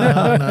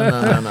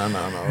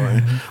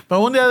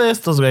 But one día de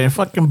estos, güey,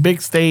 fucking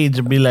big stage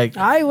and be like,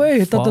 Ay,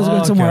 güey, I thought this was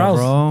going somewhere else.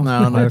 Bro.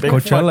 no, big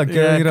Coachella, fuck,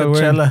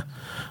 Coachella.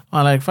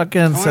 Or like fucking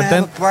I want to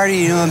have a party,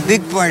 you know, a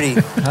big party.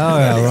 Hell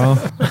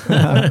yeah,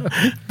 bro.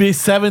 be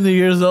 70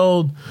 years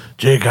old.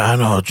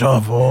 Chicano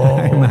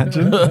Chavo.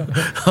 Imagine.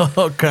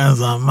 All kinds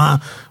of man.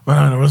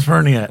 Bueno, where's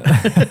Fernie at?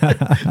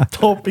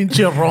 Todo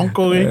pinche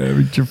ronco, güey.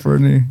 Richard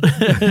Fernie.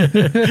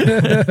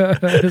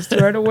 Just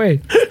right away.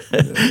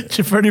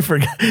 Fernie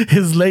forgot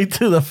he's late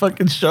to the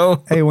fucking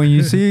show. Hey, when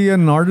you see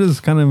an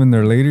artist kind of in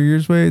their later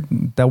years, wait,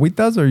 that we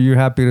does, or are you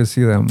happy to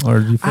see them, or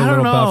do you feel I a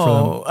don't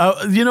little bad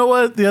for them? know. You know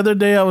what? The other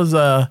day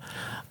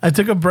I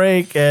took a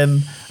break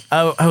and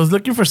I was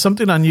looking for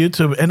something on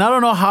YouTube, and I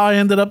don't know how I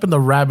ended up in the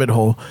rabbit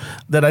hole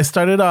that I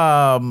started.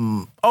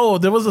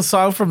 There was a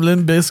song from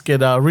Limp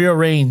Bizkit,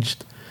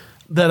 Rearranged.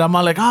 That I'm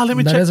all like, let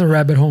me check. That is a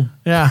rabbit hole.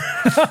 Yeah.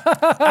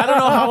 I don't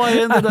know how I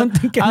ended up. I don't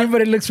think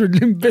anybody looks for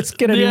Limp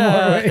Bizkit anymore.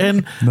 Yeah, Right?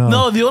 and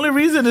no, the only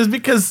reason is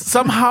because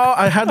somehow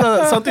I had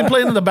something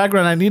playing in the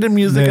background. I needed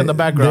music in the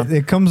background.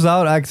 It comes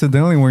out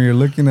accidentally when you're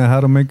looking at how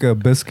to make a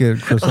biscuit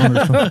croissant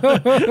or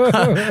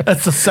something.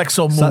 That's a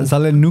sexual move.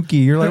 Sale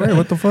Nuki. You're like, hey,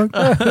 what the fuck?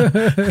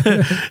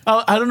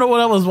 I don't know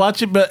what I was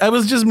watching, but it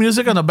was just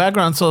music on the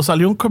background. So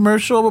salió un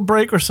commercial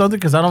break or something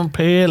because I don't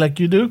pay it like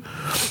you do.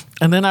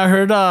 And then I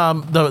heard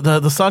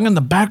the song in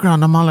the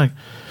background. I'm all like,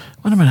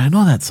 wait a minute, I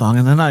know that song.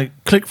 And then I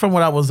clicked from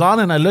what I was on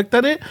and I looked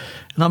at it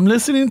and I'm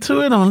listening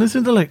to it. I'm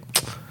listening to like,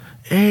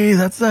 hey,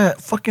 that's that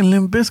fucking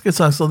Limp Bizkit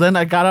song. So then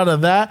I got out of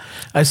that.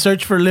 I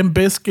searched for Limp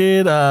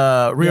Bizkit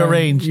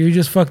Rearranged. You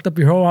just fucked up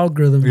your whole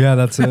algorithm. Yeah,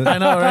 that's it. I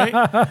know,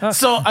 right?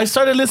 So I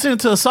started listening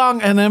to the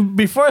song, and then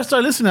before I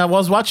started listening, I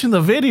was watching the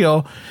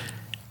video.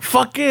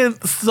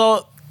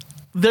 So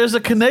there's a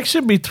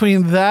connection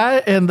between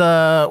that and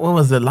what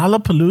was it,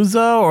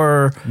 Lollapalooza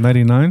or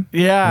 99?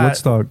 Yeah,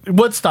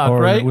 Woodstock, Or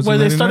right? was it Where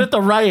they 99? started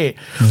the riot.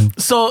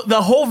 So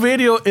the whole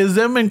video is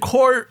them in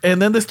court, and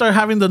then they start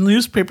having the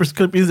newspapers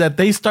clippings that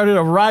they started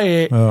a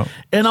riot,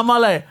 and I'm all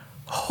like,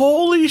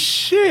 holy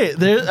shit.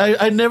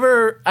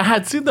 I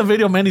had seen the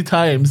video many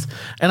times,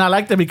 and I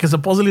liked it because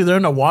supposedly they're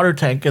in a water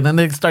tank, and then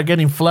they start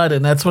getting flooded,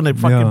 and that's when it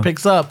fucking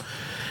picks up.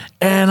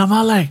 And I'm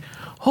all like,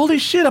 holy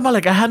shit. I'm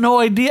like, I had no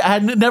idea. I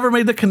had never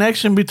made the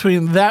connection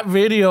between that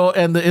video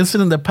and the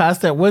incident that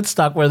passed at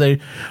Woodstock where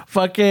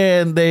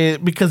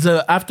because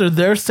after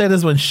their set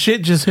is when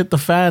shit just hit the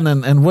fan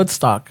and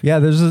Woodstock. Yeah,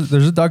 there's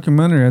a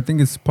documentary. I think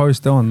it's probably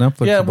still on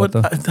Netflix.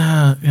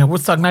 Yeah,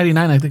 Woodstock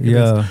 99, I think it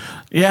is.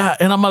 Yeah,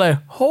 and I'm like,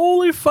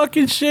 holy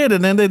fucking shit.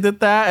 And then they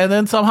did that. And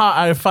then somehow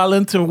I fell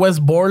into Wes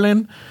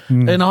Borland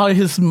and all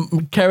his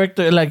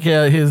character, like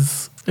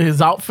his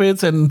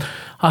outfits and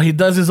how he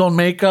does his own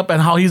makeup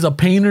and how he's a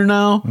painter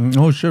now.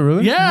 Oh, shit,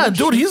 really? Yeah,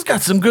 dude, he's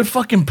got some good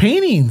fucking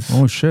paintings.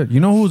 Oh, shit. You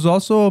know who's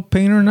also a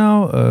painter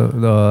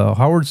now?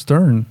 Howard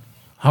Stern.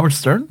 Howard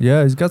Stern?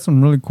 Yeah, he's got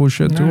some really cool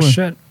shit, too. No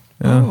shit.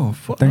 Yeah. Oh,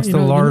 fuck. Thanks to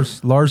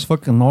Lars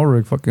fucking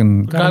Ulrich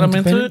fucking Got him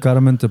into it? got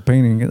him into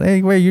painting.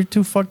 Hey, wait, you're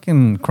too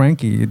fucking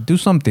cranky. Do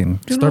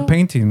something. Start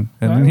painting.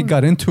 And then he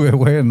got into it,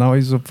 and now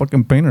he's a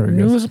fucking painter, I He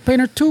guess. was a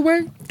painter too,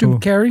 way. Jim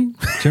Carrey.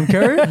 Jim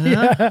Carrey?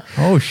 Yeah.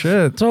 Oh,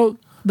 shit. So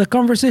the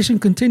conversation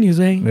continues,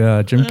 eh?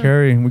 Yeah, Jim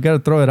Carrey. We got to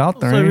throw it out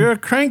there. So eh? if you're a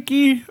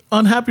cranky,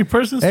 unhappy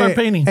person, start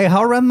painting. Hey,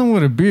 how random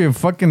would it be if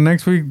fucking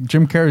next week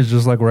Jim Carrey's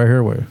just like right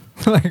here, way?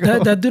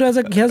 That dude has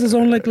his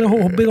own like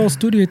little big old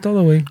studio all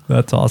the way.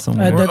 That's awesome.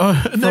 For a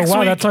next while,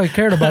 week. that's all he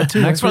cared about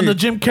too. Next From the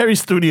Jim Carrey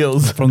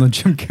studios. From the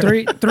Jim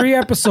Carrey. Three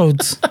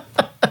episodes.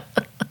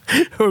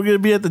 We're going to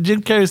be at the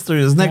Jim Carrey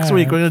studios next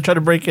week. We're going to try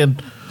to break in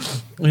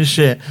and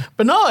shit.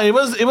 But no, it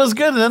was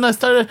good. And then I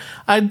started,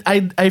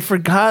 I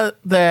forgot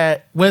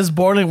that Wes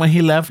Borland, when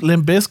he left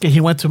Limp Bizkit,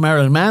 he went to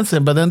Marilyn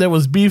Manson. But then there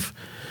was beef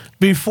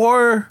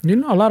before. You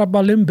know a lot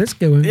about Limp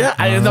Bizkit, man. Yeah,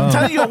 I'm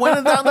telling you, I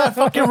went down that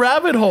fucking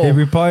rabbit hole.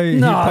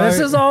 This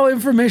is all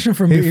information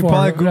from He before.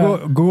 probably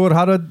Googled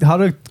how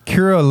to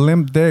cure a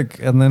limp dick,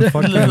 and then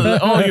fucking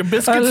your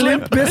biscuit's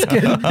limp?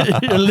 Biscuit.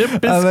 Your limp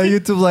and then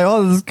biscuit. YouTube's like,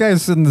 oh, this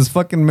guy's in this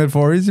fucking mid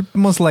 40s. He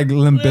must like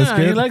Limp Yeah,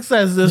 Bizkit. he likes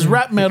this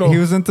rap metal. He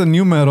was into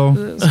new metal.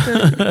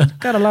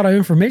 Got a lot of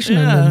information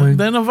on Yeah, that, man.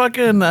 then a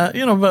fucking,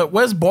 but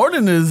Wes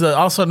Borland is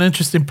also an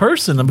interesting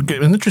person, an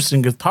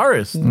interesting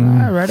guitarist.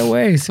 Right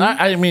away. See?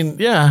 I mean,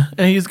 yeah,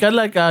 and he's got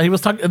like he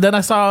was talking. Then I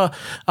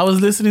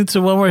was listening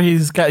to one where he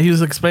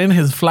was explaining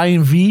his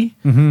Flying V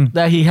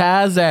that he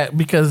has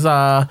because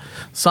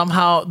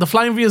somehow the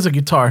Flying V is a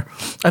guitar.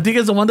 I think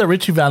it's the one that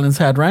Richie Valens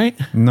had, right?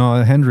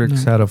 No,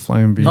 Hendrix had a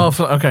Flying V. Oh,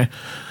 okay.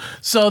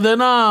 So then,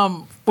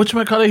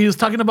 whatchamacallit, he was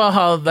talking about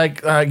how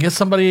like I guess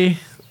somebody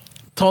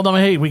told him,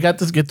 hey, we got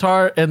this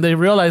guitar. And they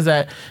realized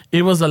that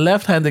it was a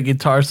left-handed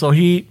guitar. So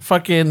he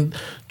fucking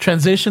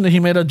transitioned and he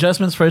made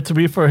adjustments for it to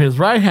be for his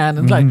right hand.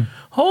 And like,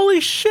 holy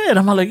shit.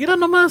 I'm like, you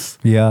don't know más.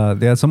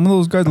 Yeah. Some of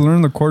those guys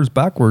learn the chords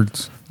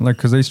backwards. Like,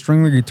 because they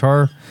string the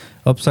guitar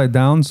upside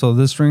down. So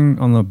this string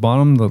on the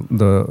bottom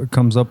the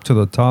comes up to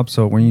the top.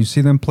 So when you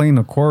see them playing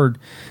a chord,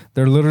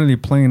 they're literally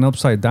playing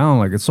upside down.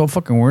 Like, it's so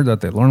fucking weird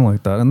that they learn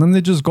like that. And then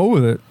they just go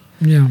with it.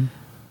 Yeah.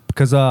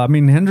 Because,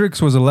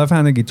 Hendrix was a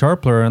left-handed guitar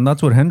player, and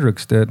that's what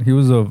Hendrix did. He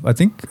was I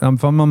think,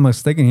 if I'm not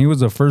mistaken, he was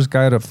the first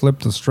guy to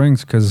flip the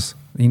strings because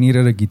he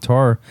needed a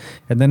guitar.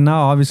 And then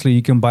now, obviously,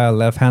 you can buy a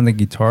left-handed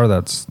guitar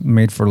that's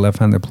made for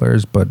left-handed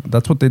players. But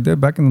that's what they did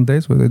back in the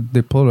days where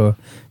they pulled a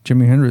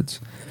Jimi Hendrix.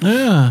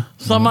 Yeah.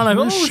 So I'm like,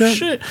 oh,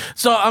 shit.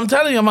 So I'm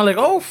telling you, I'm like,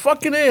 oh,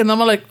 fucking A. And I'm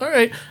like, all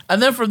right.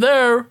 And then from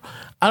there,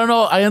 I don't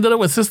know, I ended up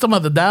with System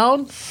of the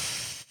Down.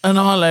 And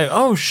I'm like,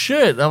 oh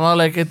shit. I'm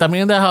like,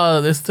 también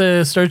how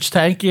Serge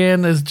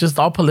Tankian is just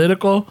all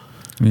political.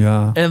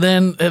 Yeah. And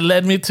then it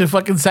led me to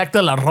fucking Zac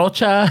de la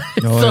Rocha.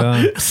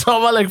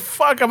 So I'm like,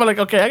 fuck. I'm like,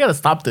 okay, I gotta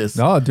stop this.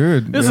 Oh,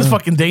 dude. This is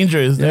fucking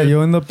dangerous. Yeah, dude.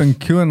 you end up in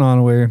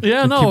QAnon way.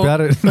 Yeah, no. Keep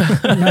at it.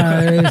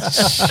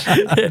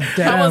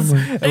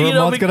 Damn.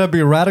 Everyone's gonna be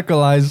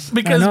radicalized.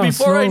 Because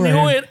before I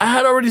knew it, I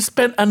had already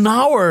spent an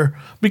hour.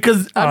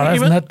 Because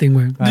that's nothing,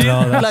 man. I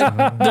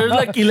know, there's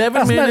like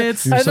 11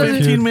 minutes, You're so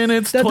 15 cute.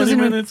 minutes, That 20 doesn't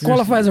minutes.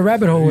 qualify as a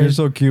rabbit hole. You're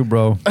so cute,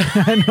 bro.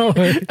 I know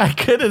it. I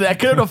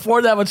couldn't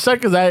afford that much time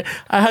because I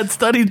had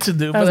studying to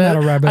do. That's but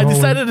not a rabbit I hole.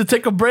 decided to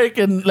take a break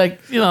and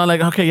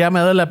okay, ya me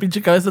duele la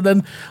pinche cabeza.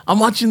 Then I'm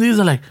watching these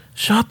and like,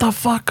 shut the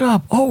fuck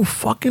up. Oh,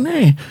 fucking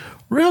A.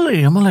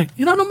 Really? I'm like,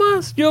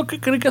 nomás. Yo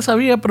creí que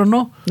sabía, pero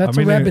no. That's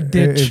a rabbit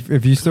ditch.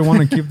 If you still want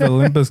to keep the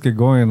Limp Bizkit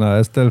going,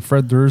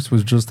 Fred Durst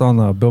was just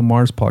on Bill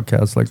Maher's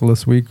podcast like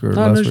this week or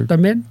last week.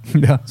 También.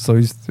 Yeah, so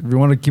if you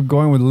want to keep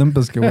going with Limp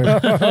Bizkit,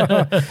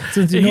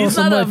 Since you know He's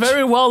so not a much.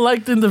 very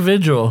well-liked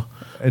individual.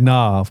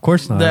 nah, of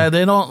course not.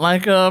 They don't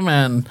like him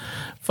and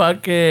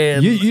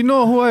fucking... You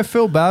know who I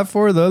feel bad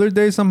for? The other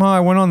day, somehow I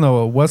went on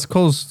the West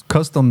Coast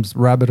Customs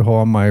rabbit hole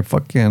on my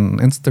fucking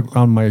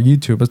on my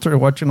YouTube. I started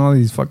watching all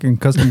these fucking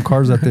custom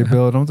cars that they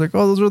build. I was like,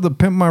 oh, those are the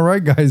Pimp My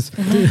Ride guys.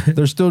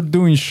 They're still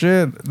doing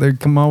shit. They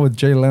come out with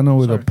Jay Leno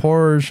with a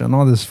Porsche and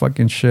all this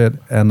fucking shit.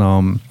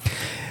 And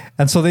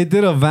so they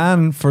did a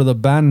van for the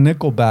band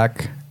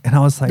Nickelback. And I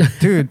was like,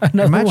 dude,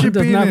 imagine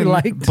being in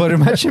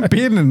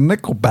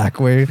Nickelback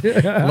way.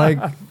 Like,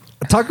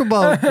 talk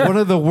about one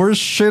of the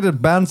worst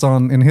shitted bands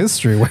in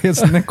history. Way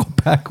it's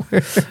Nickelback.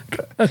 Way.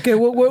 Okay,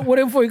 what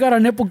info you got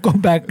on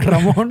Nickelback,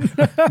 Ramon?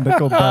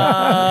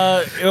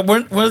 Nickelback.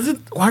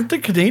 Weren't they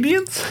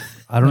Canadians?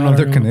 I don't know if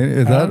they're Canadian.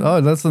 Is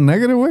that? That's the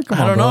negative way. Come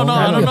on, I don't know. bro.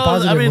 No, I don't know.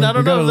 I mean, I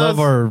don't We gotta know. love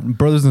our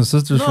brothers and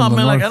sisters No, from the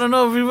man, north. like, I don't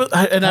know if he was...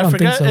 And I don't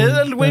forgot. think so,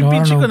 Era el güey pero I don't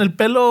pinche know. con el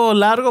pelo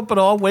largo,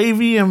 pero all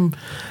wavy and...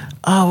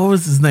 what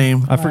was his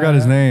name? I forgot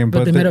his name,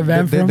 but they made a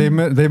van for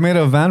him? They made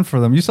a van for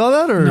them. You saw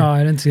that or No,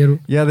 I didn't see it.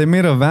 Yeah, they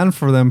made a van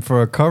for them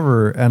for a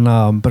cover, and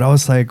but I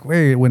was like,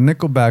 wait, when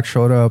Nickelback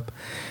showed up,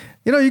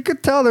 you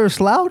could tell they're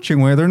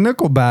slouching. Way they're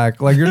Nickelback.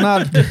 Like you're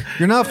not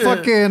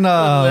fucking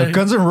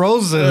Guns N'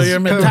 Roses. You're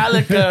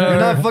Metallica. You're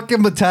not fucking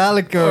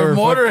Metallica or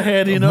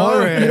Motorhead.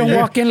 Motorhead. You don't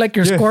walk in like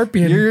you're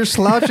Scorpion. You're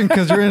slouching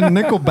because you're in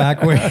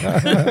Nickelback way.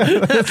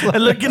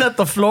 And looking at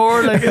the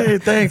floor, like, hey,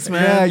 thanks,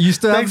 man. Yeah, you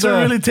still thanks have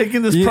for really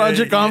taking this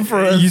project on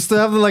for us. You still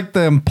have like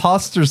the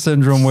imposter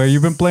syndrome where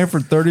you've been playing for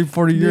 30,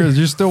 40 years.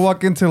 You still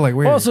walk into like,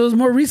 wait. Oh, so it was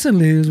more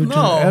recently.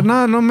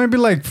 No, maybe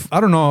like, I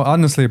don't know,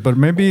 honestly, but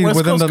maybe West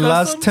within Coast the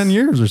last Customs? 10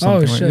 years or something. Oh,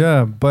 like, shit.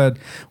 yeah, but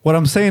what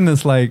I'm saying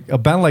is like a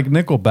band like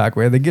Nickelback,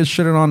 where they get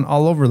shitted on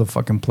all over the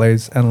fucking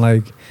place. And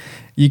like,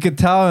 you could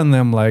tell in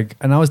them, like,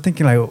 and I was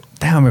thinking like,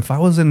 damn, if I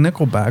was in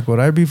Nickelback,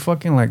 would I be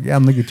fucking like, yeah,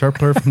 I'm the guitar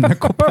player from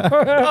Nickelback.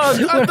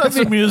 I've done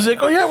some music.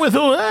 Oh, yeah, with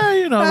who?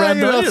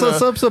 Random.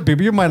 Some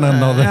people, you might not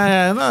know that.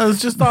 Yeah, no,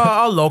 it's just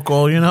all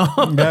local, Yeah,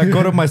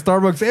 go to my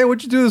Starbucks. Hey,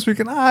 what'd you do this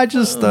weekend? I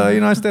just,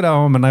 I stayed at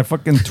home and I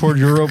fucking toured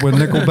Europe with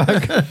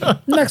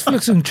Nickelback.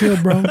 Netflix and chill,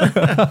 bro.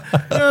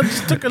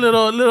 Just took a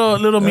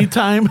little me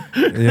time.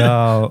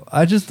 Yeah,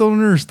 I just don't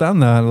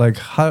understand that. Like,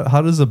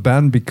 how does a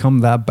band become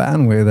that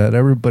band way that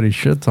everybody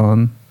shits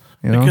on?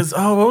 Because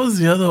what was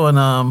the other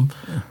one?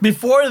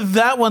 Before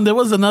that one, there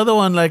was another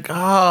one like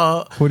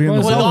Hootie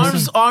and the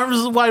with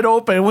arms wide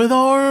open, with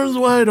arms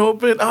wide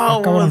open.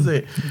 What was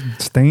it?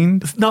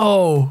 Stained?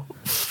 No,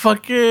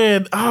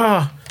 fucking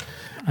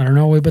I don't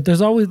know, but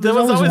there's always there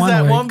was always one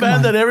that way. one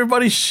band that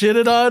everybody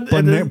shitted on.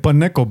 But, but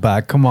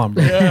Nickelback, come on,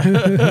 bro. Yeah.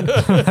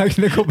 Like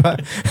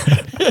Nickelback.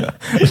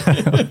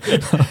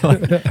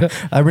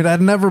 I mean,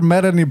 I'd never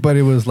met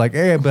anybody who was like,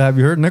 hey, but have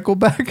you heard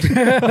Nickelback?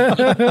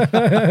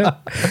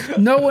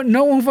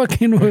 No one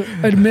fucking would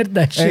admit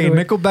that shit. Hey,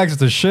 Nickelback's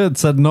the shit,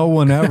 said no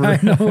one ever. I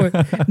know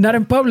it. Not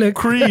in public.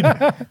 Creed.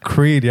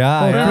 Creed,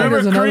 yeah. Oh, Creed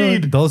is another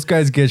Creed. one. Those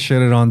guys get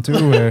shitted on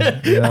too.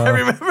 Yeah. I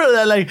remember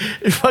that, like,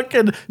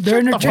 fucking. They're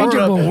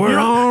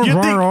interchangeable.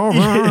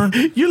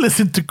 You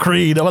listen to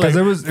Creed. I'm like,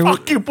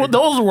 fuck you.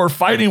 Those were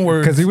fighting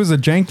words. Because he was a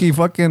janky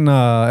fucking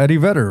Eddie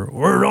Vedder.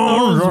 We're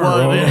on.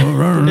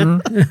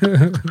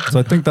 So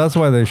I think that's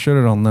why they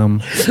shitted on them.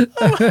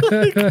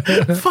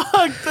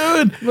 Fuck,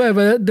 dude.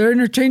 But they're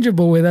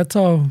interchangeable way. That's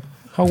how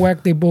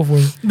whack they both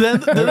were.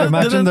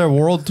 Imagine their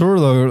world tour,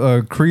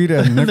 though. Creed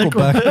and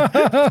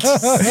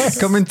Nickelback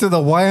coming to the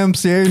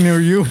YMCA near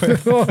you.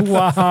 Oh,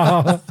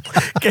 wow.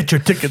 Get your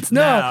tickets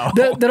No, now.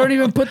 they don't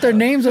even put their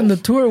names on the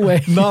tour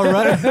way. No,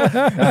 right?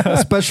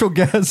 Special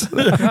guest,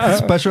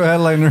 special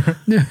headliner.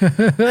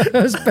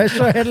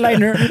 Special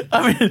headliner.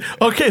 I mean,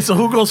 okay, so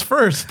who goes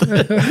first? Who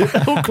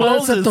Se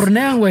closes?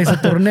 tornean, güey. Se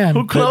tornean.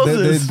 Who They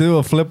closes? do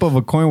a flip of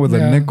a coin with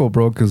Yeah. a nickel,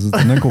 bro, because it's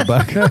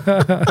Nickelback.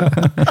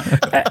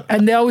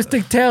 And they always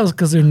take tails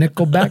because they're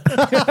Nickelback.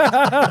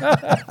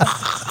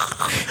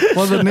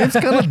 Well, the name's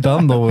kind of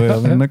dumb, though, way. I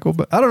mean,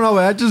 Nickelback. I don't know,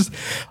 way.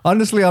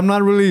 Honestly, I'm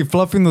not really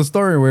fluffing the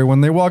story, way.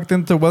 When they walked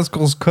into West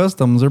Coast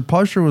Customs, their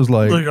posture was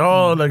like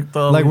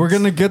we're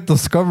gonna get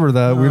discovered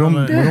that we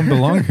don't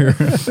belong here.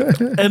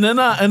 And then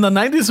in the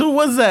 90s, who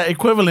was that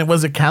equivalent?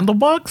 Was it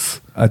Candlebox?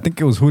 I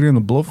think it was Hootie and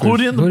the Blowfish.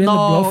 Hootie and the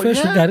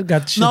Blowfish yeah.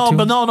 got shit No, too.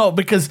 but no,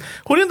 because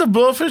Hootie and the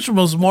Blowfish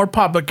was more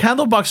pop, but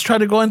Candlebox tried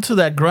to go into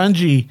that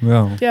grungy.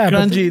 Yeah. Yeah,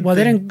 grungy but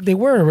they thing. didn't. They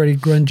were already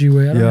grungy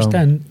way. I don't Yeah.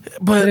 understand.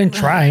 But- They didn't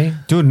try.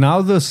 Dude,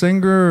 now the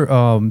singer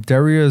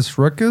Darius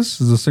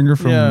Ruckus is the singer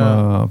from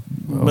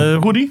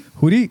Hootie?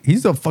 Hootie.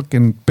 He's a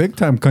fucking big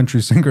time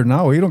country singer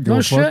now. He don't give No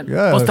a fuck. shit.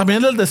 Yeah. Pues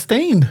también el de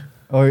Stained.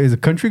 Oh, he's a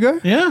country guy?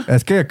 Yeah.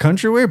 Es que a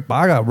country way,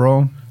 paga,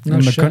 bro. No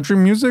In the shit. country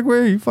music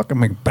way, you fucking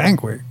make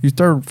bank way. You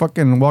start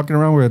fucking walking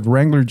around with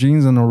Wrangler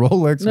jeans and a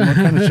Rolex and that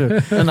kind of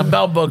shit. And a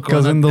belt buckle.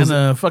 'Cause in those-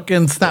 and a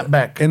fucking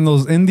snapback. In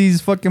those indies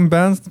fucking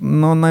bands,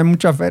 no hay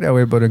mucha feria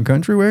way, but in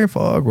country way,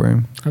 fuck way.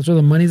 That's where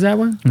the money's at,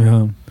 way.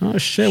 Yeah. Oh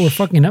shit, we're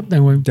fucking up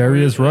then, way.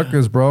 Darius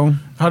Ruckus, bro.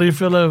 How do you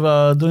feel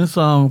of doing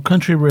some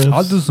country riffs?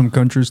 I'll do some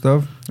country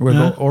stuff with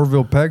Yeah.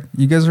 Orville Peck.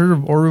 You guys heard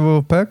of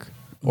Orville Peck?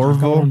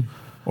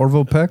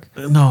 Orville Peck?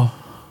 No.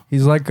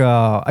 He's like,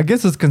 I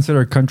guess it's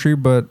considered country,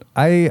 but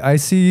I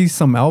see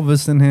some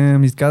Elvis in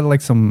him. He's got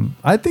like some,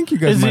 I think you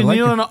guys Is might he like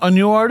new, it. a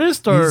new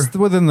artist or? He's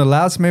within the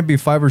last maybe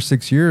 5 or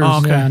 6 years. Oh,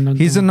 okay. Yeah, no,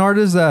 He's an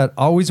artist that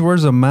always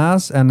wears a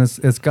mask, and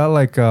it's got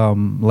like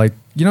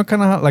you know,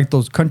 kind of like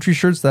those country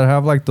shirts that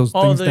have like those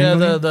things.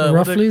 the The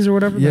what Rufflies or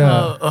whatever.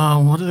 Yeah.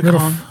 what are they Little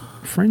called?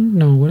 friend?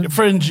 No, what?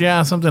 Fringe,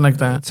 yeah, something like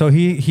that. So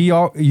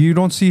you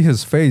don't see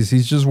his face.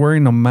 He's just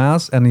wearing a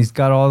mask, and he's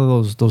got all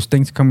of those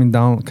things coming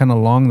down kind of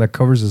long that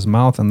covers his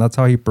mouth, and that's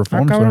how he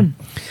performs. cabrón.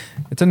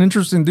 It's an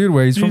interesting dude.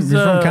 Way he's from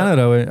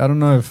Canada. Way. I don't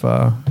know if.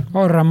 Oh,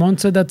 Ramon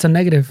said that's a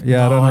negative.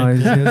 Yeah, I don't know.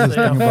 He has this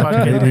Yeah, thing about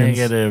fucking Canadians.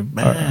 negative,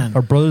 man.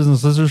 Our brothers and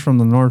sisters from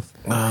the north.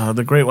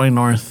 The Great White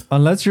North.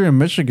 Unless you're in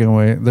Michigan,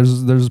 way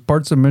there's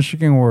parts of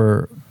Michigan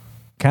where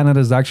Canada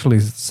is actually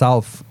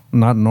south,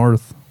 not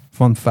north.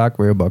 Fun fact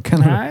way about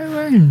Canada.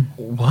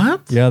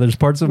 What? Yeah, there's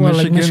parts of Well,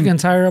 Michigan. like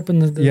Michigan's higher up in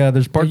the Yeah,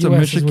 there's parts of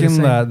US is what he's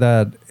Michigan saying.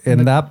 that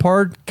in that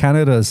part,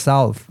 Canada is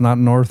south, not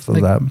north of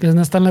like, that. there's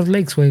no Stanley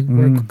Lakes way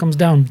where it comes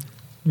down.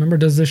 Remember,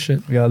 does this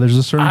shit? Yeah, there's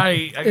a certain.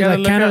 I gotta like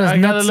look Canada's at,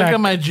 I gotta look nutsack. at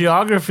my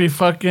geography.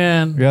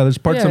 Fucking. Yeah, there's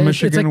parts of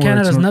Michigan it's like where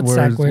Canada's it's,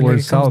 nutsack where where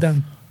it's it comes south.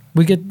 down.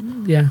 We get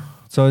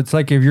So it's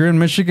like if you're in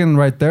Michigan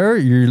right there,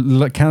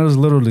 Canada's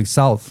literally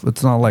south.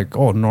 It's not like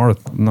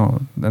north.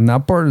 No, and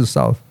that part is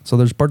south. So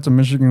there's parts of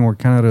Michigan where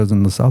Canada is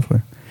in the south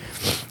way.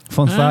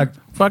 Fun fact.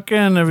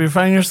 Fucking, if you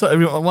find yourself, if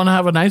you want to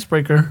have an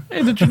icebreaker,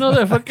 hey, did you know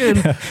that fucking?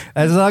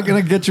 It's not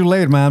gonna get you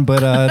laid, man,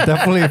 but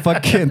definitely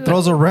fucking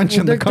throws a wrench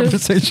in the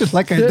conversation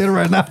like I did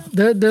right now.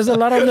 there's a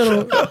lot of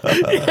little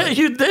Yeah,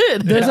 you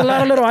did. there's a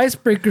lot of little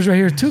icebreakers right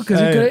here too. Because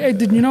hey,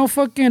 did you know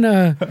fucking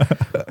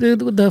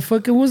the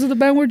fucking what was it the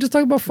band we were just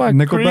talking about? Fuck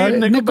Nickelback?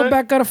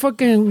 Nickelback got a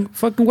fucking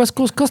West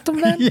Coast custom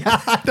van.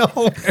 Yeah, I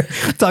know.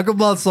 Talk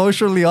about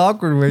socially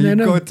awkward where Yeah, you I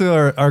know. go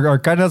to our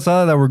kind of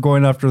saw that we're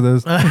going after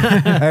this.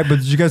 Hey, but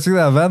did you guys see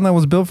that van that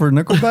was built for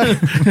Nickelback?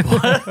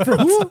 For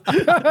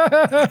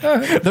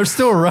who? They're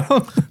still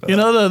around. You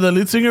know the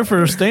lead singer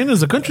for Stain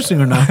is a country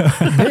singer now.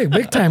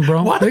 Big time,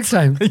 bro. Big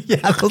time.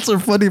 Yeah, those are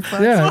funny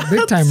facts. Yeah,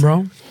 big time,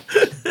 bro.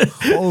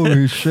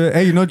 Holy shit.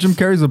 Hey, you know Jim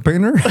Carrey's a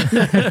painter?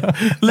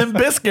 Limp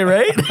Bizkit,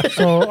 right?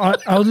 So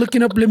I was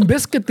looking up Limp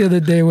Bizkit the other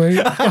day. Way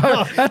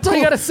that's all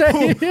you gotta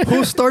say.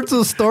 Who starts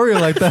a story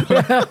like that?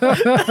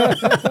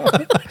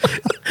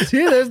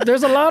 See,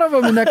 there's a lot of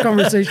them in that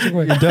conversation.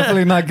 Way. You're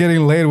definitely not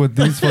getting laid with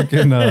these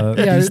fucking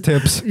these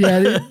tips.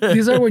 Yeah,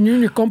 these are when you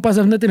and your compas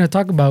have nothing to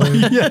talk about.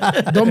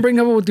 Don't bring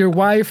them up with your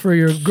wife or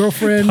your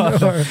girlfriend or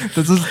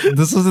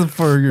This isn't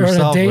for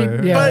yourself. date,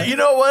 right? yeah. But you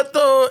know what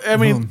though? I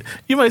mean,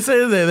 you might say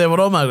de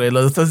broma, güey.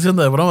 Lo estás diciendo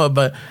de broma,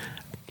 but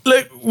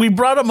like we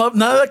brought them up,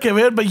 nada que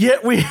ver, but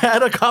yet we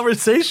had a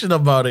conversation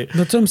about it.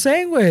 That's what I'm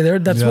saying. Way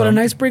that's what Yeah. an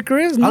icebreaker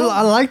is. No?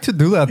 I like to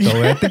do that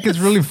though. I think it's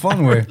really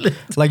fun. Way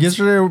like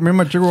yesterday, me and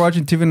my chick were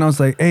watching TV, and I was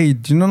like, "Hey,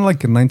 do you know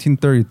like in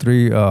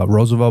 1933,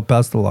 Roosevelt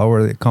passed a law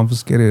where they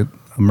confiscated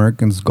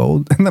Americans'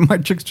 gold?" And then my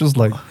chick's just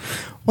like,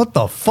 what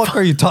the fuck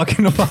are you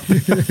talking about?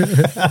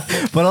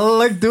 But I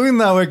like doing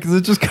that way because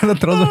it just kind of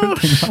throws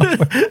everything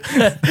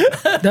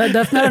off.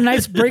 That's not an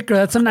icebreaker.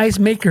 That's an ice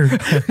maker.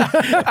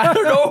 I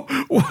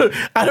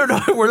don't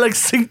know. We're like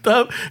synced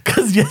up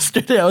because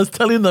yesterday I was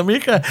telling the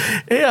Mika,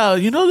 hey,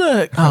 you know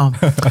the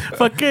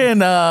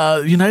fucking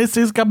United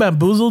States got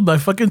bamboozled by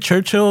fucking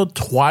Churchill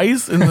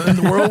twice in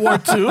World War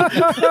II.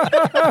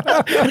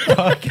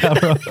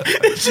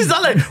 She's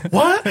all like,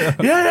 what?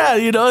 Yeah.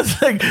 You know,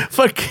 it's like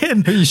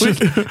fucking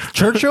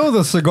Churchill,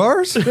 the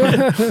cigars?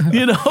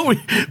 You know,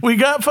 we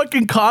got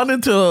fucking conned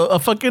into a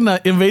fucking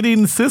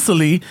invading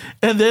Sicily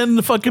and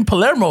then fucking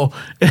Palermo.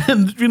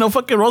 And, you know,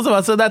 fucking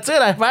Roosevelt said, that's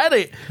it. I've had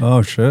it.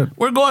 Oh, shit.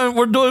 We're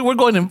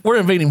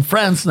invading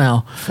France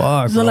now.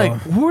 Fuck, So bro.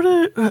 like,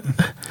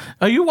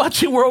 are you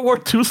watching World War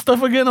II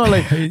stuff again? Or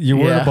like, You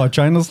worried about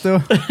China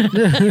still?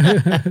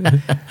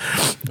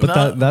 But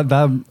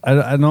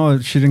I know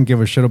she didn't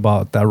give a shit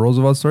about that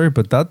Roosevelt story,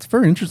 but that's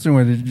very interesting.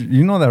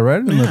 You know that, right?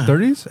 In the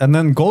 30s? And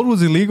then gold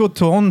was illegal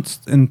to own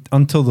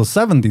until the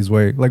 70s,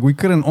 way. Like, we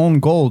couldn't own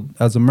gold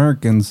as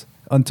Americans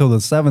until the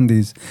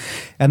 70s.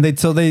 And they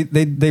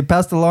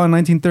passed a law in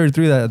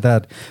 1933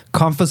 that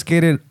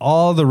confiscated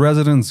all the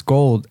residents'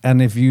 gold. And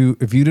if you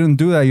didn't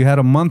do that, you had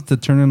a month to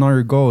turn in all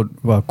your gold.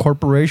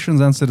 Corporations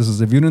and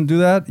citizens, if you didn't do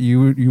that,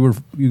 you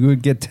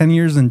would get 10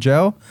 years in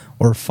jail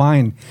or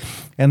fine.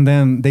 And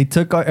then they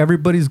took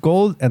everybody's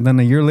gold, and then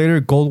a year later,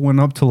 gold went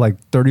up to like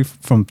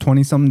from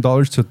 $20-something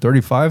to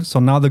 $35. So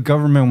now the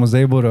government was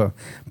able to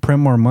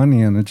print more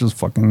money, and it just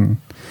fucking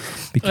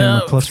became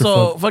a clusterfuck.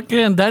 So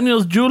fucking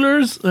Daniel's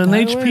Jewelers and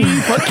HP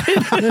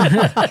fucking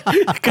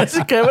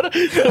casi quebra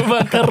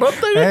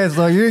bancarrota. Hey,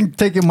 so you ain't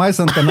taking my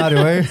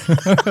centenario, eh?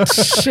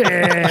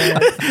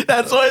 Shit.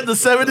 That's why in the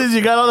 70s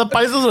you got all the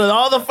paisas with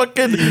all the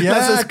fucking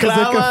Yeah, because they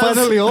can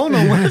finally own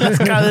them. las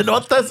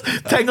cadenotas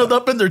tangled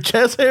up in their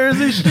chest hairs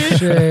and shit.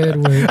 Shit,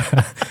 güey.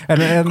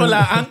 and Con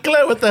la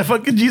ancla with the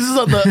fucking Jesus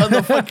on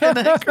the fucking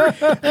anchor.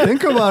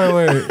 think about it,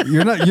 wait.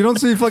 You don't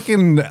see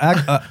fucking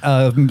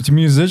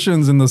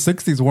musicians in the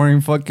 60s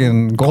wearing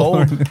fucking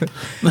gold.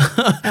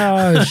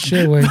 Oh,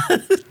 shit, güey.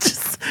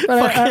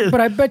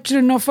 But I bet you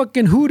didn't know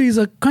fucking Hootie's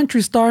a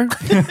country star.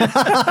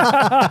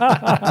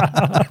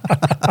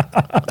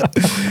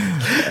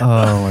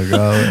 Oh my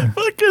god.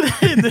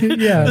 Fucking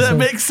Yeah, that so-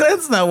 makes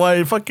sense now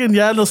why fucking in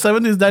the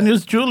 70s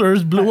Daniel's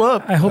Jewelers blew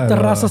up. I hope the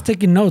Raza's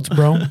taking notes,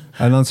 bro.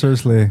 I know,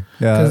 seriously.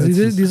 Yeah.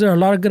 Because these are a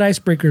lot of good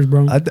icebreakers,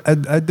 bro.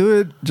 I do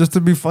it just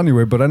to be funny,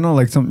 way, but I know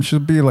like she'll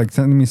be like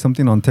sending me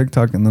something on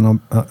TikTok, and then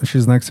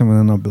she's next to me, and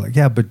then I'll be like,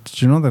 yeah, but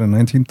did you know that in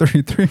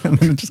 1933, and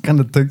then it just kind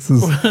of takes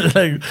this,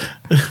 Like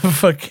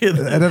fucking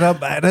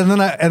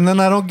and then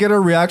I don't get a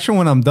reaction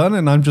when I'm done,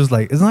 and I'm just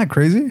like, isn't that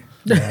crazy?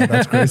 Yeah,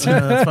 that's crazy.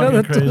 that's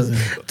fucking crazy.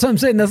 That's what I'm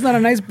saying. That's not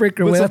an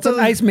icebreaker, But güey. That's an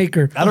sometimes- ice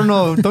maker. I don't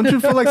know. Don't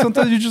you feel like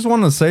sometimes you just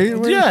want to say it?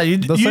 Way? Yeah, you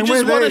The same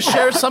just way want to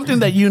share something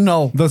that you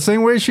know. The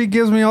same way she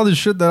gives me all this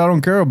shit that I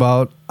don't care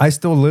about, I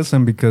still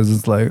listen because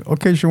it's like,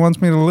 okay, she wants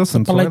me to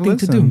listen. It's a So I polite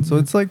thing to listen. do. So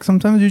it's like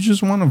sometimes you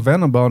just want to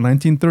vent about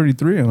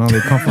 1933 and how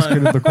they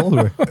confiscated the gold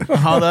way.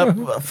 How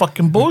that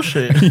fucking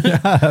bullshit.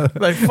 Yeah.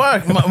 Like,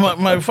 fuck,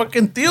 my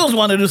fucking tios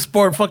wanted to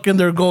sport fucking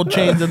their gold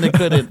chains and they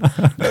couldn't.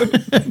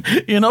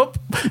 You know?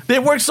 They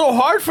worked so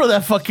hard for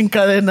that fucking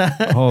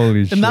cadena.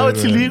 Holy shit. And now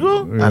it's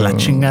illegal? A la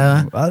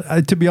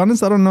chingada. To be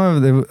honest, I don't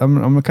know if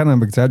I'm kind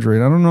of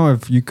exaggerating. I don't know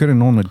if you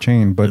couldn't own a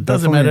chain, but It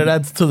doesn't matter. It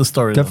adds to the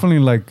story. though. definitely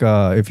like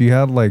if you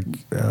had like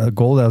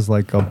gold as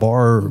like a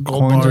bar or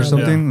Gold coins bar, or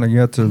something, like you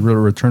had to really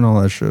return all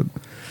that shit.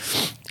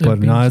 But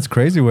no, it's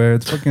crazy where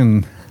it's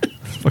fucking.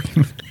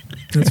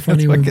 That's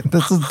funny. güey.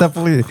 This is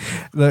definitely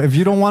if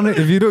you don't want it,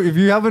 if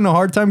you're having a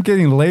hard time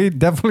getting laid,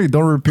 definitely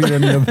don't repeat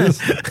any of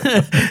this.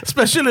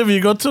 Especially if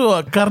you go to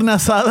a carne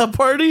asada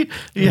party.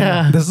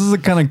 Yeah. This is the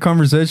kind of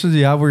conversations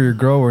you have with your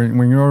girl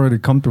when you're already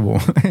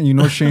comfortable and you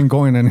know she ain't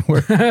going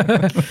anywhere.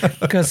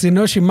 Because you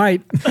know she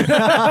might.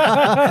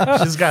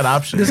 She's got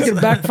options. This can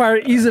backfire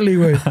easily,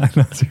 güey. I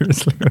know,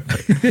 seriously.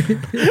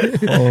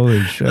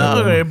 Holy shit. No,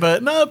 okay,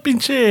 but no,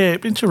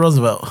 pinche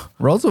Roosevelt.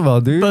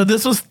 Roosevelt, dude. But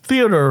this was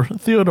Theodore.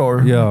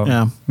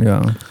 Yeah.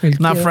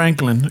 Not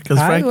Franklin. Because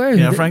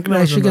Franklin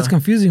was She in gets the-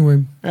 confusing,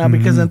 güey. Yeah,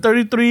 because in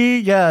 33,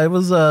 it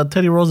was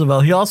Teddy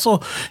Roosevelt. He also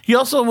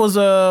was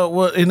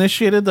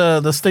initiated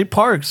the state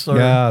parks.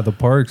 Yeah, the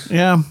parks.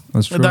 Yeah,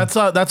 That's true.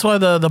 That's why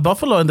the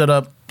buffalo ended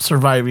up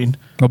surviving.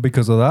 Oh,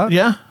 because of that?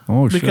 Yeah.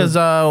 Oh, shit. Because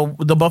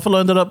the buffalo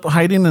ended up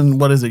hiding in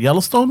what is it,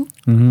 Yellowstone?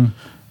 Mm-hmm.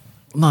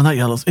 No, not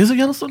Yellowstone. Is it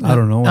Yellowstone? I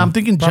don't know. I'm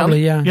thinking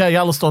Probably, yeah. Yeah,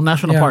 Yellowstone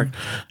National Yeah. Park.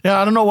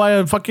 Yeah, I don't know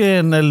why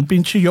fucking el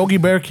pinche Yogi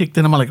Bear kicked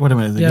in. I'm like, wait a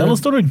minute, is it Yeah.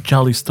 Yellowstone or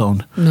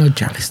Jellystone? No,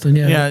 Charleston,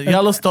 yeah. Yeah,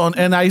 Yellowstone.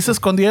 And ahí se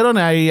escondieron.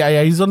 Ahí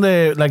es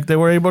donde like they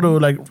were able to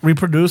like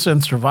reproduce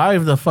and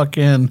survive the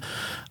fucking.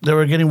 They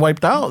were getting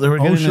wiped out. They were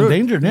getting shit.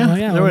 endangered. Yeah, Oh,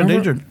 yeah, they were remember?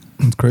 endangered.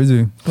 It's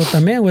crazy. But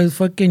también with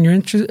fucking your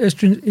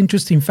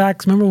interesting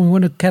facts. Remember when we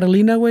went to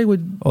Catalina, way with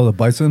Oh, the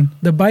bison?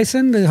 the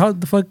bison? How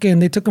the fucking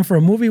they took him for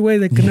a movie, way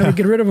they could never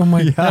get rid of him.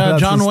 Way.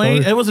 that's John the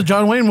Wayne. story. It was a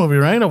John Wayne movie,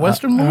 right? A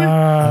Western movie.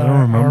 I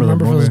don't remember I the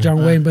remember if it was movie.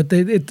 John Wayne, but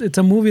it's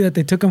a movie that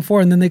they took him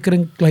for, and then they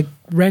couldn't like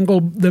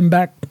wrangle them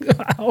back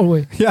out,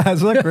 way. Yeah,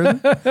 it's like crazy.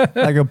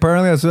 Like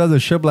apparently as soon as the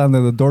ship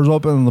landed, the doors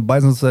opened and the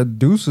bison said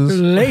deuces.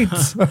 Late.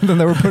 And then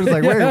they were pretty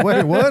like,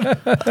 wait, what?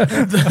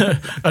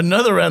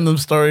 Another random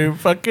story.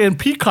 Fucking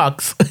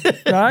peacocks.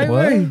 Right,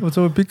 What? way. What's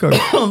up with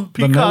peacock?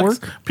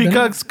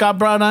 Peacocks got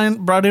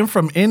brought in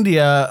from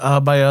India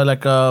by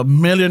a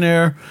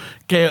millionaire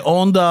que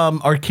owned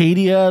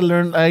Arcadia.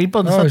 Ahí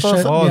por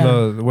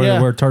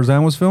shit. Where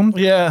Tarzan was filmed?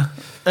 Yeah.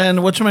 And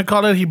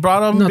whatchamacallit, he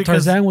brought him No,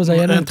 because... Tarzan was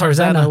allá en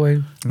Tarzana,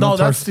 way. No,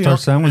 that's the...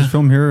 Tarzan was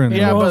filmed here. In,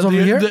 Yeah, Oh, but it's over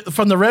here?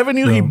 from the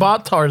revenue, he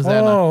bought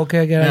Tarzan. Oh, okay,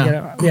 I get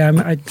it.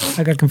 Yeah,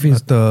 I got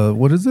confused.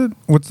 what is it?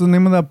 What's the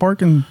name of that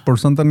park in Por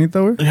Santa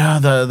Anita? Way? Yeah,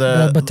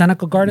 The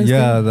Botanical Gardens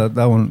Yeah, thing?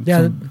 that one.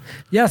 Yeah,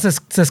 yeah, se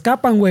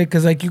escapan, way,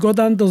 because like you go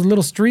down those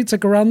little streets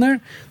like around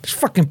there, there's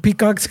fucking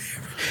peacocks,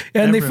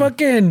 and they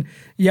fucking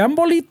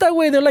bolita,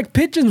 way. They're like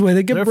pigeons, way.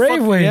 They get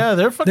brave, way. Yeah,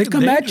 they're fucking They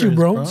come at you, dangerous,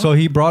 bro. So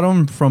he brought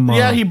them from.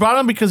 Yeah, he brought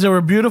them because they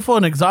were beautiful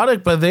and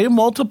exotic, but they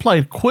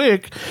multiplied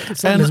quick.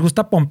 Les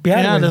gusta pompear,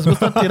 Yeah, güey. les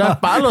gusta tirar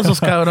palos esos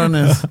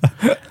cabrones.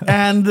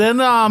 And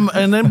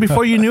then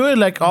before you knew it,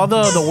 like all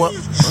the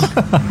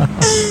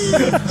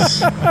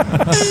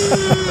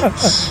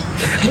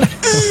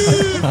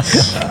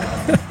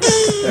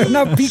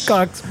Not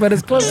peacocks, but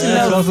it's close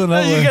enough. Close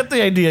enough, you way. get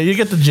the idea. You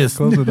get the gist.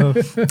 Close enough.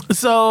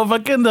 So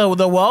fucking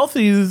the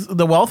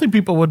wealthy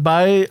people would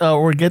buy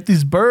or get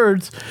these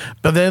birds,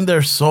 but then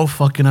they're so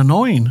fucking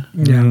annoying.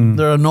 Yeah.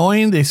 They're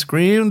annoying. They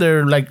scream.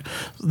 They're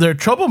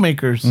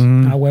troublemakers.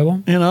 A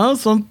huevo. You know,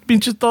 son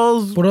pinches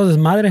todos. Puro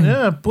desmadre.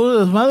 Yeah,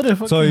 puro desmadre.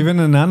 So fucking- even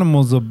in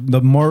animals,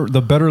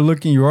 the better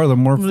looking you are, the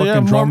more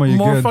fucking drama you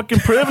more get. fucking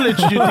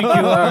privileged you think you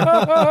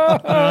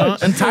are.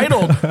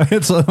 Entitled.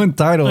 It's so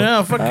entitled.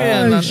 Yeah, fucking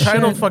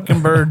entitled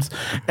fucking birds.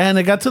 And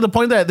it got to the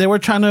point that they were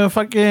trying to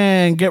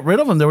fucking get rid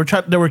of them. They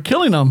were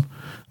killing them.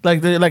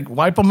 Like they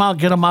wipe them out,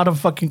 get them out of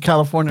fucking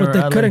California. But they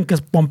or LA. couldn't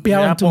because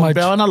pompeaban too much.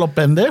 Pompeaban a lo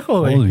pendejo,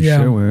 güey. Holy Yeah,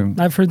 shit, way.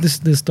 I've heard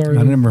this story.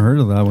 I never heard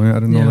of that way. I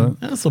didn't know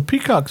that. Yeah, so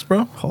peacocks,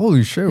 bro.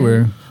 Holy shit,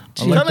 way.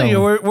 I'm telling you,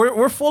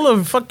 we're full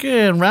of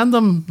fucking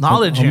random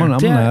knowledge I'm here.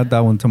 gonna add that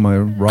one to my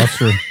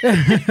roster.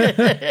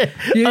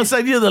 I'll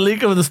send you the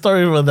link of the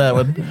story with that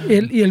one.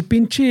 Y el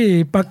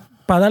pinche, para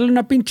darle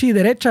una pinche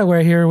derecha,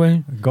 güey, here,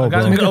 güey. Go,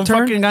 bro. Make a Un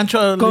turn. fucking gancho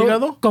al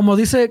hígado. Como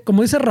dice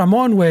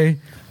Ramon, güey.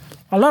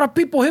 A lot of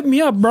people hit me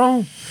up,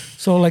 bro.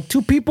 So like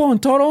 2 people in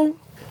total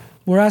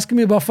were asking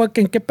me about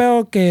fucking qué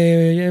pedo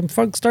que I'm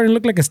starting to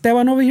look like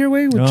Esteban over here,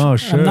 güey. Which Oh,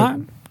 shit. I'm not.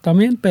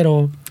 También,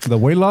 pero The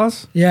weight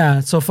loss?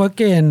 yeah. So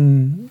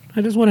fucking,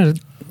 I just wanted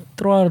to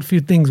throw out a few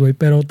things, güey.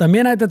 Pero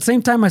también at the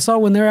same time, I saw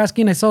when they were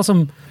asking, I saw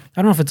some.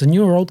 I don't know if it's a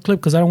new or old clip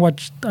because I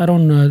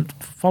don't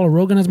follow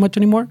Rogan as much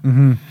anymore.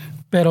 Mm-hmm.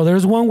 Pero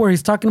there's one where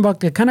he's talking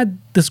about, it kind of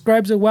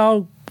describes it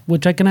well,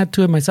 which I can add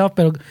to it myself,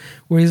 but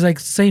where he's like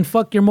saying,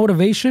 fuck your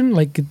motivation.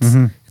 Like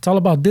it's all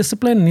about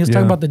discipline. And he was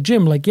talking about the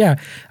gym. Like, yeah,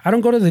 I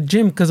don't go to the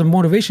gym because of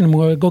motivation.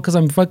 I go because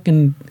I'm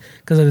fucking,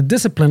 because of the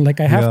discipline. Like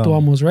I have to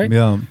almost, right?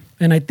 Yeah.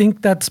 And I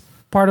think that's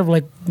part of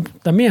like,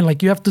 también,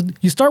 like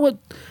you start with,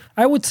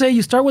 I would say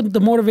you start with the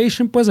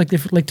motivation, pues, like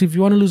if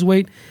you want to lose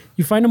weight,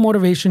 you find a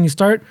motivation, you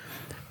start,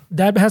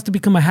 that has to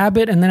become a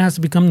habit, and then it has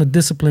to become the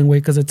discipline way,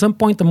 because at some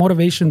point the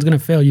motivation is going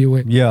to fail you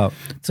way. Yeah.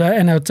 So,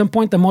 and at some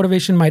point the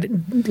motivation might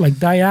like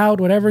die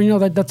out, whatever, you know,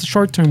 that's a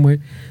short term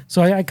way.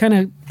 So I kind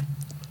of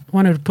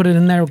wanted to put it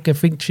in there. Okay,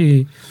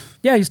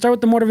 yeah, you start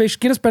with the motivation,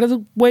 quieres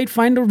perder weight,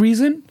 find a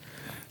reason,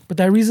 but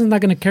that reason's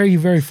not going to carry you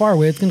very far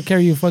away. It's going to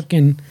carry you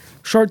fucking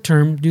short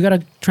term. You got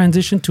to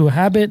transition to a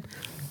habit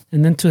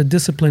and then to a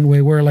discipline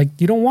way where like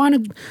you don't want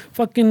to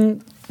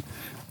fucking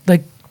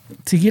like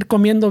seguir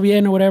comiendo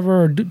bien or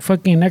whatever, or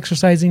fucking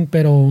exercising,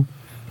 pero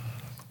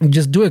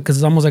just do it because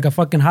it's almost like a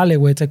fucking jale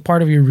way. It's like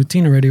part of your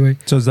routine already way.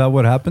 So is that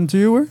what happened to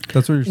you? Or?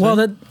 That's what you're saying?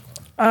 Well,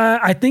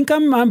 I think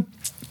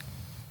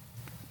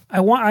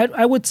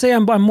I would say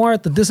I'm more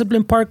at the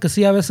discipline part because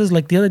see, a veces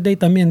like the other day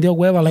también dio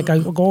hueva. Like I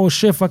go, oh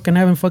shit, fucking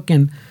haven't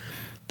fucking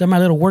done my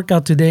little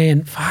workout today,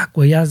 and fuck,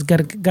 güey, yeah,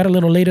 got a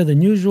little later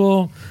than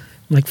usual.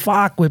 I'm like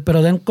fuck, güey,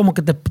 pero then como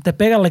que te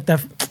pega like that.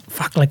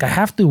 Fuck, like I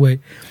have to, güey.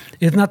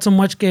 It's not so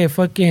much que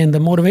fucking the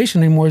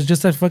motivation anymore. It's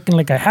just that fucking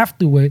like I have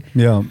to, way.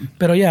 Yeah.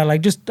 Pero yeah,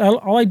 like just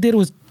all I did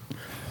was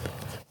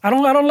I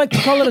don't like to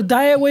call it a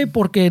diet way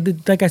porque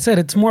like I said,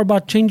 it's more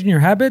about changing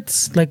your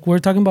habits. Like we were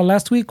talking about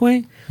last week,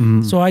 way.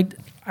 Mm-hmm. So I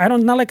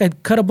don't, not like I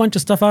cut a bunch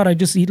of stuff out. I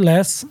just eat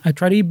less. I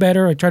try to eat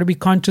better. I try to be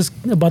conscious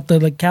about the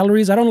like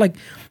calories. I don't like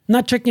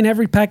not checking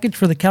every package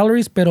for the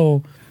calories,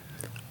 pero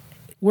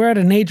we're at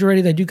an age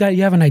already that you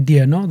have an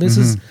idea, no? This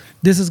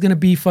is gonna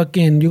be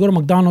fucking. You go to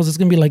McDonald's, it's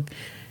gonna be like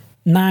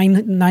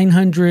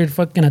 900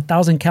 fucking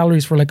 1,000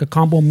 calories for like a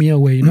combo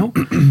meal way, you know.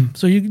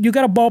 So you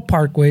got a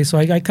ballpark way. So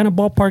I kind of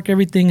ballpark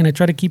everything and I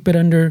try to keep it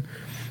under.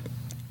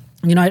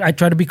 You know, I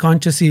try to be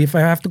conscious. See, if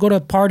I have to go to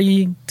a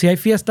party, si hay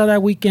fiesta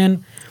that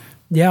weekend,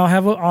 yeah,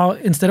 I'll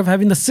instead of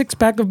having the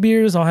 6-pack of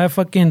beers, I'll have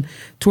fucking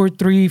 2 or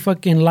 3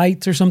 fucking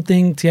lights or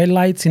something. Si hay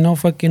lights, you know,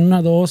 fucking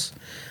una dos.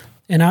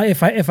 And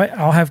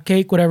I'll have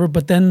cake, whatever.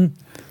 But then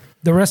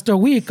the rest of the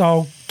week,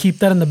 I'll keep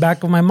that in the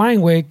back of my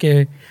mind, way,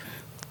 que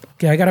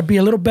okay, I gotta be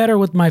a little better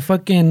with my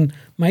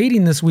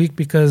eating this week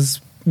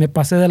because me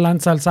pasé de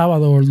lanza el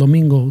sábado or el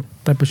domingo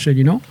type of shit,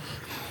 you know.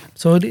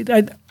 So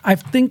I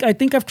think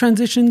I've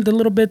transitioned a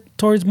little bit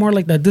towards more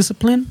like that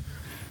discipline,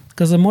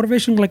 because the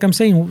motivation, like I'm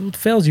saying,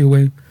 fails you.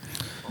 Way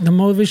the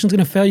motivation's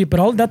gonna fail you.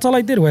 But that's all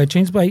I did. Way I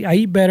changed. I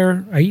eat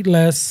better. I eat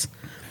less,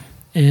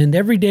 and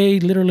every day,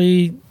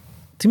 literally,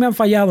 sí me han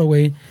fallado,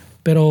 way.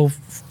 Pero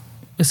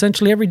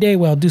essentially every day,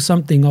 I'll do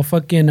something. I'll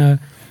fucking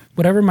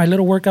whatever my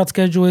little workout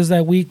schedule is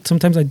that week.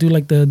 Sometimes I do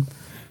like the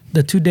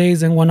 2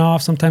 days and 1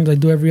 off. Sometimes I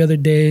do every other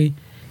day.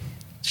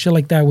 Shit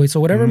like that way. So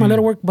whatever my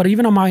little work, but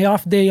even on my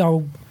off day,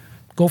 I'll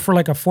go for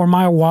like a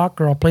 4-mile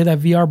walk, or I'll play that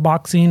VR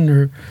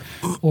boxing,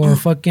 or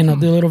fucking I'll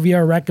do a little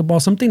VR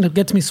racquetball, something that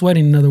gets me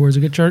sweating. In other words,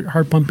 it gets your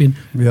heart pumping.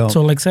 Yeah.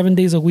 So like 7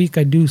 days a week,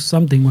 I do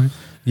something. Way.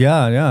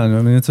 Yeah. I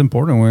mean, it's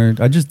important. Way.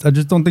 I just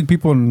don't think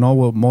people know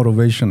what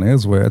motivation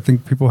is. Way. I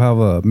think people have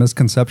a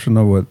misconception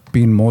of what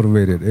being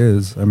motivated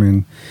is. I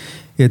mean,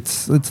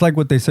 it's like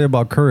what they say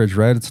about courage,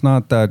 right? It's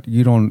not that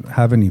you don't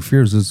have any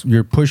fears. It's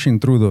you're pushing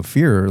through the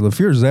fear. The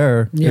fear's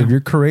there. Yeah. If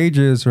you're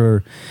courageous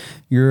or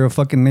you're a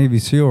fucking Navy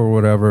SEAL or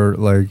whatever,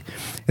 like,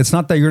 it's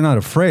not that you're not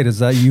afraid. It's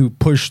that you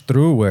push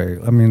through. Way.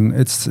 I mean,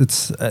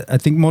 I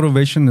think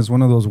motivation is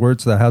one of those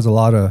words that has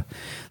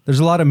there's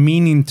a lot of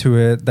meaning to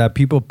it that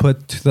people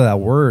put to that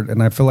word,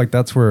 and I feel like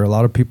that's where a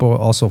lot of people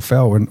also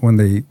fail when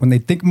they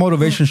think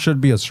motivation should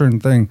be a certain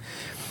thing,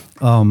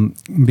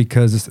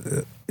 because.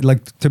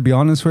 Like, to be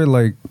honest with,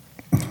 like,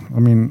 I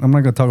mean, I'm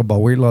not gonna talk about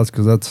weight loss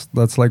because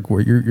that's like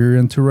what you're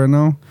into right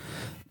now.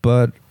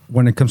 But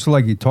when it comes to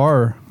like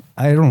guitar,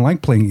 I don't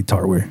like playing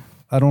guitar. Way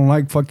I don't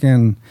like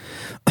fucking.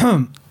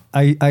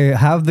 I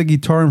have the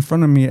guitar in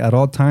front of me at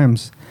all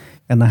times,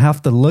 and I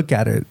have to look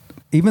at it.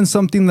 Even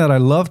something that I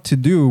love to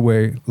do,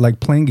 way like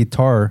playing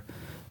guitar.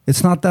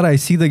 It's not that I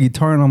see the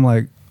guitar and I'm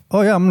like,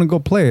 oh yeah, I'm gonna go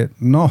play it.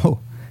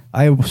 No,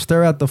 I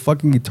stare at the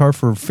fucking guitar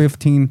for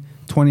 15,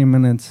 20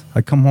 minutes.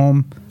 I come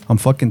home. I'm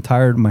fucking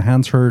tired. My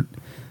hands hurt.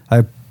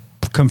 I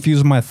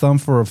confuse my thumb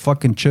for a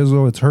fucking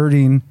chisel. It's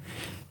hurting.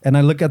 And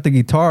I look at the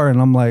guitar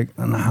and I'm like,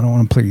 nah, I don't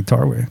want to play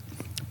guitar with.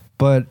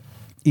 But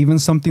even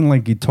something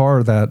like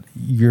guitar that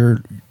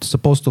you're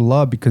supposed to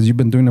love because you've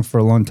been doing it for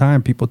a long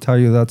time, people tell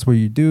you that's what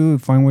you do,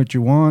 find what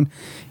you want.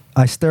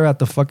 I stare at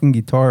the fucking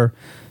guitar.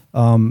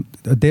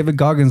 David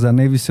Goggins, that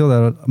Navy SEAL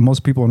that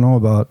most people know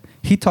about,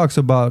 he talks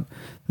about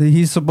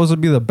he's supposed to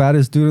be the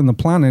baddest dude on the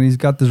planet. He's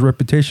got this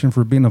reputation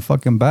for being a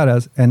fucking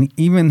badass. And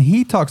even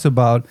he talks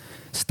about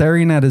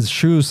staring at his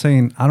shoes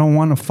saying, I don't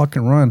want to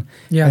fucking run.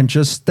 Yeah. And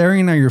just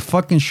staring at your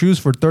fucking shoes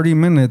for 30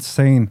 minutes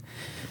saying,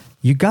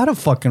 you gotta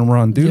fucking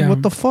run, dude. Yeah.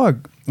 What the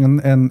fuck?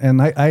 And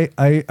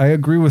I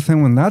agree with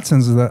him in that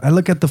sense. That I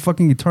look at the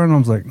fucking guitar and I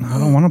was like, no, I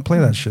don't want to play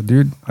that shit,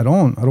 dude. I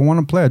don't want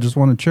to play. I just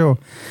want to chill.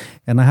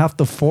 And I have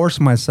to force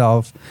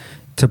myself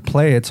to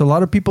play it. So a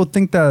lot of people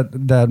think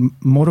that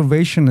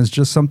motivation is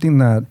just something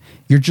that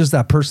you're just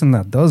that person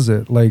that does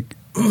it. Like,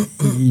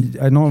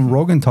 I know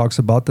Rogan talks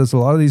about this. A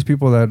lot of these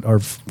people that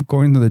are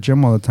going to the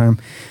gym all the time,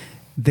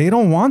 they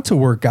don't want to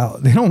work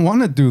out. They don't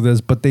want to do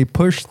this, but they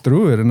push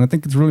through it. And I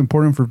think it's really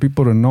important for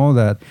people to know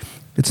that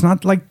it's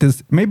not like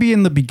this. Maybe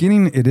in the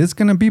beginning it is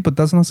going to be, but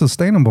that's not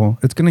sustainable.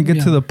 It's going to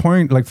get to the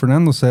point, like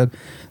Fernando said,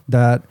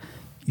 that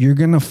you're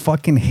going to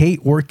fucking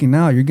hate working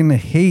out. You're going to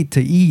hate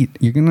to eat.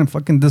 You're going to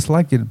fucking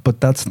dislike it,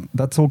 but that's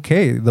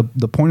okay.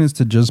 The point is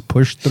to just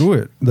push through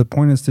it. The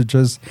point is to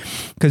just,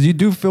 because you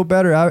do feel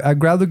better. I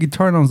grabbed the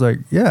guitar and I was like,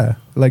 yeah,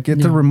 like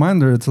it's a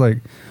reminder. It's like,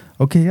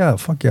 okay, yeah,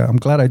 fuck yeah, I'm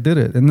glad I did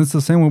it. And it's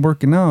the same with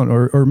working out,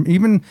 or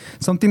even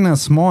something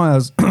as small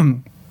as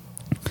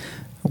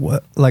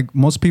what, like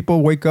most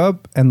people wake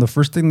up and the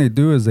first thing they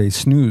do is they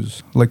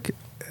snooze. Like,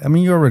 I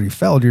mean, you already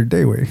failed your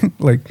day, way.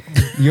 Like,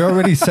 you're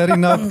already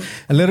setting up.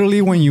 Literally,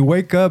 when you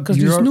wake up, because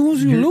you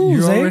snooze, you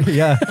lose. Already,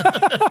 yeah.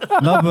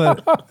 No,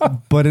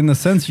 but in a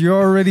sense,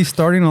 you're already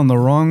starting on the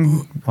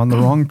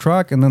wrong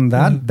track, and then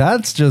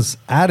that's just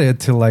added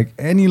to like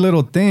any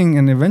little thing,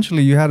 and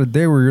eventually you had a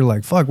day where you're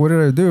like, "Fuck, what did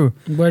I do?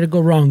 Where did it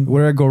go wrong?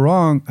 Where did I go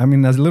wrong?" I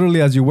mean,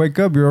 literally as you wake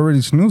up, you're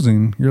already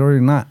snoozing. You're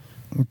already not,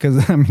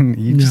 because I mean,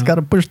 you just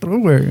gotta push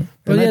through, way.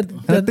 But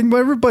I think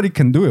everybody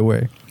can do it,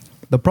 way.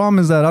 The problem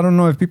is that I don't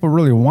know if people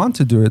really want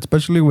to do it,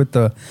 especially with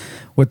the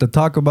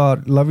talk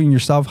about loving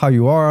yourself how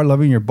you are,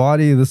 loving your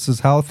body. This is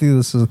healthy.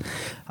 This is,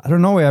 I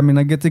don't know. I mean,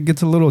 it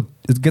gets a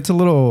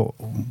little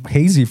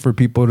hazy for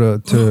people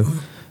to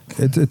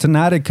it's an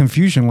added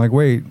confusion. Like,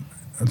 wait,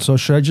 so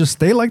should I just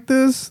stay like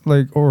this?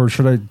 Like, or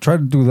should I try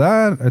to do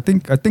that?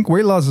 I think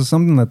weight loss is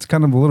something that's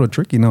kind of a little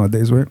tricky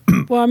nowadays, right?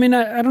 Well, I mean,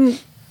 I don't,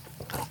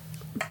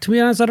 to be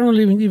honest, I don't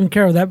really even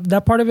care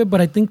that part of it, but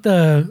I think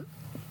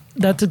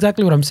that's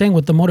exactly what I'm saying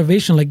with the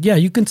motivation. Like, yeah,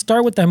 you can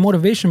start with that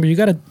motivation, but you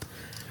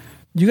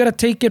gotta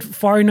take it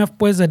far enough,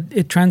 pues, that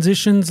it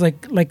transitions.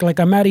 Like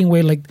I'm adding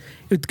weight. Like,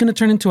 it's gonna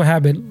turn into a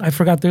habit. I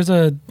forgot.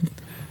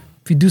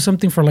 If you do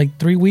something for like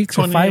 3 weeks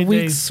or 5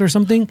 weeks or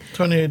something,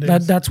 28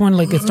 days. That's when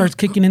like it starts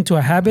kicking into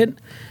a habit.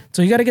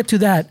 So you got to get to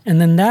that,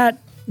 and then that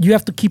you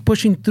have to keep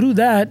pushing through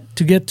that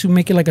to get to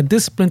make it like a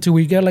discipline to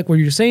where you get like what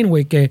you're saying,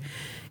 way.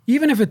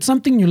 even if it's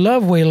something you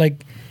love, way,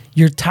 like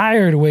you're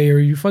tired, way, or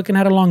you fucking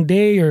had a long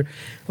day, or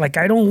like,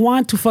 I don't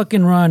want to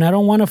fucking run. I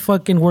don't want to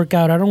fucking work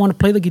out. I don't want to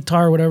play the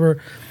guitar or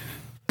whatever.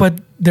 But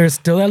there's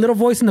still that little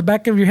voice in the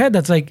back of your head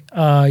that's like,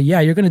 yeah,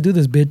 you're going to do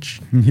this, bitch.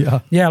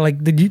 Yeah. Yeah, like,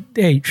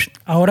 hey,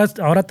 ahora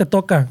te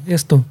toca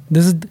esto.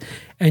 This is,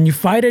 and you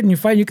fight it and you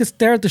fight. You can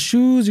stare at the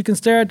shoes. You can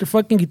stare at the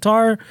fucking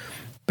guitar.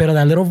 But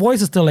that little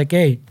voice is still like,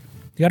 hey,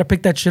 you got to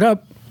pick that shit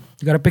up.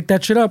 You got to pick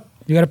that shit up.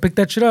 You got to pick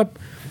that shit up.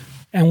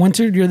 And once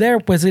you're there,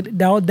 pues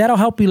that'll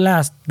help you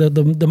last.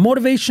 The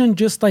motivation,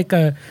 just like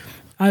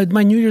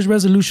my New Year's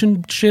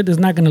resolution shit, is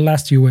not going to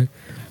last you away.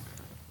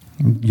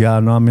 Yeah,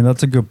 no, I mean,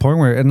 that's a good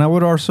point. And I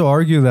would also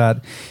argue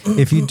that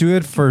if you do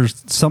it for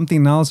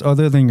something else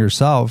other than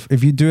yourself,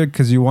 if you do it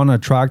because you want to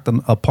attract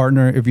a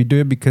partner, if you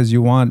do it because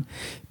you want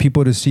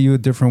people to see you a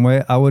different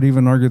way, I would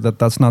even argue that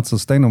that's not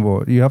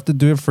sustainable. You have to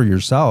do it for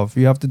yourself.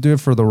 You have to do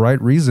it for the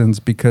right reasons,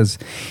 because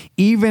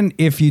even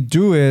if you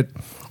do it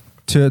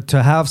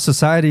to have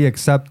society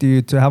accept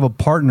you, to have a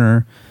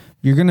partner,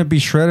 you're going to be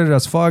shredded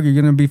as fuck. You're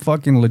going to be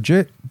fucking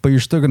legit, but you're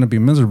still going to be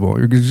miserable.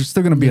 You're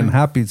still going to be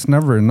unhappy. It's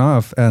never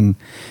enough. And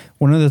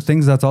one of the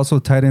things that's also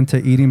tied into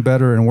eating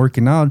better and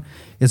working out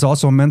is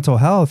also mental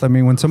health. I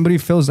mean, when somebody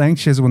feels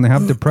anxious, when they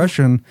have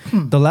depression,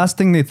 the last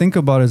thing they think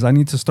about is, I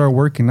need to start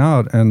working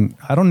out. And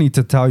I don't need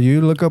to tell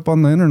you, look up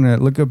on the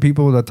internet, look at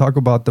people that talk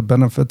about the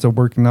benefits of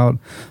working out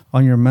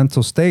on your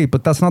mental state.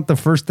 But that's not the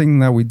first thing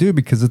that we do,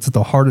 because it's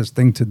the hardest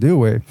thing to do.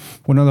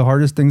 One of the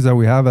hardest things that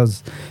we have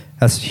as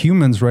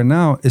humans right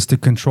now is to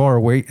control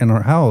our weight and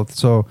our health.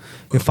 So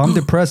if I'm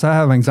depressed, I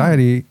have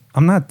anxiety,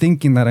 I'm not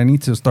thinking that I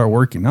need to start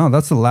working out.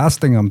 That's the last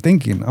thing I'm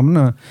thinking.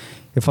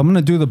 If I'm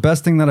gonna do the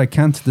best thing that I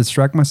can to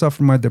distract myself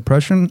from my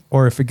depression,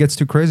 or if it gets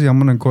too crazy, I'm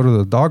gonna go to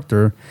the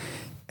doctor.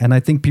 And I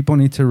think people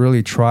need to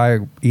really try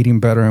eating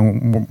better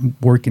and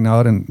working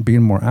out and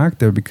being more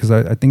active, because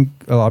I think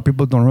a lot of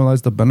people don't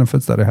realize the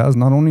benefits that it has,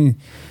 not only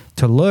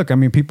to look. I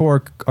mean, people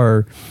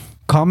are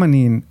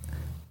commenting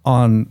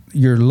on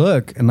your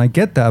look, and I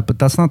get that, but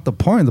that's not the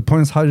point. The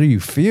point is, how do you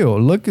feel?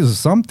 Look is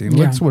something.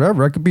 Look's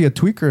whatever. I could be a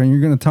tweaker and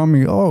you're gonna tell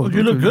me, oh,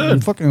 you look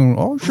good. Fucking,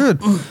 oh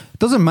shit. It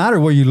doesn't matter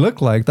what you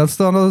look like. That's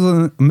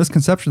a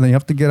misconception that you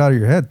have to get out of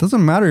your head. It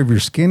doesn't matter if you're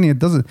skinny.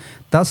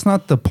 That's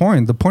not the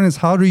point. The point is,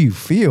 how do you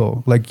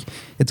feel? Like,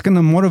 it's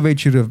gonna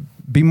motivate you to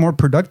be more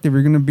productive.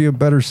 You're gonna be a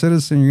better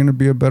citizen. You're gonna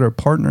be a better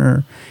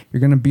partner. You're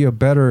gonna be a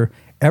better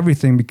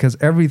everything, because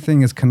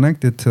everything is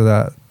connected to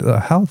that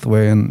health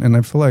way. And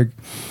I feel like,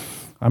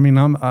 I mean,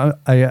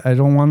 I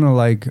don't want to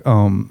like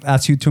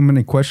ask you too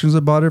many questions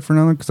about it for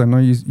now, because I know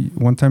you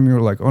one time you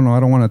were like, oh no, I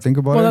don't want to think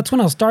about it. Well, that's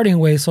when I was starting,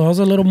 way, so I was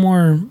a little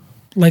more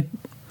like,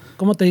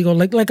 como te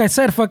digo, like I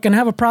said, fucking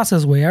have a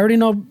process, way. I already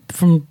know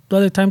from the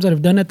other times that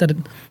I've done it that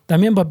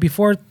también, but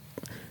before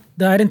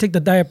I didn't take the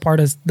diet part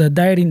as the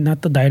dieting,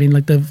 not the dieting,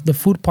 like the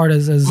food part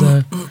as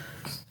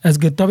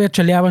good. Todavía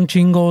cheleaba un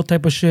chingo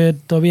type of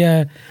shit.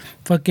 Todavía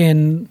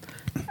fucking,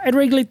 I'd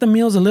regulate the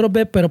meals a little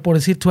bit, pero por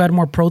decir, to add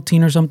more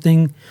protein or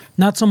something.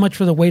 Not so much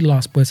for the weight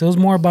loss, pues. It was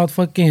more about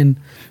fucking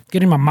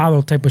getting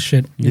mamado type of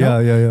shit. You know?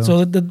 Yeah.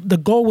 So the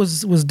goal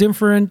was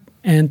different,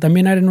 and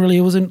también I didn't really,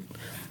 it wasn't.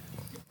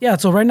 Yeah,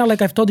 so right now,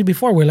 like I've told you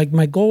before, where like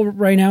my goal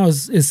right now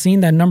is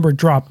seeing that number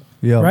drop.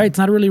 Yeah. Right? It's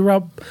not really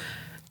rough.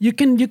 You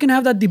can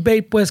have that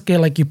debate, pues, que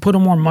like you put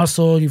on more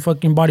muscle, your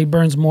fucking body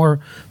burns more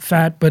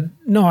fat, but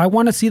no, I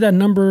want to see that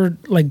number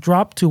like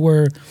drop to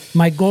where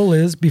my goal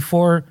is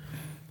before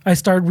I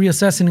start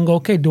reassessing and go,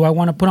 okay, do I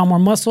want to put on more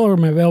muscle, or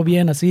me veo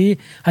bien así?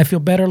 I feel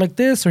better like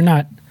this or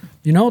not?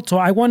 You know? So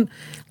I want,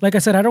 like I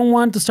said, I don't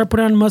want to start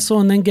putting on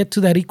muscle and then get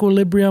to that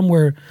equilibrium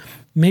where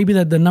maybe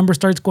that the number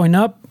starts going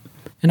up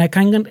and I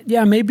kind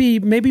of, maybe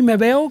me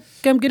veo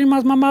que I'm getting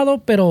más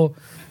mamado, pero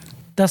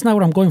that's not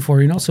what I'm going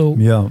for, you know? So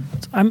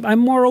I'm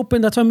more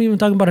open. That's why I'm even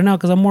talking about it now,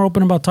 because I'm more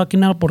open about talking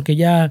now, porque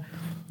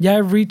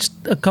I've reached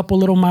a couple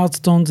little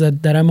milestones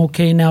that I'm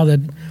okay now, that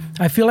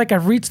I feel like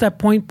I've reached that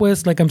point,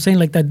 pues, like I'm saying,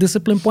 like that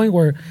discipline point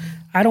where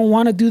I don't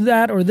want to do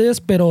that or this,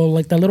 pero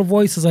like that little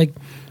voice is like,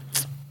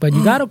 but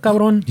you got it,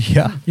 cabrón.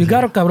 Yeah. You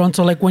got it, cabrón.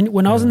 So like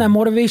when I was in that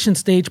motivation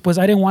stage, pues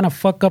I didn't want to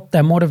fuck up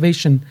that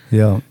motivation.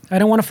 Yeah. I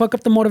didn't want to fuck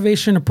up the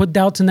motivation or put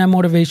doubts in that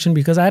motivation,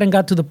 because I hadn't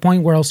got to the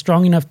point where I was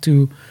strong enough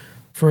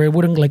for it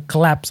wouldn't like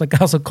collapse like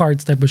House of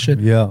Cards type of shit.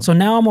 Yeah. So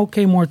now I'm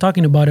okay more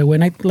talking about it.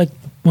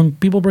 When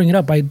people bring it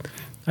up,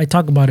 I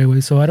talk about it, way.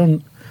 So I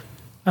don't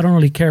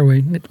really care,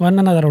 way. Well,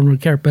 not that I don't really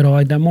care, but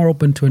I'm more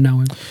open to it now,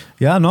 way.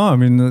 Yeah, no, I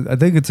mean, I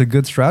think it's a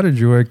good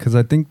strategy, way, because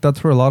I think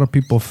that's where a lot of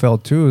people fail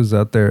too, is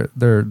that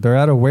they're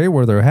at a weight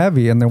where they're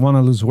heavy and they want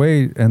to lose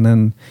weight, and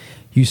then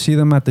you see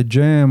them at the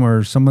gym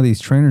or some of these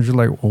trainers, you're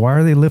like, well, why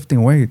are they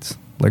lifting weights?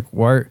 Like,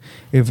 why?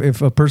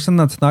 If a person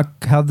that's not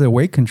have the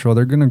weight control,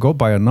 they're gonna go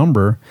by a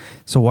number.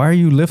 So why are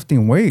you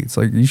lifting weights?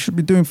 Like, you should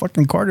be doing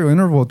fucking cardio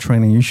interval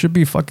training. You should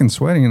be fucking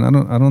sweating. And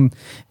I don't.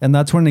 And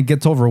that's when it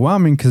gets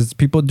overwhelming because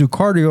people do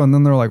cardio and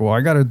then they're like, well,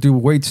 I gotta do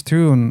weights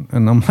too. And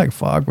I'm like,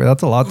 fuck, man,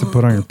 that's a lot to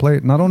put on your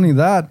plate. Not only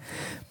that,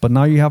 but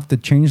now you have to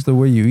change the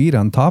way you eat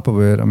on top of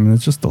it. I mean,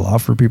 it's just a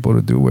lot for people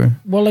to do.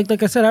 Well,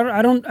 like I said,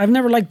 I've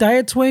never liked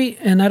diets way,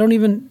 and I don't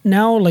even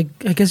now, like,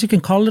 I guess you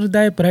can call it a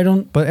diet, but I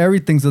don't. But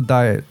everything's a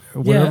diet.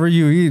 Whatever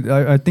you eat,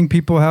 I think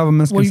people have a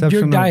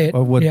misconception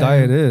of what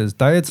diet is.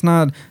 Diet's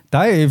not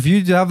diet. If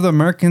you have the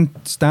American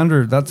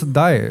standard, that's a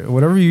diet.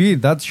 Whatever you eat,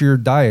 that's your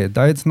diet.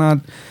 Diet's not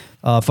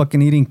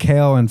fucking eating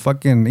kale and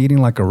fucking eating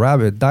like a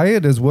rabbit.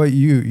 Diet is what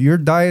your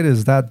diet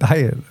is that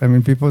diet. I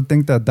mean, people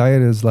think that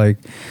diet is like,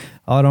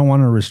 I don't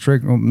want to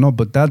restrict. No,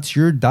 but that's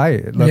your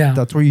diet.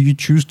 That's what you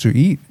choose to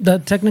eat.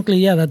 That technically,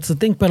 yeah, that's the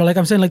thing. But like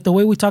I'm saying, like the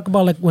way we talk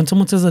about, like when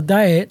someone says a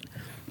diet,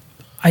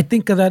 I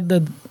think of that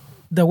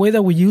the way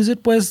that we use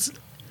it, pues,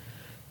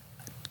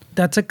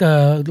 that's like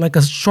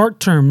a short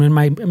term in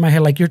my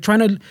head. Like you're trying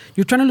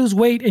to lose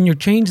weight and you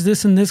change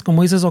this and this.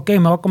 Como dices, okay,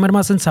 me voy a comer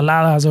más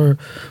ensaladas or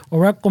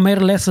voy a comer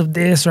less of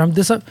this or I'm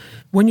this.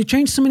 When you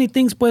change so many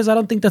things, pues, I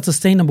don't think that's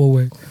sustainable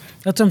way.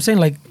 That's what I'm saying.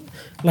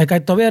 Like I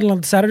todavía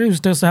on Saturday we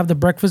still have the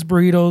breakfast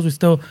burritos. We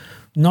still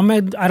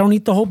I don't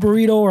eat the whole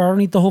burrito or I don't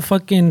eat the whole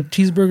fucking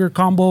cheeseburger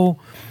combo,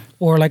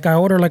 or like I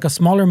order like a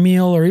smaller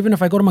meal, or even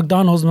if I go to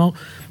McDonald's,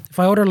 if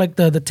I order like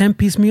the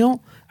 10-piece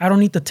meal, I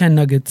don't eat the 10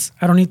 nuggets.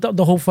 I don't eat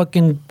the whole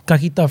fucking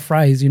cajita of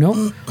fries, you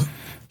know?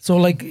 So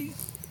like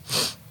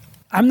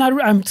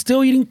I'm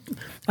still eating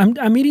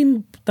I'm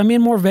eating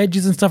también more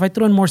veggies and stuff. I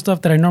throw in more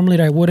stuff that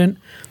I wouldn't.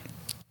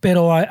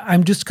 Pero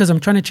I'm just because I'm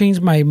trying to change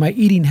my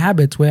eating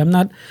habits. Where I'm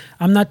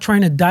not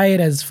trying to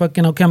diet as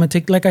fucking okay. I'm gonna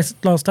take, like I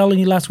was telling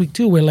you last week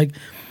too. Where like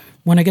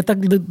when I get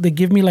they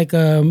give me like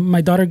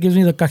my daughter gives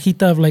me the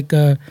cajita of like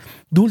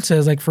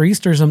dulces like for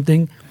Easter or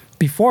something.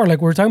 Before,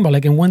 like we were talking about,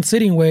 like in one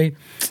sitting way,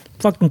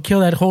 fucking kill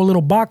that whole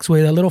little box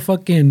way, that little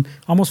fucking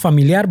almost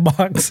familiar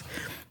box.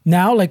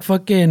 Now like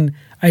fucking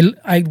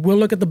I will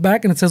look at the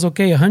back and it says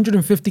okay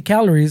 150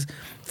 calories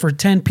for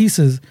 10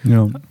 pieces.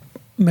 Yeah.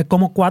 Me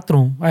como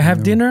cuatro. I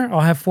have dinner,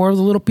 I'll have 4 of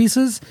the little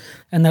pieces,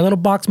 and that little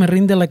box me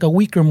rinde like a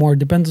week or more.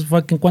 Depends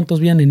fucking cuántos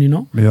vienen, you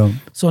know? Yeah.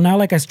 So now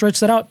like I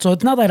stretch that out. So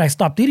it's not that I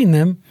stopped eating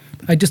them.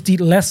 I just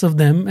eat less of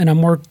them, and I'm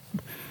more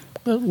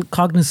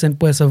cognizant,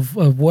 pues, of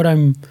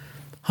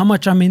how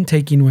much I'm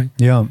intaking, güey.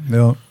 Yeah.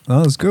 Oh,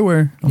 that's good,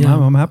 güey.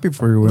 I'm happy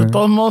for you, güey. De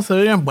todos modos se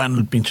ve bien bueno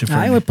el pinche Fred.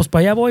 Ay, güey, pues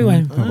para allá voy,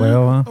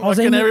 güey.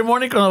 Fucking every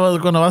morning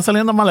cuando va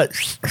saliendo mal,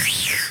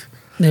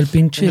 El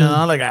pinche.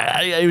 No, like,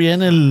 ahí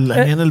viene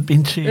el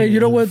pinche you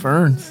know what?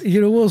 ferns.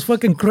 You know what was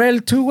fucking cruel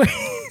too,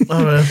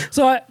 güey?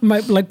 So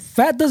my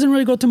fat doesn't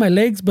really go to my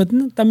legs, but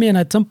también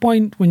at some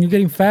point when you're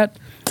getting fat,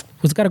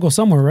 it's got to go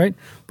somewhere, right?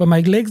 But my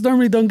legs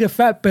normally don't get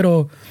fat,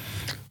 pero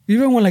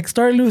even when like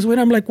started lose weight,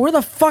 I'm like, where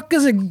the fuck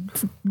is it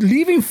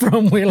leaving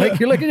from? Way like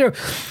you're like,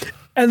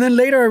 and then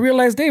later I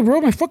realized, hey,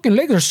 bro, my fucking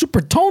legs are super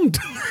toned.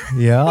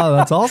 Yeah,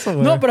 that's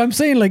awesome. No, but I'm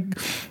saying like,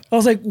 I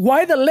was like,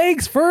 why the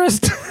legs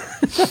first?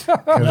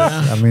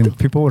 I mean,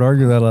 people would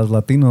argue that as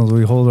Latinos,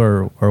 we hold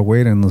our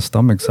weight in the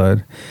stomach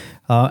side.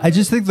 I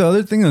just think the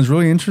other thing that's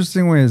really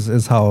interesting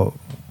is how,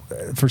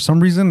 for some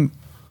reason,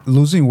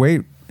 losing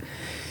weight,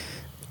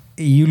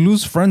 you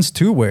lose friends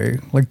too, way.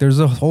 Like there's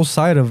a whole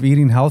side of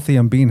eating healthy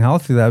and being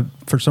healthy that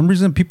for some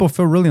reason people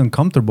feel really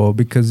uncomfortable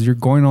because you're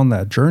going on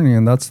that journey,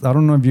 and that's, I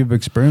don't know if you've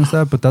experienced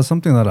that, but that's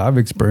something that I've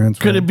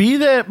experienced. Could it be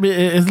that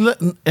is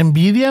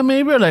envidia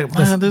maybe, or like,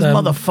 man, this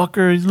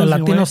motherfucker is the losing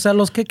Latino weight.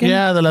 celos kicking?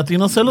 Yeah, the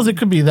Latino celos. It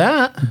could be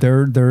that.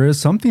 There is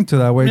something to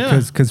that way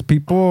because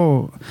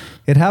people,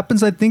 it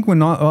happens, I think,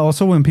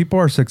 when people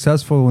are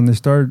successful, when they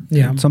start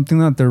something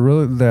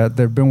that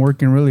they've been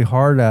working really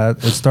hard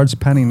at, it starts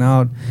panning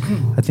out.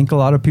 I think a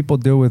lot of people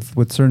deal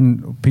with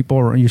certain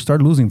people. You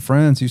start losing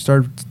friends.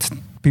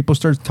 People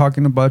start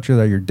talking about you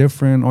that you're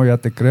different. Oh, ya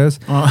te crees.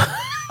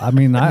 I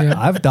mean,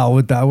 I've dealt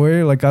with that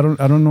way. Like, I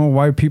don't know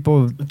why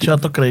people.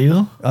 Chato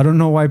creído. I don't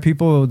know why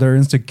people, their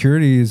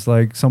insecurities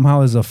like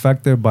somehow is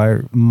affected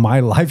by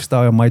my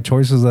lifestyle and my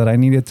choices that I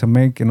needed to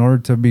make in order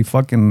to be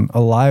fucking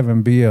alive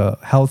and be a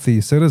healthy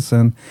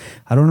citizen.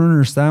 I don't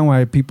understand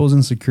why people's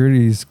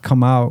insecurities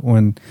come out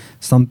when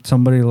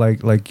somebody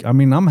like. I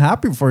mean, I'm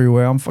happy for you,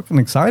 way. I'm fucking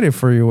excited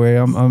for you, way.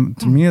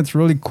 To me, it's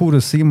really cool to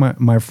see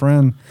my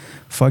friend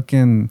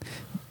fucking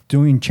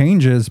doing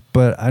changes,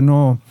 but I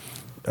know.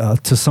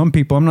 To some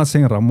people, I'm not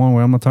saying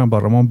Ramon, I'm not talking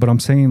about Ramon, but I'm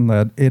saying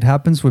that it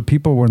happens with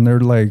people when they're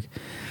like,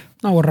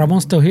 no, well,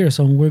 Ramon's still here,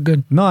 so we're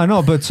good. No, I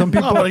know, but some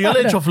people. No, pero yo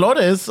le echo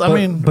flores.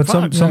 But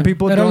some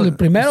people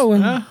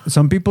don't.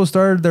 Some people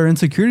start their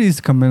insecurities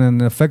to come in,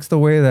 and it affects the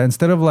way that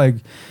instead of like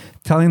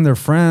telling their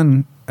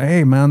friend,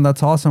 hey man,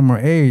 that's awesome, or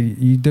hey,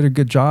 you did a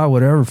good job,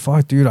 whatever,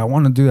 fuck dude, I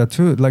want to do that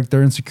too. Like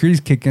their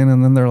insecurities kick in,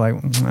 and then they're like,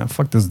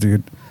 fuck this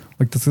dude.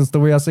 Like, this is the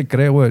way I se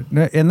cree, güey.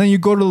 And then you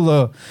go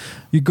to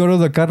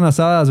the carne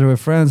asadas with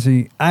friends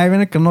y ahí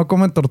viene que no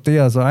comen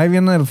tortillas. So ahí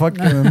viene el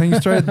fucking... And then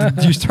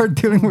you start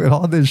dealing with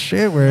all this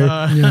shit, güey.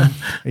 Ahí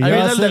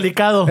viene el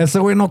delicado. Ese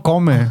güey no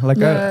come.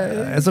 Like,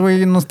 ese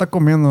güey no está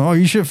comiendo. Oh,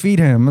 you should feed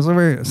him. Ese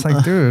güey... It's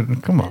like,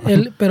 dude, come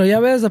on. Pero ya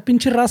ves, the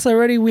pinche raza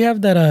already, we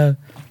have that...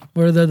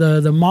 where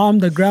the mom,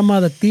 the grandma,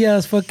 the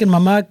tias, fucking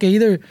mamá, que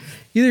either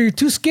you're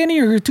too skinny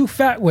or you're too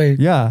fat, way.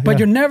 Yeah. But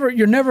you're never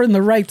in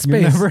the right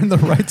space. You're never in the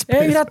right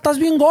space. Hey, mira, estás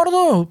bien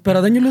gordo.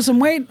 Pero then you lose some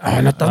weight.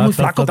 No, estás muy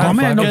flaco.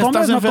 Come, no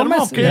comes, no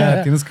comes.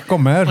 Yeah, tienes que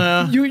comer.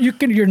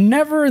 You're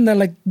never in that,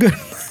 like, good.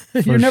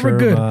 You're never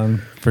good.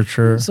 Man. For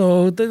sure.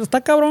 So,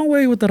 está cabrón,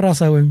 güey, with the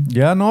raza, güey.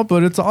 Yeah, no,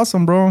 but it's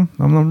awesome, bro.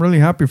 I'm really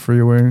happy for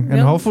you, güey.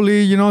 And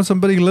hopefully,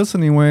 somebody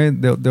listening,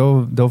 güey,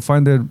 they'll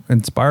find it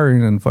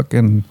inspiring and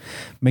fucking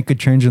make a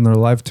change in their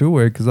life too,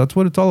 güey. Because that's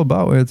what it's all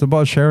about, güey. It's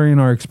about sharing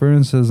our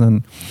experiences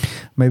and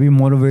maybe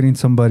motivating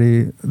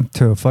somebody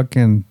to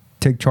fucking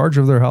take charge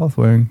of their health,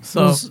 güey.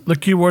 So the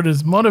key word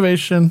is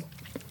motivation.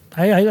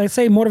 I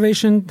say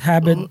motivation,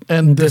 habit,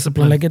 and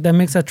discipline. Like that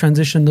makes that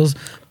transition.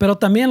 Pero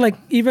también, like,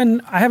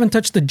 even I haven't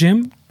touched the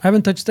gym. I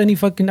haven't touched I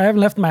haven't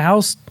left my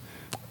house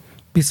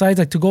besides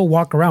like to go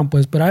walk around,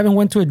 pues. But I haven't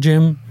went to a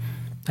gym.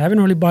 I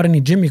haven't really bought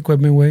any gym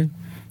equipment, way.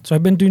 So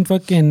I've been doing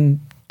fucking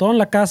todo en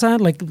la casa,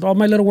 like all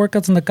my little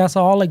workouts in the casa,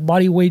 all like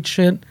body weight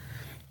shit.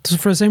 So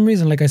for the same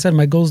reason, like I said,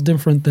 my goal's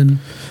different than.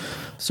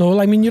 So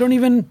I mean, you don't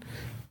even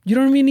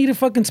need to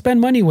fucking spend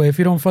money, way, if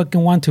you don't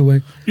fucking want to,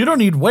 way. You don't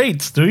need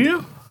weights, do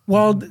you?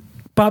 Well,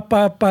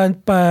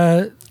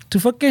 to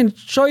fucking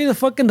show you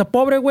the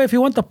pobre way. If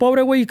you want the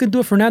pobre way, you can do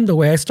it Fernando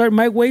way.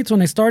 My weights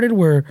when I started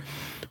were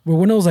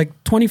when it was like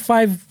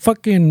 25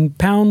 fucking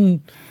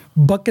pound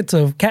buckets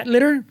of cat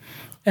litter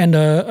and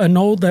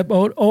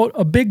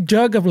a big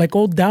jug of like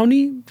old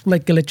Downy,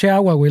 like que le eché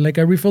agua way. Like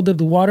I refilled it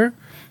with water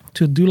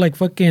to do like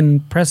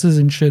fucking presses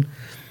and shit.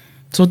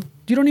 So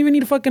you don't even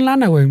need a fucking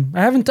lana way.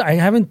 I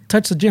haven't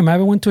touched the gym. I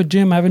haven't went to a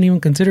gym. I haven't even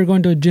considered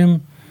going to a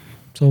gym.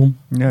 So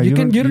yeah, you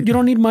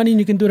don't need money and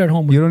you can do it at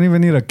home. You don't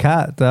even need a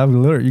cat to have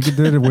litter. You can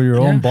do it with your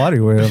own body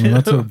weight. I mean,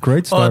 that's a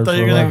great start for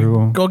a lot of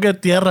people. Go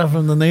get tierra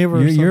from the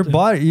neighbor. Your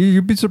body,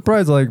 you'd be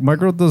surprised. Like my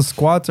girl does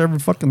squats every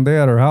fucking day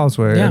at her house,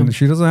 way, and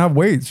she doesn't have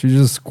weights. She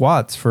just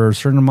squats for a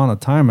certain amount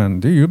of time,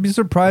 and dude, you'd be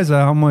surprised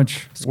at how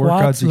much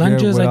workouts you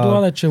lunges, get I do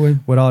all that shit, way.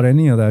 Without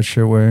any of that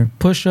shit, way.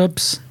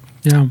 Push-ups,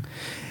 yeah.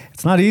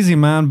 It's not easy,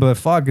 man, but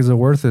fuck, is it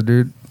worth it,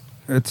 dude?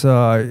 It's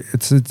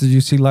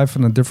you see life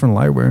in a different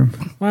light, way.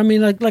 Well, I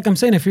mean, like I'm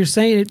saying, if you're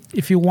saying it,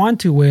 if you want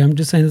to, way, I'm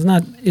just saying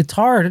it's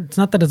hard. It's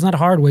not that it's not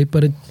hard, way,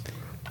 but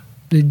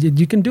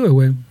you can do it,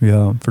 way.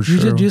 Yeah, for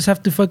sure. You just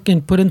have to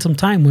fucking put in some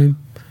time, way.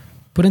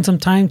 Put in some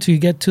time to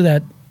get to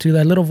that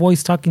little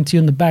voice talking to you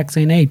in the back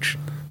saying, "H,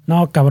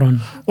 no, cabrón."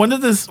 When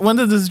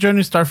did this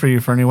journey start for you,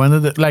 Fernie?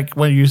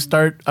 When you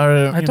start?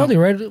 I told you,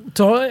 right?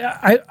 So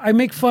I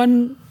make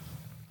fun.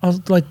 I was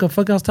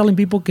telling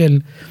people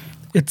que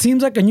it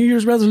seems like a New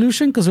Year's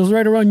resolution because it was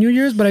right around New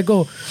Year's, but I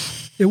go,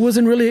 it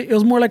wasn't really. It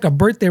was more like a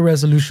birthday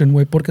resolution,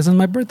 way. Porque since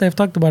my birthday, I've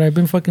talked about it. I've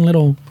been fucking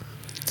little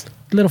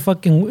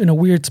fucking in a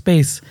weird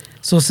space.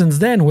 So since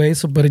then, way.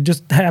 So, but it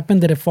just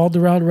happened that it fell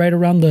right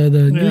around the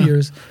New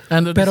Year's.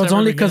 And but it's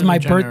only because my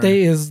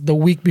birthday is the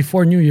week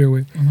before New Year,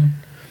 way. Mm-hmm.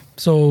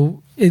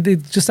 So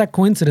it's just that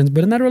coincidence.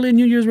 But it's not really a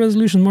New Year's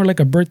resolution. More like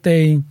a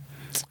birthday.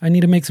 I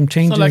need to make some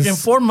changes. So like in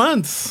 4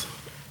 months.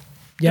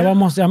 Yeah,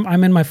 almost.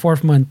 I'm in my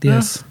 4th month.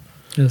 Yes. Yeah.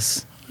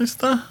 Yes.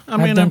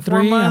 I've done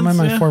 3. Months, I'm in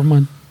my 4th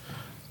month.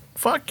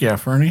 Fuck yeah,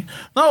 Fernie.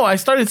 No, I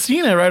started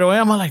seeing it right away.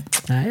 I'm like,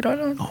 I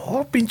don't know.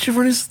 Oh, pinche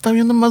Fernie se está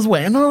viendo más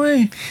bueno,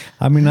 güey.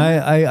 I mean,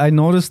 I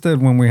noticed it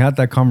when we had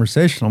that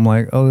conversation. I'm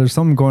like, oh, there's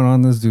something going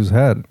on in this dude's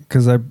head.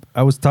 Because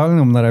I was telling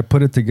him that I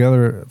put it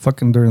together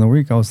fucking during the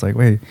week. I was like,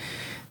 wait,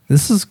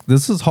 this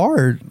is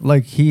hard.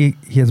 Like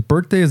his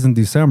birthday is in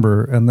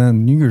December, and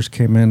then New Year's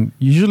came in.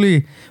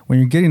 Usually, when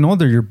you're getting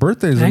older, your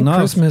birthday is enough.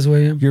 Christmas,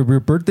 William. Your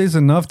birthday's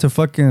enough to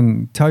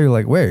fucking tell you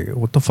like, wait,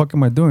 what the fuck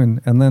am I doing?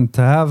 And then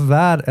to have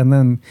that, and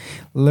then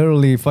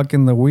literally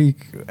fucking the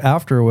week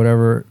after or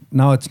whatever,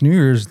 now it's New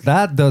Year's.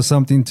 That does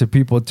something to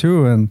people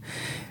too. And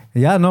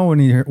yeah, no,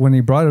 when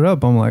he brought it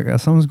up, I'm like,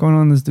 something's going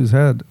on in this dude's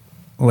head.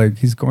 Like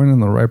he's going in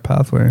the right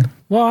pathway.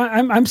 Well,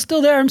 I'm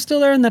still there. I'm still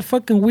there in that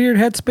fucking weird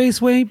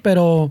headspace way.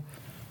 Pero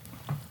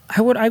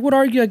I would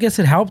argue, I guess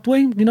it helped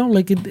way. You know,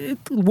 like it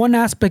one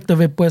aspect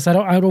of it, pues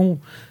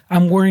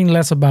I'm worrying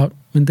less about.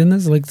 ¿Me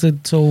entiendes? Like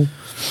so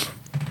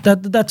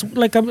that's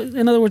like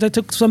in other words, I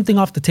took something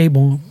off the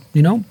table.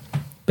 You know,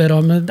 but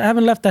I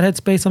haven't left that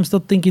headspace. I'm still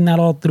thinking that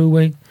all through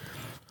way.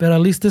 But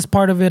at least this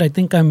part of it, I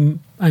think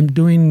I'm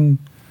doing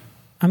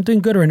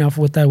good right now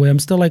with that way.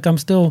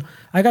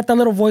 I got that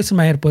little voice in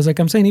my head, pues like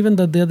I'm saying, even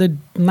the other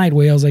night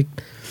way, I was like,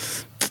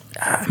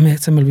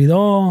 se me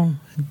olvidó,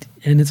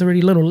 and it's already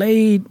a little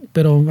late,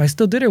 pero I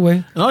still did it,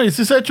 way. No, y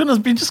si se ha hecho unas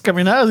pinches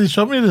caminadas. He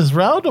showed me this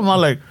route. I'm all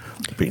like,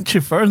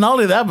 pinche Fernie. Not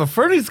only that, but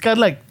Fernie's got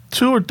like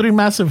 2 or 3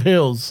 massive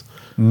hills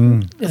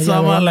Yeah, So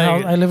I'm yeah,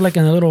 like- I live like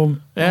in a little,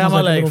 Yeah, I'm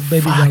almost like, a little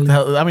baby fuck,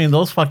 valley. I mean,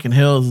 those fucking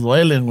hills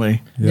duelen, güey.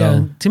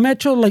 Yeah. To me,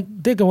 like,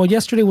 digo, well,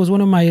 yesterday was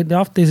one of my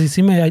off days. You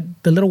see me,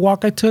 the little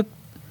walk I took,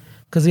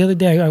 because the other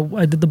day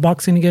I did the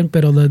boxing again,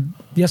 but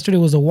yesterday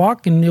was a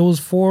walk, and it was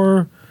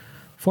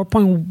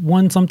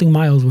 4.1 something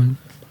miles, güey.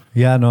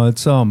 Yeah, no,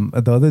 it's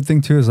the other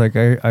thing too is like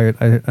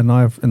I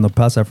know in the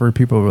past I've heard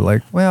people were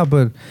like, well,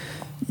 but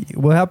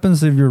what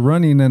happens if you're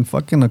running and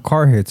fucking a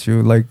car hits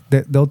you? Like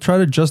they'll try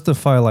to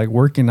justify like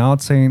working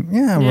out, saying,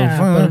 yeah,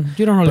 but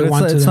you don't really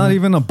want to. It's not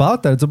even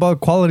about that. It's about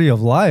quality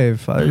of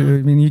life. I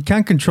mean, you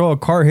can't control a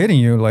car hitting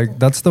you. Like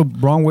that's the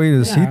wrong way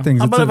to see things.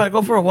 How about if I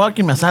go for a walk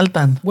y me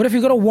asaltan? What if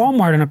you go to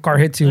Walmart and a car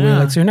hits you? Yeah.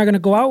 Like, so you're not gonna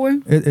go out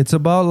with? It's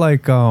about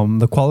like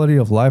the quality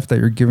of life that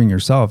you're giving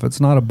yourself. It's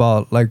not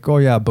about like, oh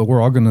yeah, but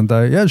we're all gonna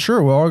die. Yeah,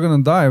 sure, we're all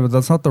gonna die, but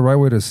that's not the right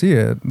way to see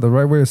it. The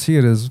right way to see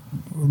it is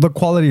the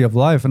quality of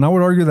life. And I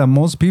would argue that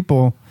most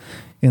people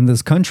in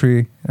this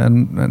country,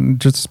 and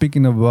just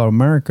speaking about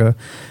America,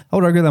 I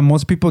would argue that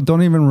most people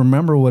don't even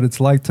remember what it's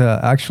like to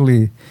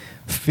actually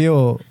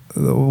feel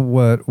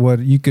what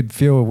you could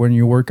feel when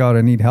you work out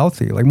and eat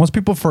healthy. Like most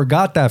people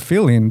forgot that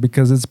feeling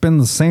because it's been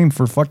the same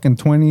for fucking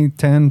 20,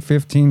 10,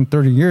 15,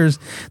 30 years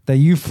that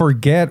you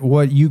forget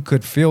what you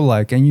could feel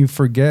like and you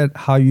forget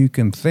how you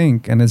can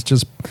think. And it's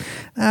just,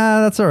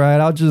 that's all right.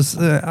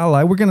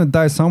 We're going to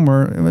die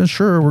somewhere.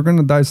 Sure, we're going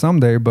to die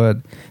someday, but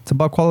it's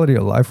about quality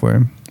of life,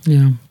 way.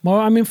 Yeah. Well,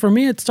 I mean, for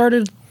me, it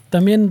started,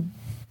 I mean,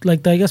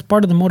 like, I guess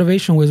part of the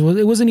motivation was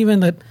it wasn't even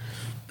that,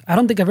 I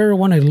don't think I've ever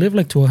wanted to live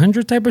like to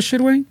 100 type of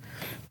shit way.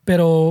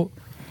 Pero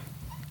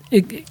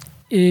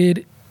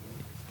it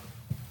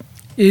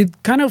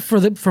kind of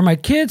for my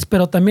kids,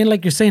 pero también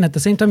like you're saying, at the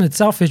same time it's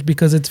selfish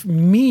because it's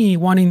me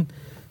wanting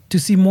to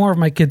see more of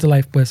my kids'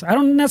 life. Pues I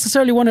don't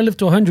necessarily want to live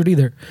to 100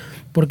 either,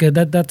 porque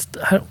that's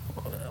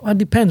it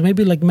depends.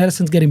 Maybe like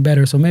medicine's getting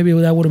better, so maybe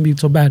that wouldn't be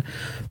so bad.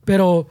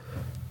 Pero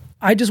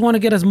I just want to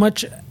get as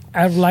much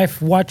out of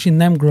life watching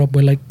them grow up.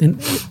 But like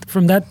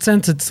from that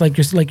sense, it's like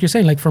you're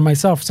saying, like for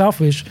myself,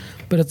 selfish.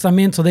 But it's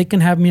so they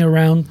can have me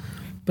around.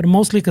 But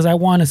mostly because I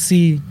want to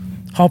see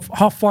how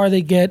far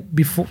they get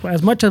before,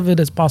 as much of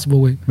it as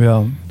possible. Way.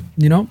 Yeah.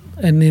 You know,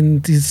 and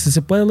then se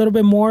puede a little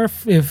bit more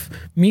if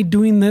me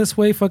doing this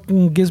way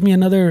fucking gives me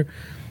another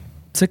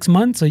 6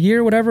 months, a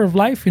year, whatever of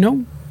life. You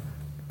know,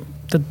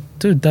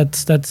 dude,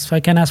 that's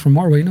I can't ask for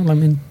more. Way. You know, I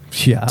mean,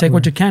 Yeah. take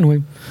what you can.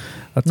 Way.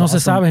 That's No awesome.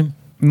 se sabe.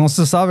 No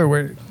se sabe,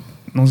 güey.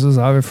 No se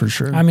sabe for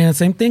sure. I mean, the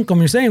same thing,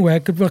 como you're saying, way. I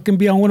could fucking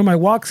be on one of my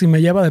walks y me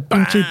lleva de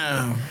pinche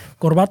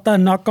corbata,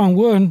 knock on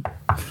wood.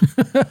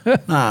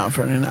 Nah,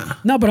 Freddie, nah.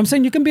 No, but I'm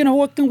saying you can be in a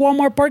fucking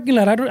Walmart parking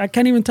lot. I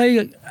can't even tell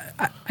you.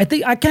 I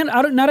think I can't.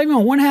 Not even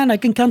on one hand, I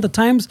can count the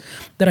times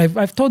that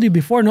I've told you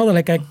before. No, that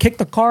like I kicked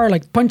the car,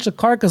 like punched the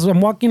car because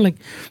I'm walking like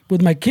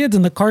with my kids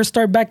and the cars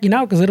start backing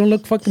out because they don't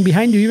look fucking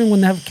behind you, even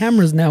when they have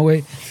cameras now,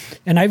 way.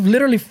 And I've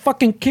literally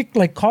fucking kicked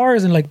like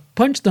cars and like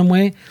punched them,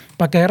 way,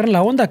 pa que agarren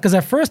la onda. Because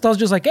at first I was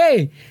just like,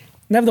 hey,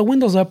 they have the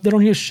windows up, they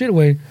don't hear shit,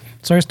 way.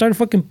 So I started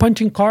fucking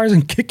punching cars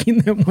and kicking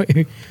them,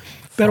 way.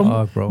 But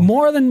Fuck, bro.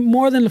 more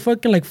than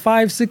fucking like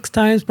 5-6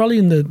 times, probably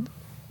in the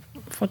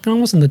fucking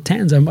almost in the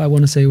 10s. I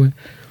want to say, way.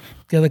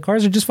 Yeah, the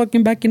cars are just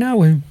fucking backing out,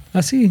 way.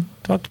 I see.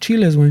 Talk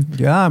chiles, way.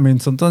 Yeah, I mean,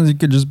 sometimes you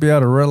could just be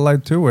at a red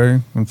light too,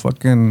 way, and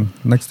fucking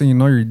next thing you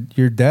know,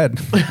 you're dead.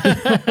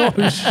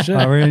 Oh shit.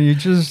 I mean, you're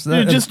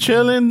just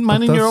chilling,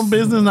 minding your own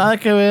business, nada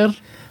que ver.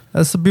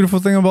 That's the beautiful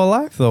thing about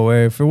life, though.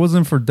 Way. If it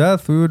wasn't for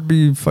death, we would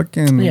be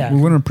fucking. Yeah. We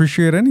wouldn't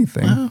appreciate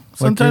anything.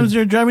 Sometimes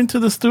you're driving to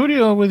the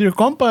studio with your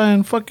compa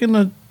and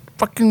fucking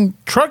fucking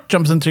truck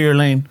jumps into your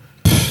lane.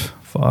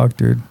 Fuck,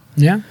 dude.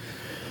 Yeah.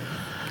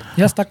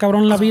 Ya está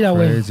cabrón la vida,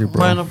 güey. Crazy,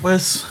 bro. Bueno,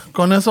 pues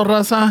con eso,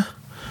 raza,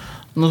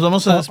 nos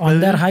vamos a despedir. On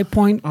that high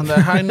point. On that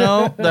high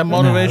note, that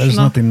Nah, motivational. there's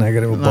nothing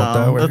negative about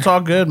that. Way. It's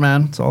all good,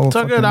 man. It's all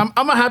good. fucking-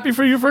 I'm happy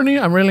for you, Fernie.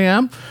 I really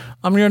am.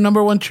 I'm your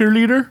number one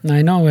cheerleader.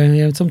 I know, güey.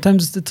 Yeah,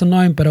 sometimes it's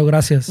annoying, pero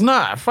gracias.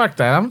 Nah, fuck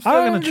that. I'm still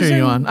I'm gonna just cheer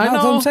you saying. on. I That's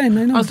know. what I'm saying,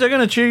 I know. I'm still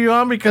gonna cheer you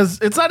on because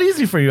it's not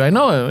easy for you. I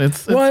know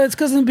it's Well, it's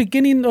because in the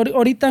beginning,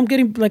 ahorita I'm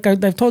getting, like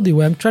I've told you,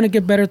 güey, I'm trying to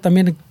get better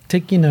también at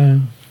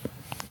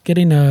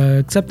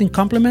accepting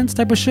compliments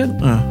type of shit.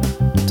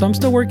 So I'm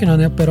still working on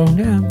it, pero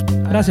yeah,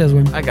 gracias,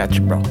 güey. I got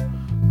you, bro.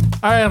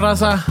 All right,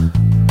 raza.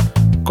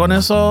 Con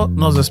eso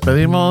nos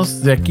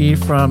despedimos de aquí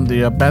from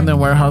the abandoned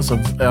warehouse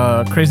of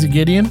Crazy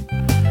Gideon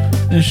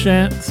and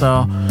shit.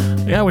 So,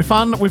 yeah, we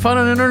found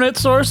an internet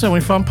source and we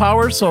found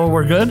power, so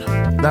we're good.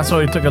 That's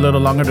why it took a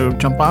little longer to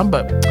jump on,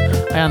 but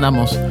ahí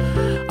andamos.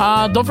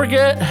 Don't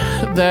forget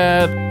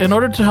that in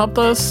order to help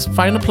us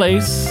find a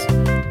place,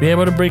 be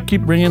able to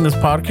keep bringing this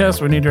podcast,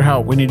 we need your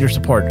help. We need your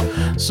support.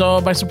 So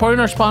by supporting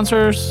our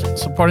sponsors,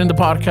 supporting the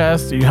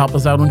podcast, you help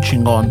us out un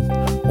chingón.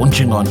 Un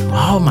chingón.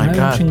 Oh my Ay,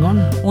 God. un chingón.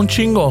 Un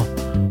chingo.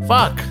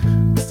 Fuck.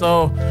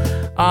 So,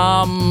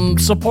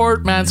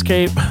 support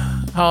Manscaped.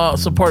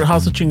 Support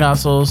House of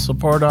Chingazos.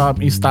 Support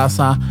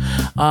Istaza.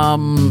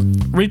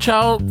 Reach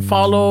out,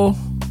 follow,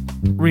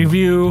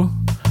 review,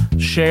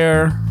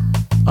 share,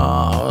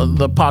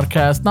 the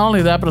podcast. Not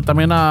only that, but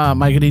también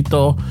My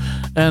Grito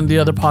and the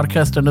other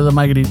podcast under the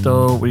My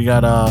Grito. We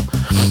got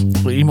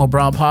the Emo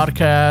Brown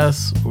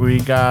podcast. We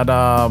got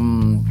the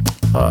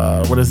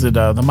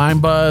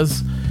Mind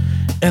Buzz,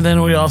 and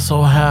then we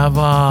also have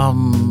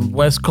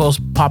West Coast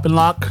Pop and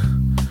Lock.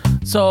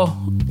 So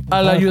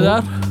I'll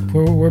ayudar.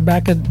 We're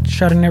back at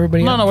shutting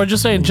everybody up. No, we're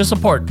just saying, just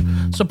support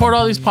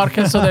all these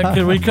podcasts so that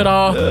we could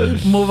all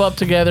move up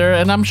together.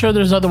 And I'm sure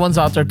there's other ones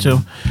out there too.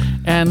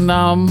 And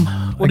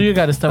what do you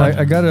got, Esteban?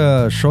 I got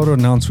a show to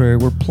announce. We're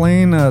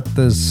playing at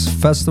this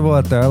festival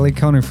at the LA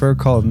County Fair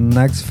called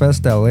Next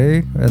Fest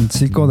LA and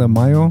Cinco de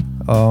Mayo.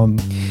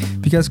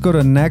 If you guys go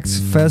to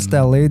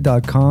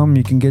nextfestla.com,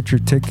 you can get your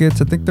tickets.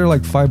 I think they're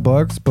like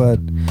 $5, but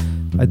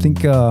I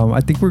think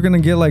we're gonna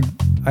get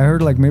I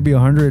heard maybe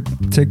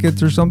 100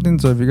 tickets or something.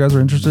 So if you guys are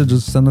interested,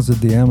 just send us a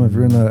DM if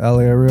you're in the LA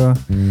area,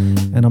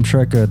 and I'm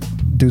sure I could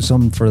do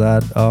something for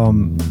that.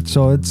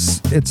 So it's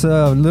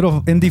a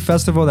little indie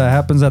festival that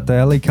happens at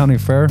the LA County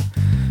Fair,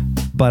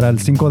 but al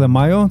Cinco de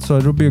Mayo. So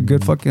it'll be a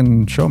good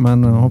fucking show,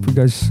 man. I hope you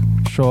guys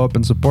show up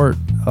and support.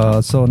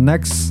 So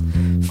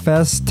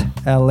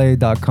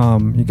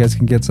nextfestla.com, you guys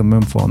can get some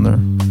info on there.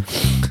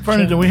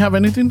 Fernie, do we have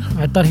anything?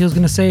 I thought he was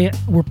gonna say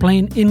we're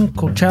playing in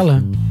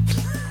Coachella.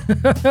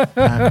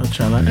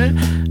 Coachella.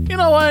 You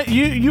know what?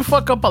 You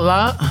fuck up a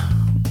lot.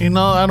 You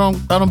know, I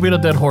don't beat a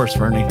dead horse,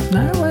 Fernie.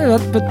 No,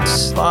 but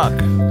fuck.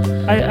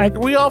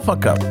 We all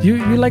fuck up. You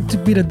like to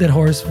beat a dead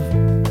horse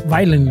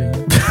violently.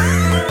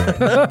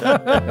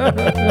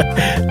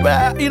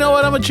 But you know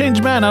what? I'm a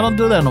changed man. I don't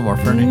do that no more,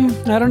 Fernie.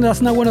 I don't.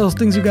 That's not one of those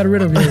things you got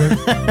rid of yet.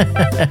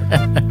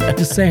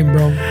 Just saying,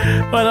 bro.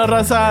 Bueno,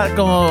 raza,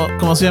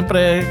 como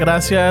siempre,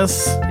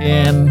 gracias.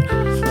 And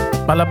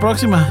para la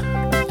próxima.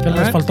 ¿Que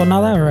les faltó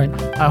nada? All right.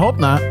 I hope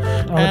not.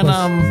 And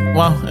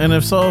and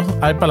if so,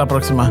 ahí para la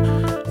próxima.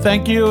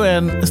 Thank you,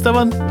 and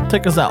Esteban,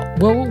 take us out.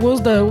 What was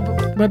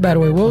my bad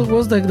way? What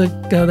was the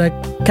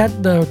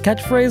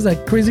catchphrase,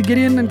 like Crazy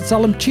Gideon and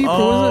sell them cheap?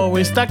 Oh,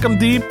 we stack them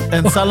deep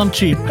and sell them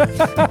cheap. A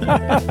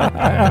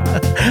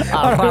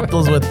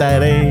ratos with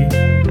that, eh?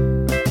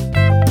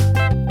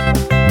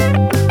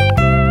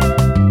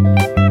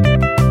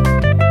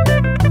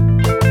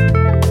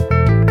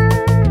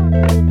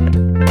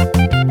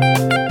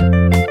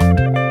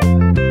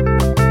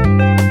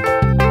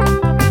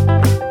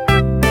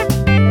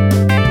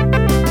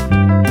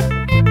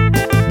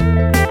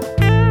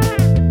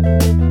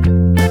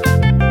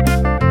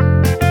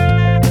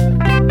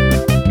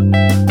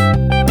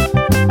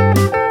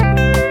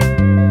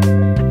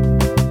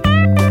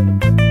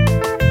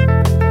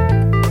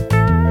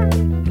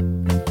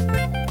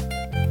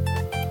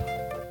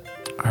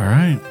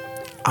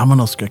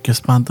 Vámonos, que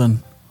espantan.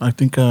 I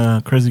think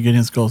Crazy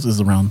Gideon's Ghost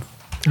is around.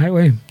 All right,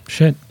 wait.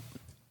 Shit.